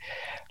crazy.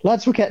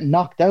 Lads were getting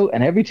knocked out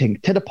and everything,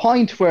 to the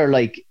point where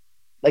like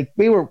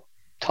we were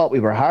thought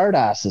we were hard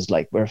asses,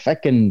 like we're a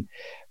fucking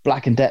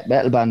black and death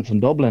metal band from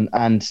Dublin.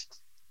 And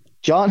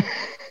John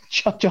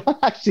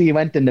actually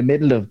went in the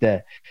middle of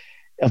the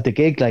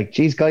gig, like,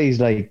 geez guys,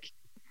 like,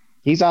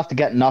 he's after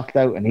getting knocked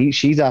out and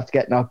she's after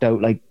getting knocked out,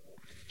 like,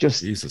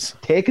 just Jesus.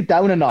 Take it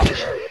down a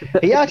notch.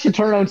 He actually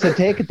turned around and said,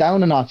 take it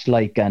down a notch,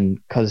 like, and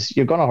because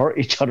you're gonna hurt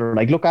each other,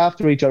 like, look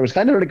after each other. It's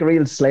kind of like a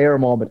real Slayer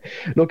moment.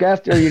 Look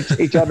after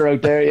each other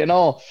out there, you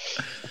know.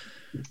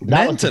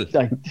 Mental.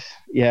 Like,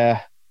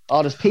 yeah.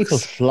 Oh, there's people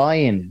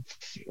flying.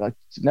 Like,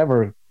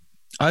 never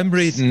I'm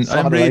reading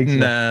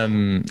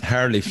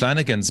Harley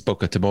Flanagan's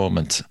book at the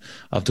moment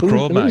of the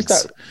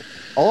Cro-Mags.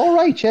 All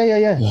right,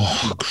 yeah.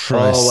 Oh,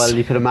 Christ. Oh, well,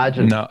 you could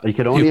imagine. No, you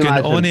can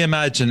only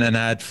imagine and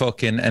add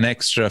fucking an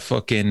extra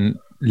fucking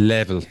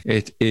level.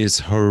 It is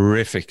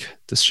horrific,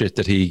 the shit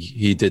that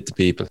he did to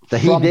people.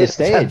 From the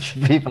stage.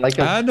 People like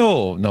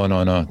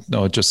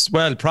No. Just,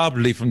 well,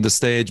 probably from the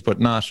stage, but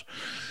not.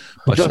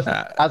 But just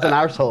as an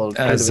arsehole.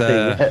 As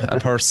a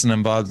person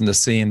involved in the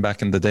scene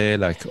back in the day,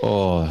 like,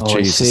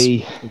 Jesus. I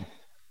see.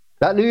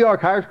 That New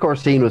York hardcore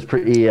scene was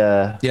pretty...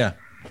 it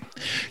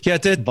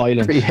did.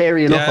 Violent. Pretty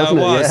hairy enough,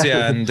 wasn't it?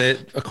 It was, and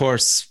of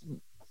course,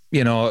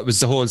 it was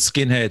the whole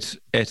skinhead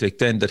ethic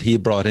then that he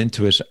brought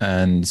into it,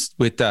 and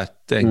with that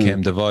then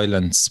came the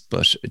violence.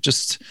 But it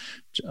just,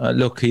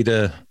 look, he'd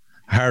a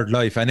hard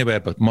life anyway,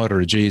 but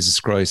Mother of Jesus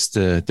Christ,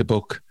 the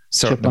book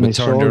certainly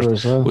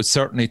would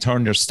certainly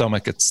turn your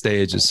stomach at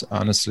stages,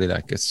 honestly.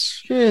 Like,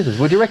 it's... Jesus,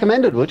 would you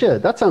recommend it, would you?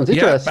 That sounds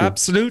interesting. Yeah,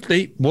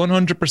 absolutely,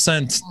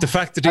 100%. The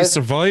fact that he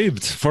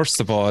survived, first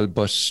of all,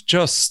 but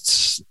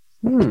just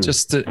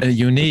a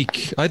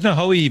unique... I don't know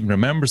how he even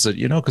remembers it,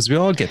 because we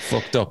all get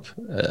fucked up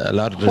a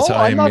lot of the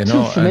time. I'm not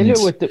too familiar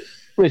with it.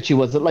 Richie,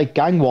 was it like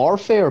gang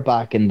warfare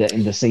back in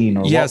the scene?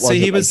 Or yeah, what was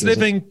he it was like?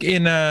 living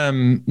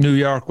in New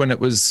York when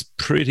it was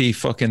pretty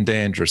fucking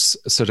dangerous.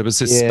 So there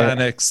was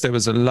Hispanics, there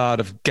was a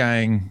lot of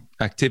gang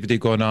activity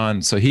going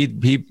on. So he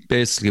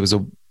basically was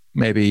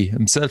maybe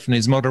himself and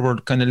his mother were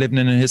kind of living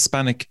in a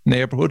Hispanic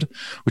neighborhood,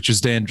 which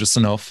was dangerous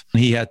enough.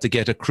 He had to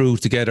get a crew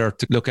together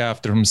to look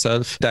after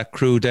himself. That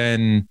crew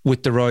then,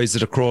 with the rise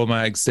of the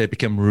Cro-Mags, they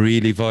became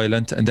really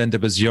violent. And then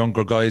there was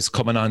younger guys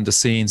coming on the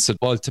scene. So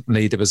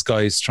ultimately there was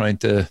guys trying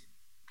to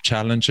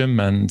challenge him,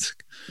 and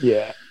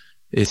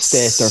it's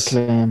state their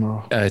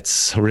claim.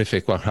 It's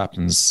horrific what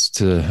happens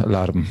to a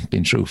lot of them,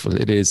 being truthful.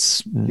 It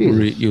is,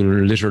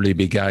 you'll literally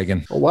be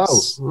gagging. Oh, wow.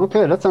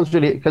 Okay, that sounds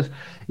really... Because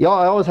I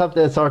always have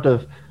the sort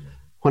of...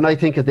 When I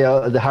think of the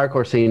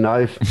hardcore scene,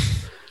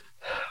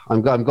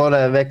 I'm going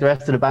to make the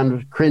rest of the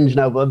band cringe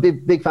now, but I'm a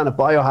big fan of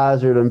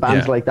Biohazard and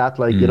bands like that,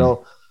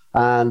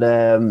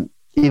 and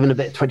even a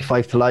bit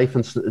 25 to Life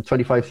and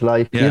 25 to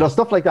Life,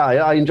 stuff like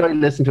that. I enjoy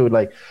listening to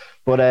it,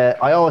 but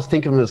I always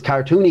think of them as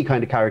cartoony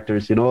kind of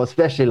characters,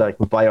 especially like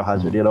with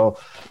Biohazard,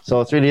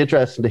 So it's really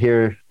interesting to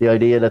hear the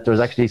idea that there's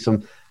actually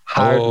some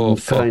hard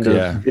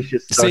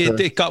vicious. See,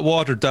 it got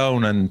watered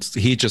down, and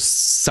he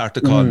just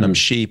started calling them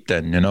sheep.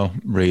 Then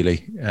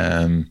really,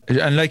 and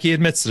like he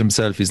admits it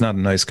himself, he's not a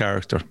nice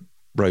character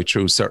right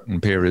through certain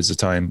periods of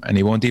time, and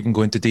he won't even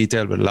go into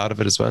detail with a lot of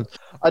it as well.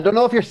 I don't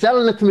know if you're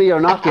selling it to me or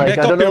not. Like,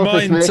 I don't know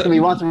if it's making me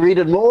want to read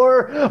it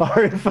more,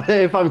 or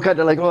if I'm kind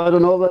of like, I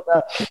don't know about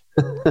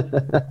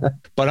that.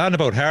 But on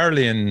about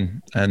Harley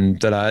and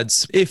the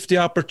lads, if the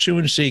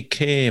opportunity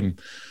came,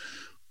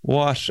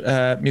 what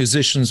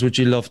musicians would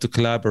you love to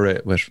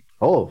collaborate with?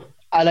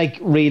 I like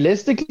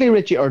realistically,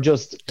 Richie, or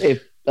just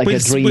if like a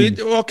dream?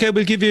 We'll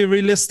give you a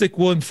realistic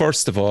one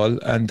first of all,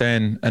 and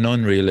then an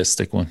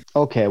unrealistic one.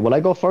 Okay, will I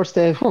go first,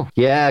 Dave?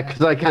 Yeah,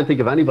 because I can't think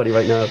of anybody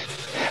right now.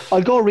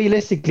 I'll go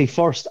realistically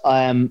first.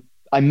 I'm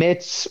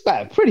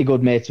pretty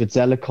good mates with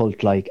Zella Cult.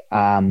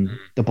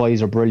 The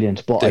boys are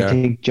brilliant, but I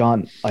think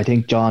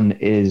John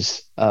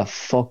is a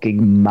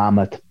fucking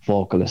mammoth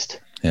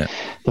vocalist. Yeah.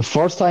 The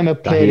first time I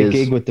played a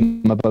gig with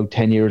them about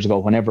 10 years ago,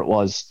 whenever it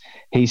was,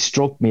 he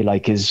struck me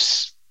like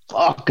his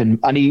fucking,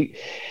 and he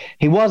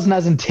wasn't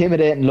as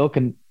intimidating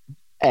looking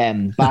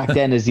back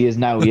then as he is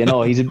now.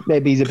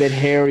 Maybe he's a bit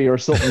hairy or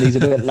something. He's a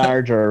bit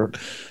larger,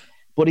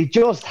 but he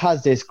just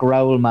has this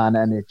growl, man,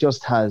 and it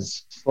just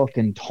has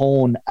fucking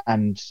tone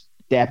and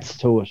depth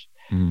to it.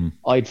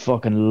 I'd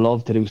fucking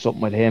love to do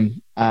something with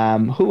him.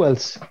 Who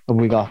else have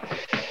we got?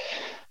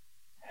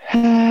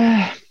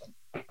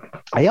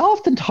 I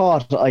often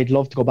thought I'd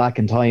love to go back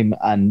in time,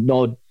 and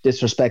no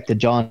disrespect to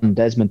John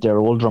Desmond, their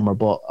old drummer,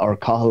 or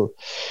Cahill,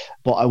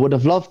 but I would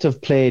have loved to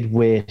have played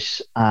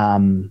with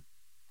Carnoon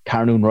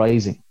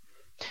Rising.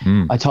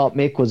 I thought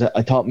Mick was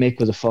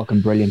a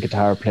fucking brilliant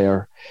guitar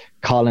player.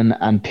 Colin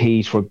and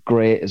Pete were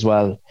great as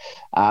well,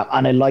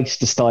 and I liked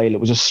the style. It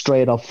was just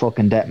straight up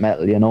fucking death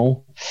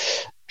metal,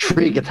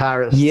 Three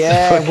guitarists.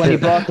 Yeah, when he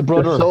brought the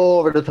brother. So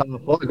over the top.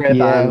 What a great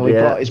band. He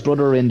brought his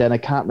brother in then. I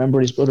can't remember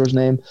his brother's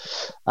name.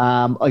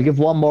 I'll give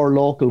one more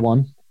local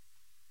one.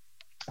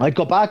 I'd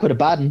go back with a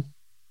Baden.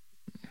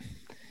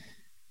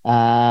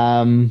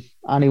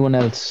 Anyone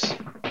else?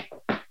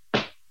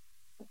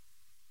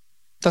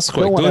 That's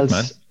quite good,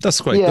 man.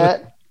 That's quite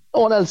good.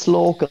 No one else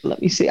local.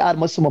 Let me see.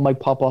 Someone might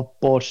pop up,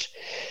 but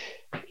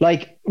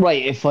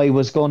if I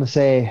was going to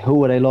say who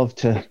would I love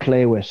to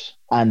play with,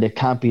 and it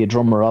can't be a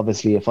drummer,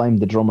 obviously, if I'm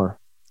the drummer.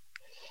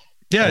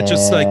 Yeah,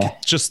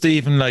 just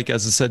even like,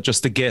 as I said,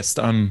 just a guest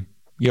on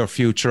your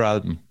future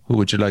album. Who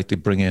would you like to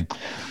bring in?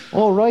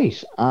 All right.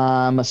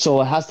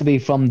 So it has to be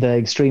from the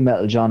extreme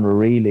metal genre,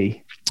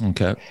 really.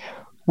 Okay.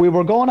 We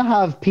were going to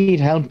have Pete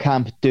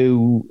Helmkamp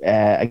do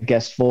a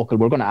guest vocal.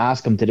 We're going to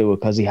ask him to do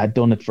it because he had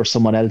done it for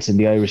someone else in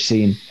the Irish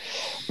scene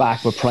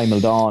back with Primal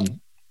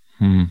Dawn.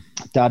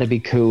 That'd be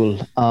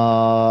cool.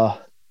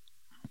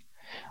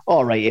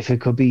 all right, if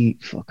it could be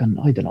fucking,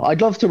 I don't know.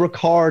 I'd love to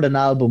record an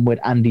album with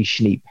Andy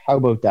Schneep. How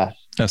about that?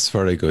 That's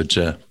very good,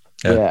 yeah.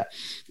 Yeah.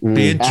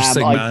 Be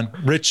interesting, man.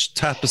 Rich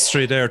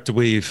tapestry there to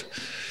weave.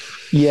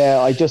 Yeah,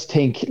 I just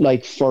think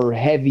like for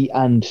heavy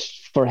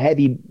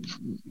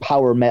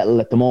power metal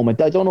at the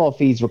moment, I don't know if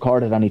he's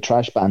recorded any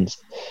trash bands,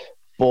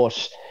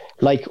 but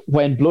like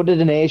when Blood of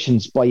the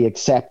Nations by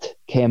Accept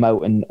came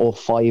out in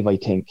 2005, I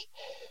think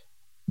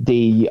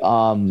the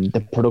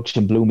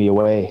production blew me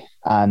away,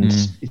 and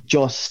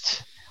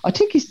just I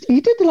think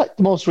he did the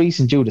most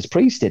recent Judas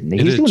Priest, didn't he?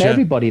 He's doing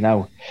everybody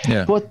now.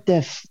 Yeah. But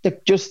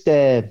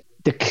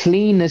the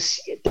cleanness,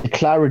 the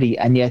clarity,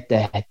 and yet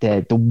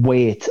the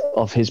weight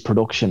of his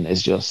production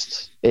is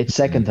just, it's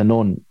second to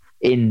none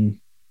in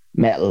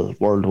metal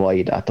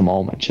worldwide at the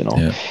moment, you know.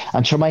 Yeah.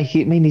 And sure,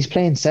 he's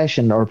playing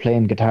session or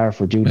playing guitar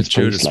for Judas Priest.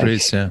 Judas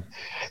Priest, yeah.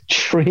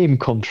 Dream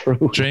come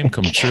true. Dream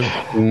come true.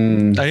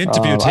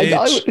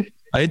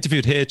 I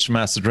interviewed H from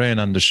Acid Rain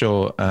on the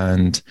show,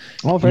 and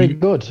very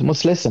good.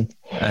 Must listen.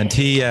 And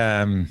he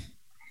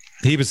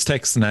was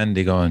texting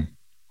Andy going,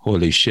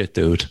 "Holy shit,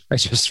 dude! I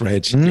just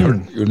read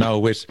you're now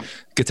with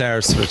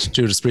guitarists with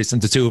Judas Priest,"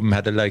 and the two of them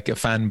had a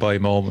fanboy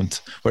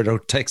moment where they're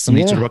texting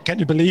each other. Can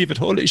you believe it?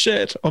 Holy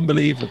shit!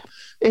 Unbelievable.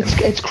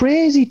 It's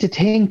crazy to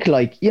think,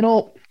 like, you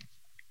know.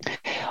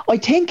 I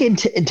think in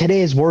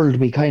today's world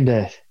we kind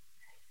of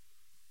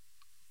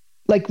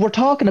like, we're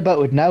talking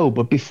about it now,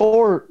 but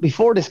before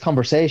this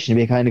conversation,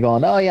 we kind of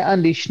going, "Oh yeah,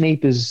 Andy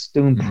Schneep is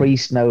doing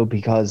Priest now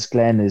because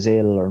Glenn is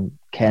ill or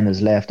Ken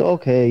has left."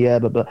 Okay, yeah,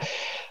 blah.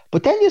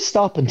 But then you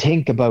stop and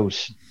think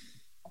about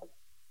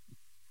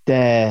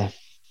the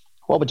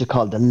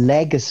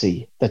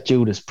legacy that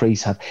Judas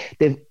Priest have.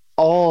 They've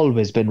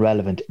always been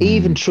relevant,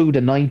 even through the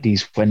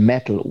 90s when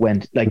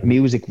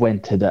music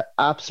went to the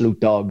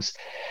absolute dogs.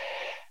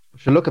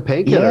 If you look at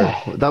Painkiller,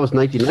 that was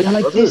 99.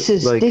 Like, this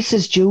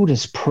is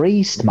Judas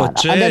Priest, man.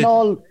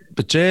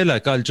 But Jay,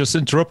 like, I'll just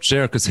interrupt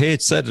there because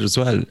H said it as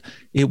well.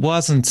 It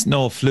wasn't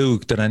no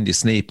fluke that Andy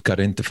Schneep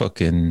got into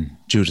fucking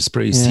Judas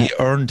Priest. Yeah. He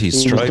earned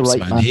his stripes,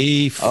 man.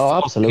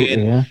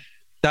 Absolutely, yeah.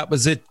 That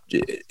was it.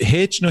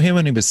 H knew him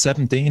when he was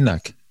 17,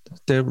 like.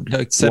 They were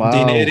like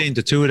 17, 18.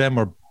 The two of them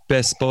were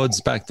best buds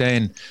back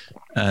then.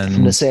 And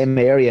from the same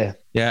area.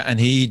 Yeah, and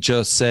he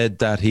just said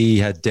that he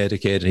had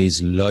dedicated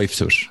his life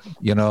to it,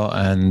 you know,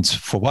 and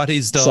for what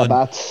he's done.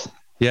 Sabbath.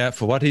 Yeah,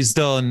 for what he's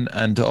done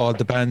and all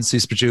the bands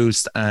he's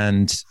produced,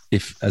 and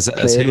if, as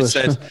he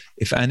said,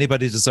 if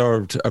anybody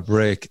deserved a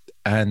break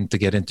and to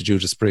get into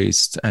Judas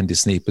Priest, Andy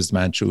Schneep is the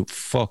man through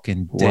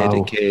fucking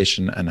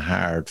dedication and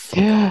hard.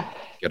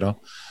 You know.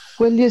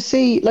 Well, you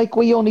see, like,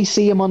 we only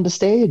see him on the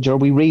stage or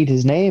we read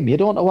his name. You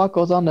don't know what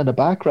goes on in the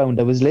background.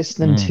 I was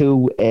listening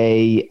to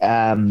a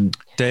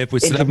Dave, we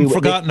still haven't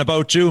forgotten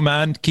about you,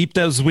 man. Keep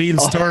those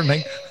wheels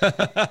turning.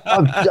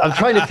 I'm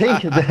trying to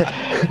think.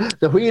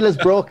 The wheel is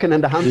broken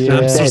and the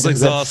hamster's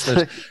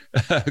exhausted.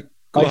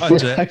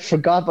 I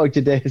forgot about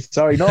you, Dave.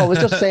 Sorry. No, I was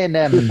just saying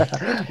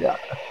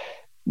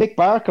Nick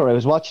Barker, I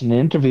was watching an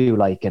interview,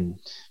 like, and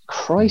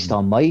Christ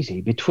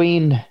almighty,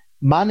 between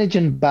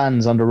managing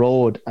bands on the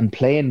road and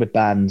playing with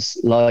bands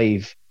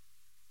live,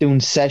 doing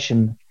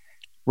session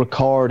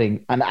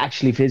recording and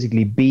actually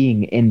physically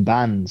being in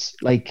bands,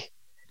 like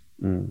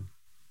the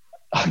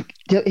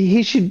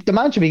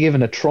man should be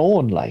given a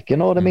throne, like, you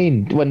know what I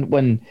mean?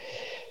 When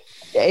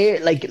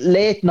like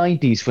late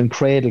 90s when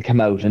Cradle came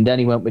out, and then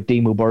he went with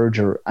Dimmu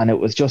Borgir, and it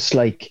was just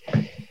like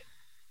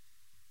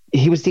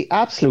he was the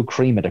absolute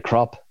cream of the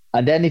crop.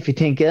 And then if you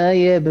think,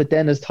 but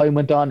then as time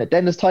went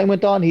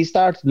on, he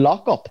started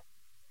Lock Up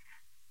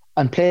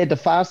and played the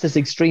fastest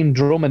extreme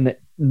drumming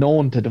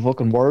known to the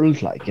fucking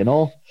world, like, you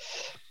know.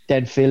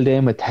 Then filled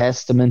in with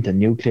Testament and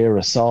Nuclear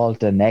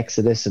Assault and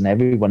Exodus and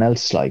everyone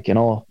else, like, you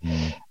know.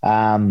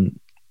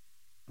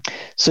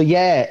 So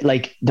yeah,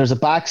 like, there's a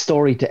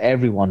backstory to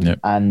everyone,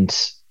 and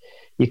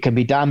you can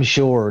be damn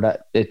sure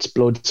that it's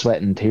blood,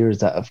 sweat and tears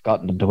that have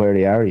gotten them to where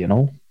they are, you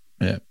know.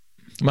 Yeah.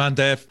 Come on,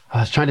 Dave.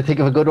 I was trying to think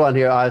of a good one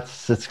here.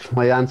 It's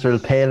my answer will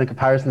pale in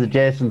comparison to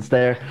Jason's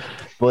there.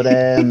 But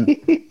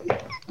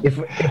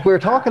if we're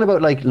talking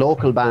about like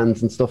local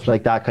bands and stuff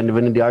like that, kind of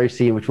in the Irish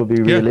scene, which would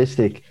be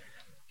realistic,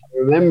 I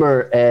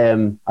remember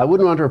I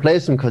wouldn't want to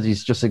replace him because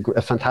he's just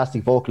a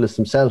fantastic vocalist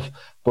himself.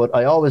 But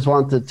I was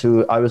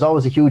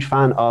always a huge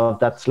fan of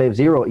that Slave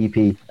Zero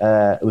EP.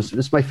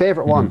 It's my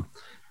favorite one,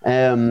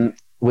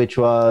 which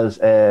was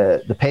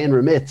The Pain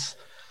Remits.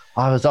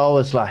 I was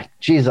always like,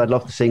 geez, I'd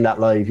love to sing that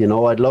live, you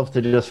know. I'd love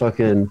to just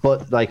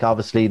but like,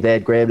 obviously they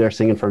had Grave there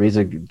singing for him. He's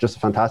just a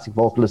fantastic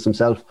vocalist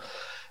himself.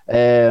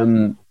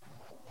 There's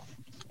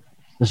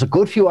a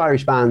good few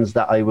Irish bands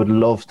that I would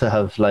love to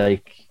have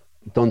like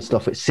done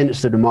stuff with.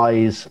 Sinister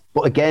Demise,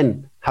 but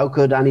again, how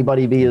could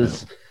anybody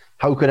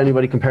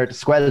compare it to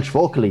Squelch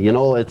vocally? You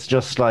know, it's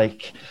just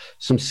like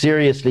some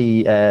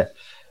seriously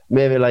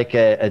maybe like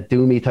a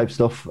doomy type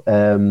stuff.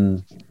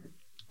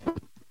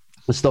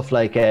 stuff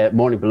like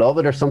Morning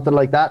Beloved or something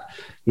like that,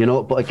 you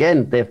know. But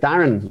again, they have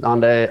Darren on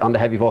the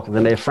heavy vocals,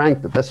 and they have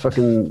Frank, the best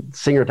fucking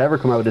singer to ever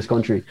come out of this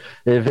country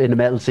in the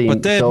metal scene.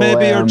 But they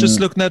maybe you're just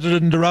looking at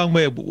it in the wrong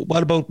way.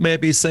 What about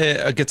maybe say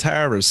a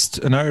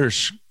guitarist, an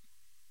Irish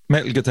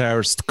metal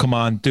guitarist, come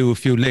on, do a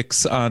few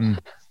licks on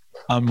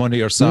one of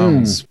your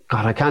songs?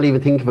 God, I can't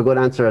even think of a good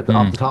answer off the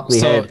top of my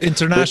head. So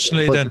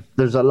internationally, but then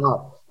there's a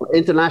lot.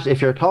 International,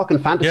 if you're talking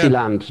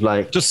Fantasyland,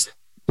 like just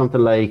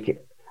something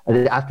like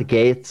At the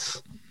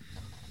Gates,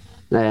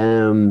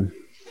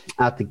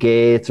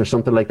 or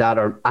something like that,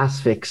 or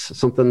Asphyx,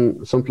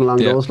 something along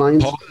those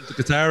lines. Paul, the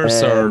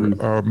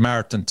guitarist, or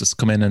Martin, just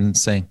come in and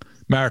sing.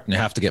 Martin, you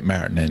have to get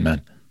Martin in,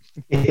 man.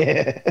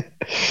 Yeah,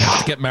 you have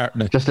to get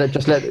Martin in. Just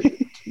let.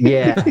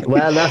 Yeah,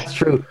 well, that's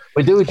true.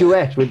 We'll do a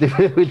duet. We'll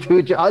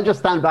do. I'll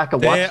just stand back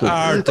and watch them. They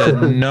are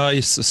the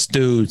nicest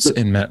dudes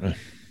in metal.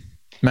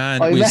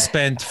 Man, we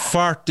spent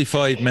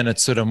 45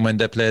 minutes with them when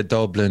they played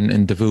Dublin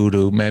in the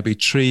Voodoo, maybe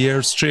 3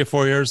 or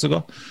 4 years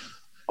ago.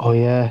 Oh,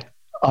 yeah.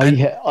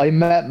 I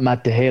met him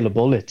at the Hail of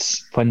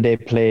Bullets when they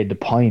played The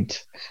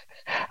Point.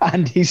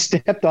 And he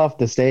stepped off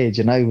the stage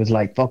and I was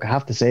like, fuck, I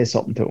have to say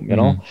something to him, you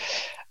know?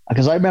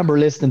 Because I remember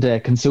listening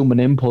to Consuming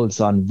Impulse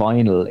on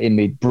vinyl in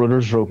my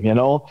brother's room, you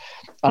know?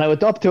 And I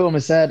went up to him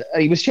and said,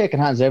 he was shaking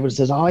hands. Everyone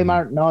says, "Hi,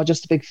 Martin, no,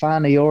 just a big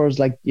fan of yours.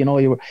 Like, you know,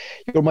 you're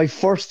my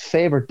first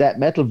favorite death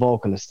metal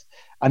vocalist."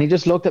 And he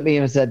just looked at me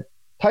and said,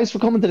 "Thanks for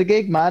coming to the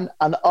gig, man."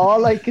 And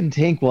all I can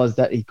think was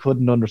that he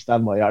couldn't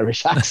understand my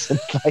Irish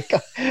accent. Like,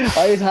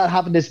 I was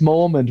having this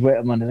moment with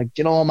him, and like,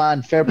 you know,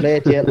 man, fair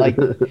play to you. Like,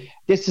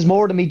 this is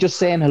more than me just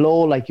saying hello.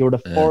 Like, you're the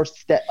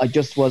first. I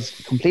just was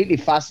completely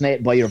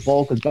fascinated by your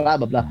vocals, blah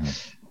blah blah.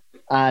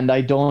 And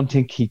I don't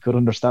think he could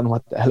understand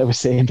what the hell I was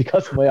saying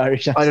because of my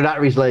Irish accent. Either that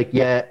or he's like,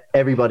 yeah,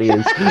 everybody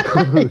is.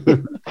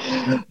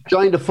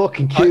 Join the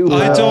fucking queue.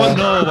 I don't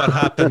know what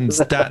happens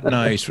that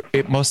night.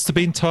 It must have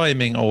been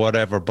timing or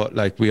whatever, but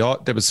like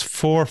there was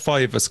 4 or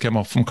 5 of us came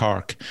up from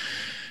Cork.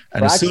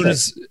 And as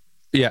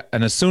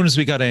soon as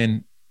we got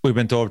in, we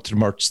went over to the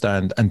merch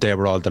stand and they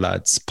were all the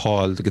lads.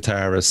 Paul, the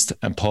guitarist,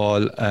 and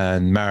Paul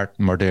and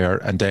Martin were there.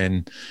 And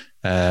then,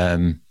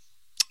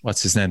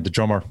 what's his name? The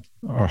drummer,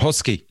 or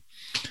Husky.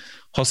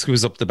 Husky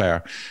was up the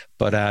bar,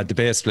 but the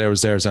bass player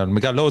was there, and we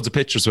got loads of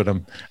pictures with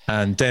him.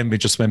 And then we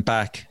just went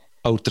back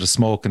out to the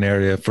smoking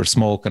area for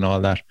smoke and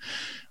all that.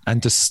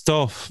 And the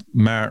stuff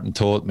Martin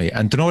told me,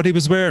 and do you know what he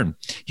was wearing?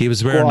 He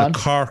was wearing a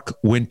Cork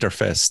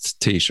Winterfest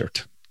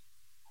t-shirt.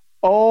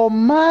 Oh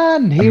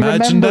man, he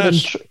Imagine remembered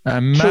that.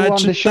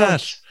 Imagine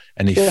that.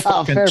 And he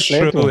fucking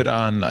threw it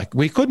on. Like,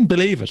 we couldn't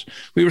believe it.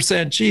 We were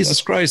saying,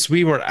 Jesus Christ,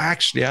 we were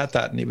actually at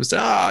that. And he was,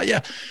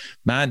 yeah.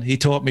 Man, he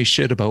taught me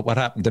shit about what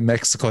happened in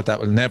Mexico that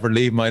will never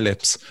leave my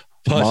lips.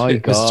 But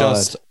it was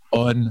just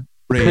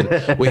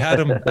unreal. We had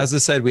him, as I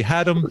said,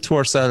 to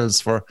ourselves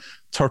for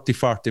 30,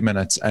 40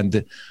 minutes.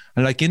 And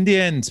like in the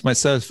end,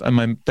 myself and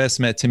my best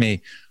mate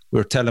Timmy, we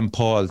were telling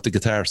Paul, the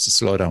guitarist, to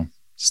slow down.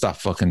 Stop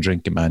fucking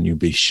drinking, man. You'll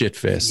be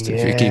shit-faced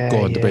if you keep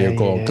going the way you're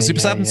going. Because he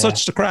was having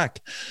such the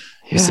crack.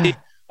 You see,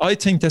 I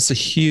think that's a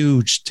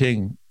huge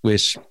thing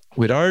with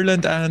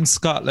Ireland and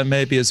Scotland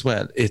maybe as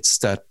well. It's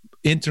that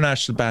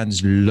international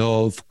bands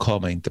love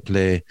coming to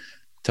play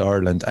to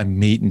Ireland and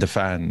meeting the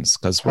fans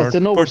because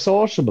we're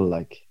sociable.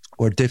 Like,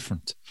 we're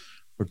different.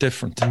 You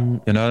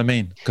know what I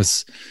mean?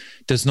 Because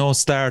there's no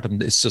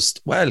stardom. It's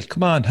just, well,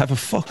 come on, have a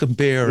fucking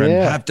beer and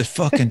have the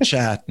fucking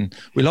chat, and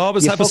we'll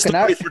always have a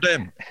story for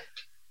them.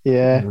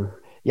 Yeah.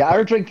 You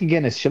are drinking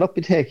Guinness. Shut up,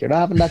 you take. You're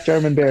not having that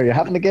German beer. You're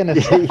having the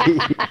Guinness.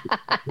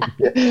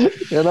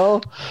 You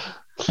know?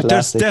 Classic.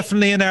 There's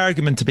definitely an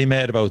argument to be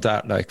made about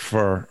that, like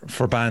for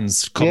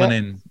bands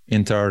coming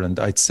into Ireland.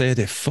 I'd say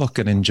they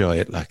fucking enjoy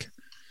it, like.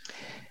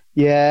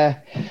 Yeah.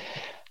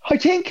 I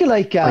think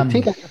like I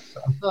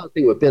saw a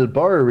thing with Bill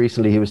Burr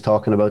recently. He was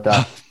talking about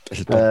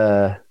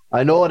that.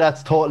 I know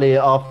that's totally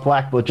off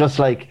whack, but just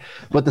like,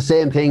 but the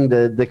same thing,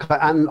 the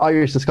and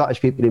Irish and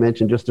Scottish people he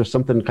mentioned, just there's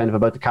something kind of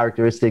about the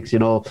characteristics, you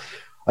know.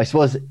 I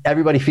suppose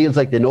everybody feels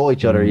like they know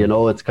each other, you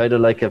know. It's kind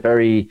of like a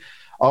very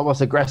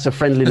almost aggressive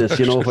friendliness,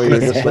 you know, where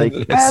you're just like,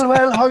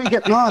 well, how are you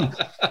getting on?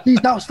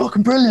 Jeez, that was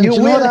fucking brilliant.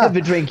 You will have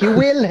a drink. You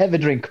will have a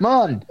drink. Come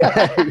on.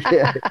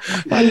 Yeah.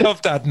 I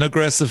love that, an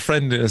aggressive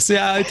friendliness.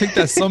 Yeah, I think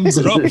that sums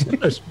it up.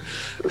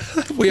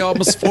 We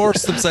almost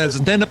force themselves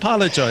and then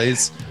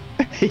apologise.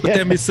 But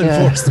then we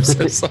still force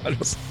themselves on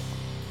us.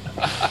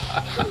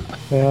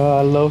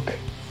 Oh, look.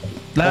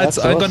 Lads,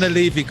 I'm going to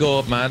leave you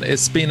go, man.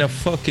 It's been a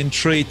fucking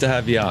treat to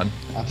have you on.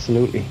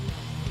 Absolutely.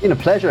 It's been a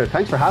pleasure.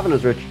 Thanks for having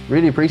us, Rich.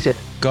 Really appreciate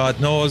it. God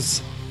knows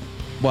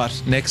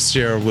what next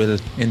year will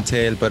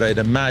entail, but I'd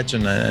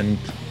imagine,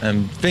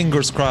 and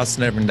fingers crossed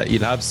and everything, that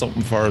you'll have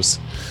something for us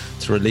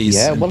to release.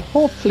 Yeah, well,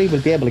 hopefully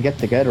we'll be able to get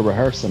together,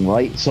 rehearse and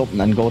write something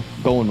and go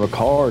and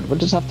record. We'll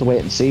just have to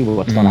wait and see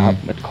what's going to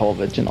happen with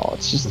COVID, you know.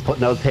 It's just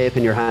putting out tape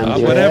in your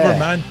hands. Whatever,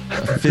 man.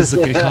 A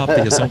physical copy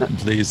of something,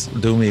 please.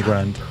 Do me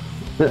grand.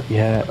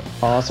 Yeah,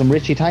 awesome.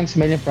 Richie, thanks a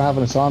million for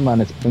having us on,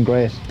 man. It's been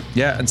great.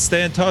 Yeah, and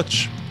stay in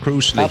touch.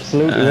 crucially.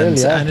 Absolutely, and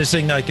yeah.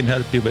 anything I can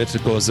help you with,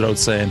 it goes without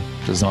saying.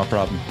 There's no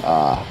problem.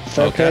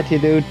 Fair play to you,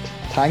 dude.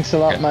 Thanks a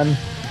lot, man.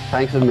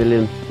 Thanks a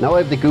million. Now I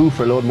have the goo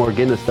for a load more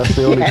Guinness. That's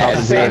the only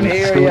problem same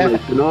here,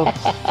 you know.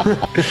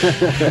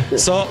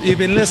 So you've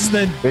been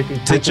listening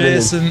to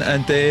Jason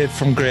and Dave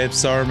from Grape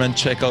Sermon.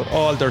 Check out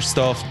all their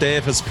stuff.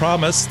 Dave has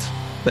promised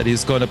that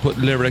he's going to put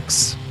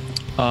lyrics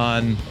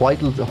on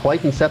White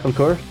and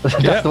Sepulchre.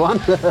 That's the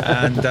one.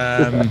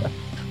 And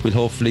we'll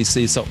hopefully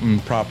see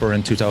something proper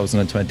in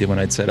 2020. When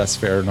I'd say that's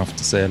fair enough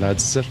to say,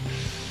 lads, is it?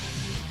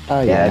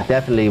 Oh yeah,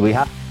 definitely. We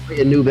have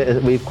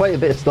we've quite a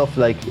bit of stuff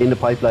like in the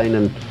pipeline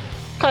and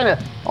kind of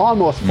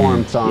almost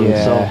formed songs.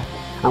 So,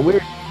 and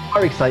we're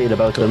excited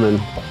about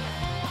them.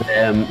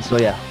 And so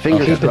yeah,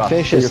 fingers crossed. Keep it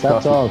vicious.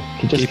 That's all.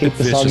 Just keep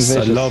the song vicious.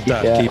 I love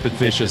that. Yeah. Keep it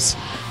vicious.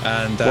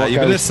 And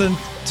you've been listening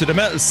to the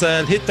Metal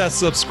Cell. Hit that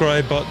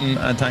subscribe button,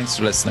 and thanks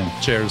for listening.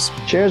 Cheers.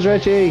 Cheers,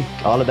 Richie.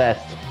 All the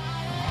best.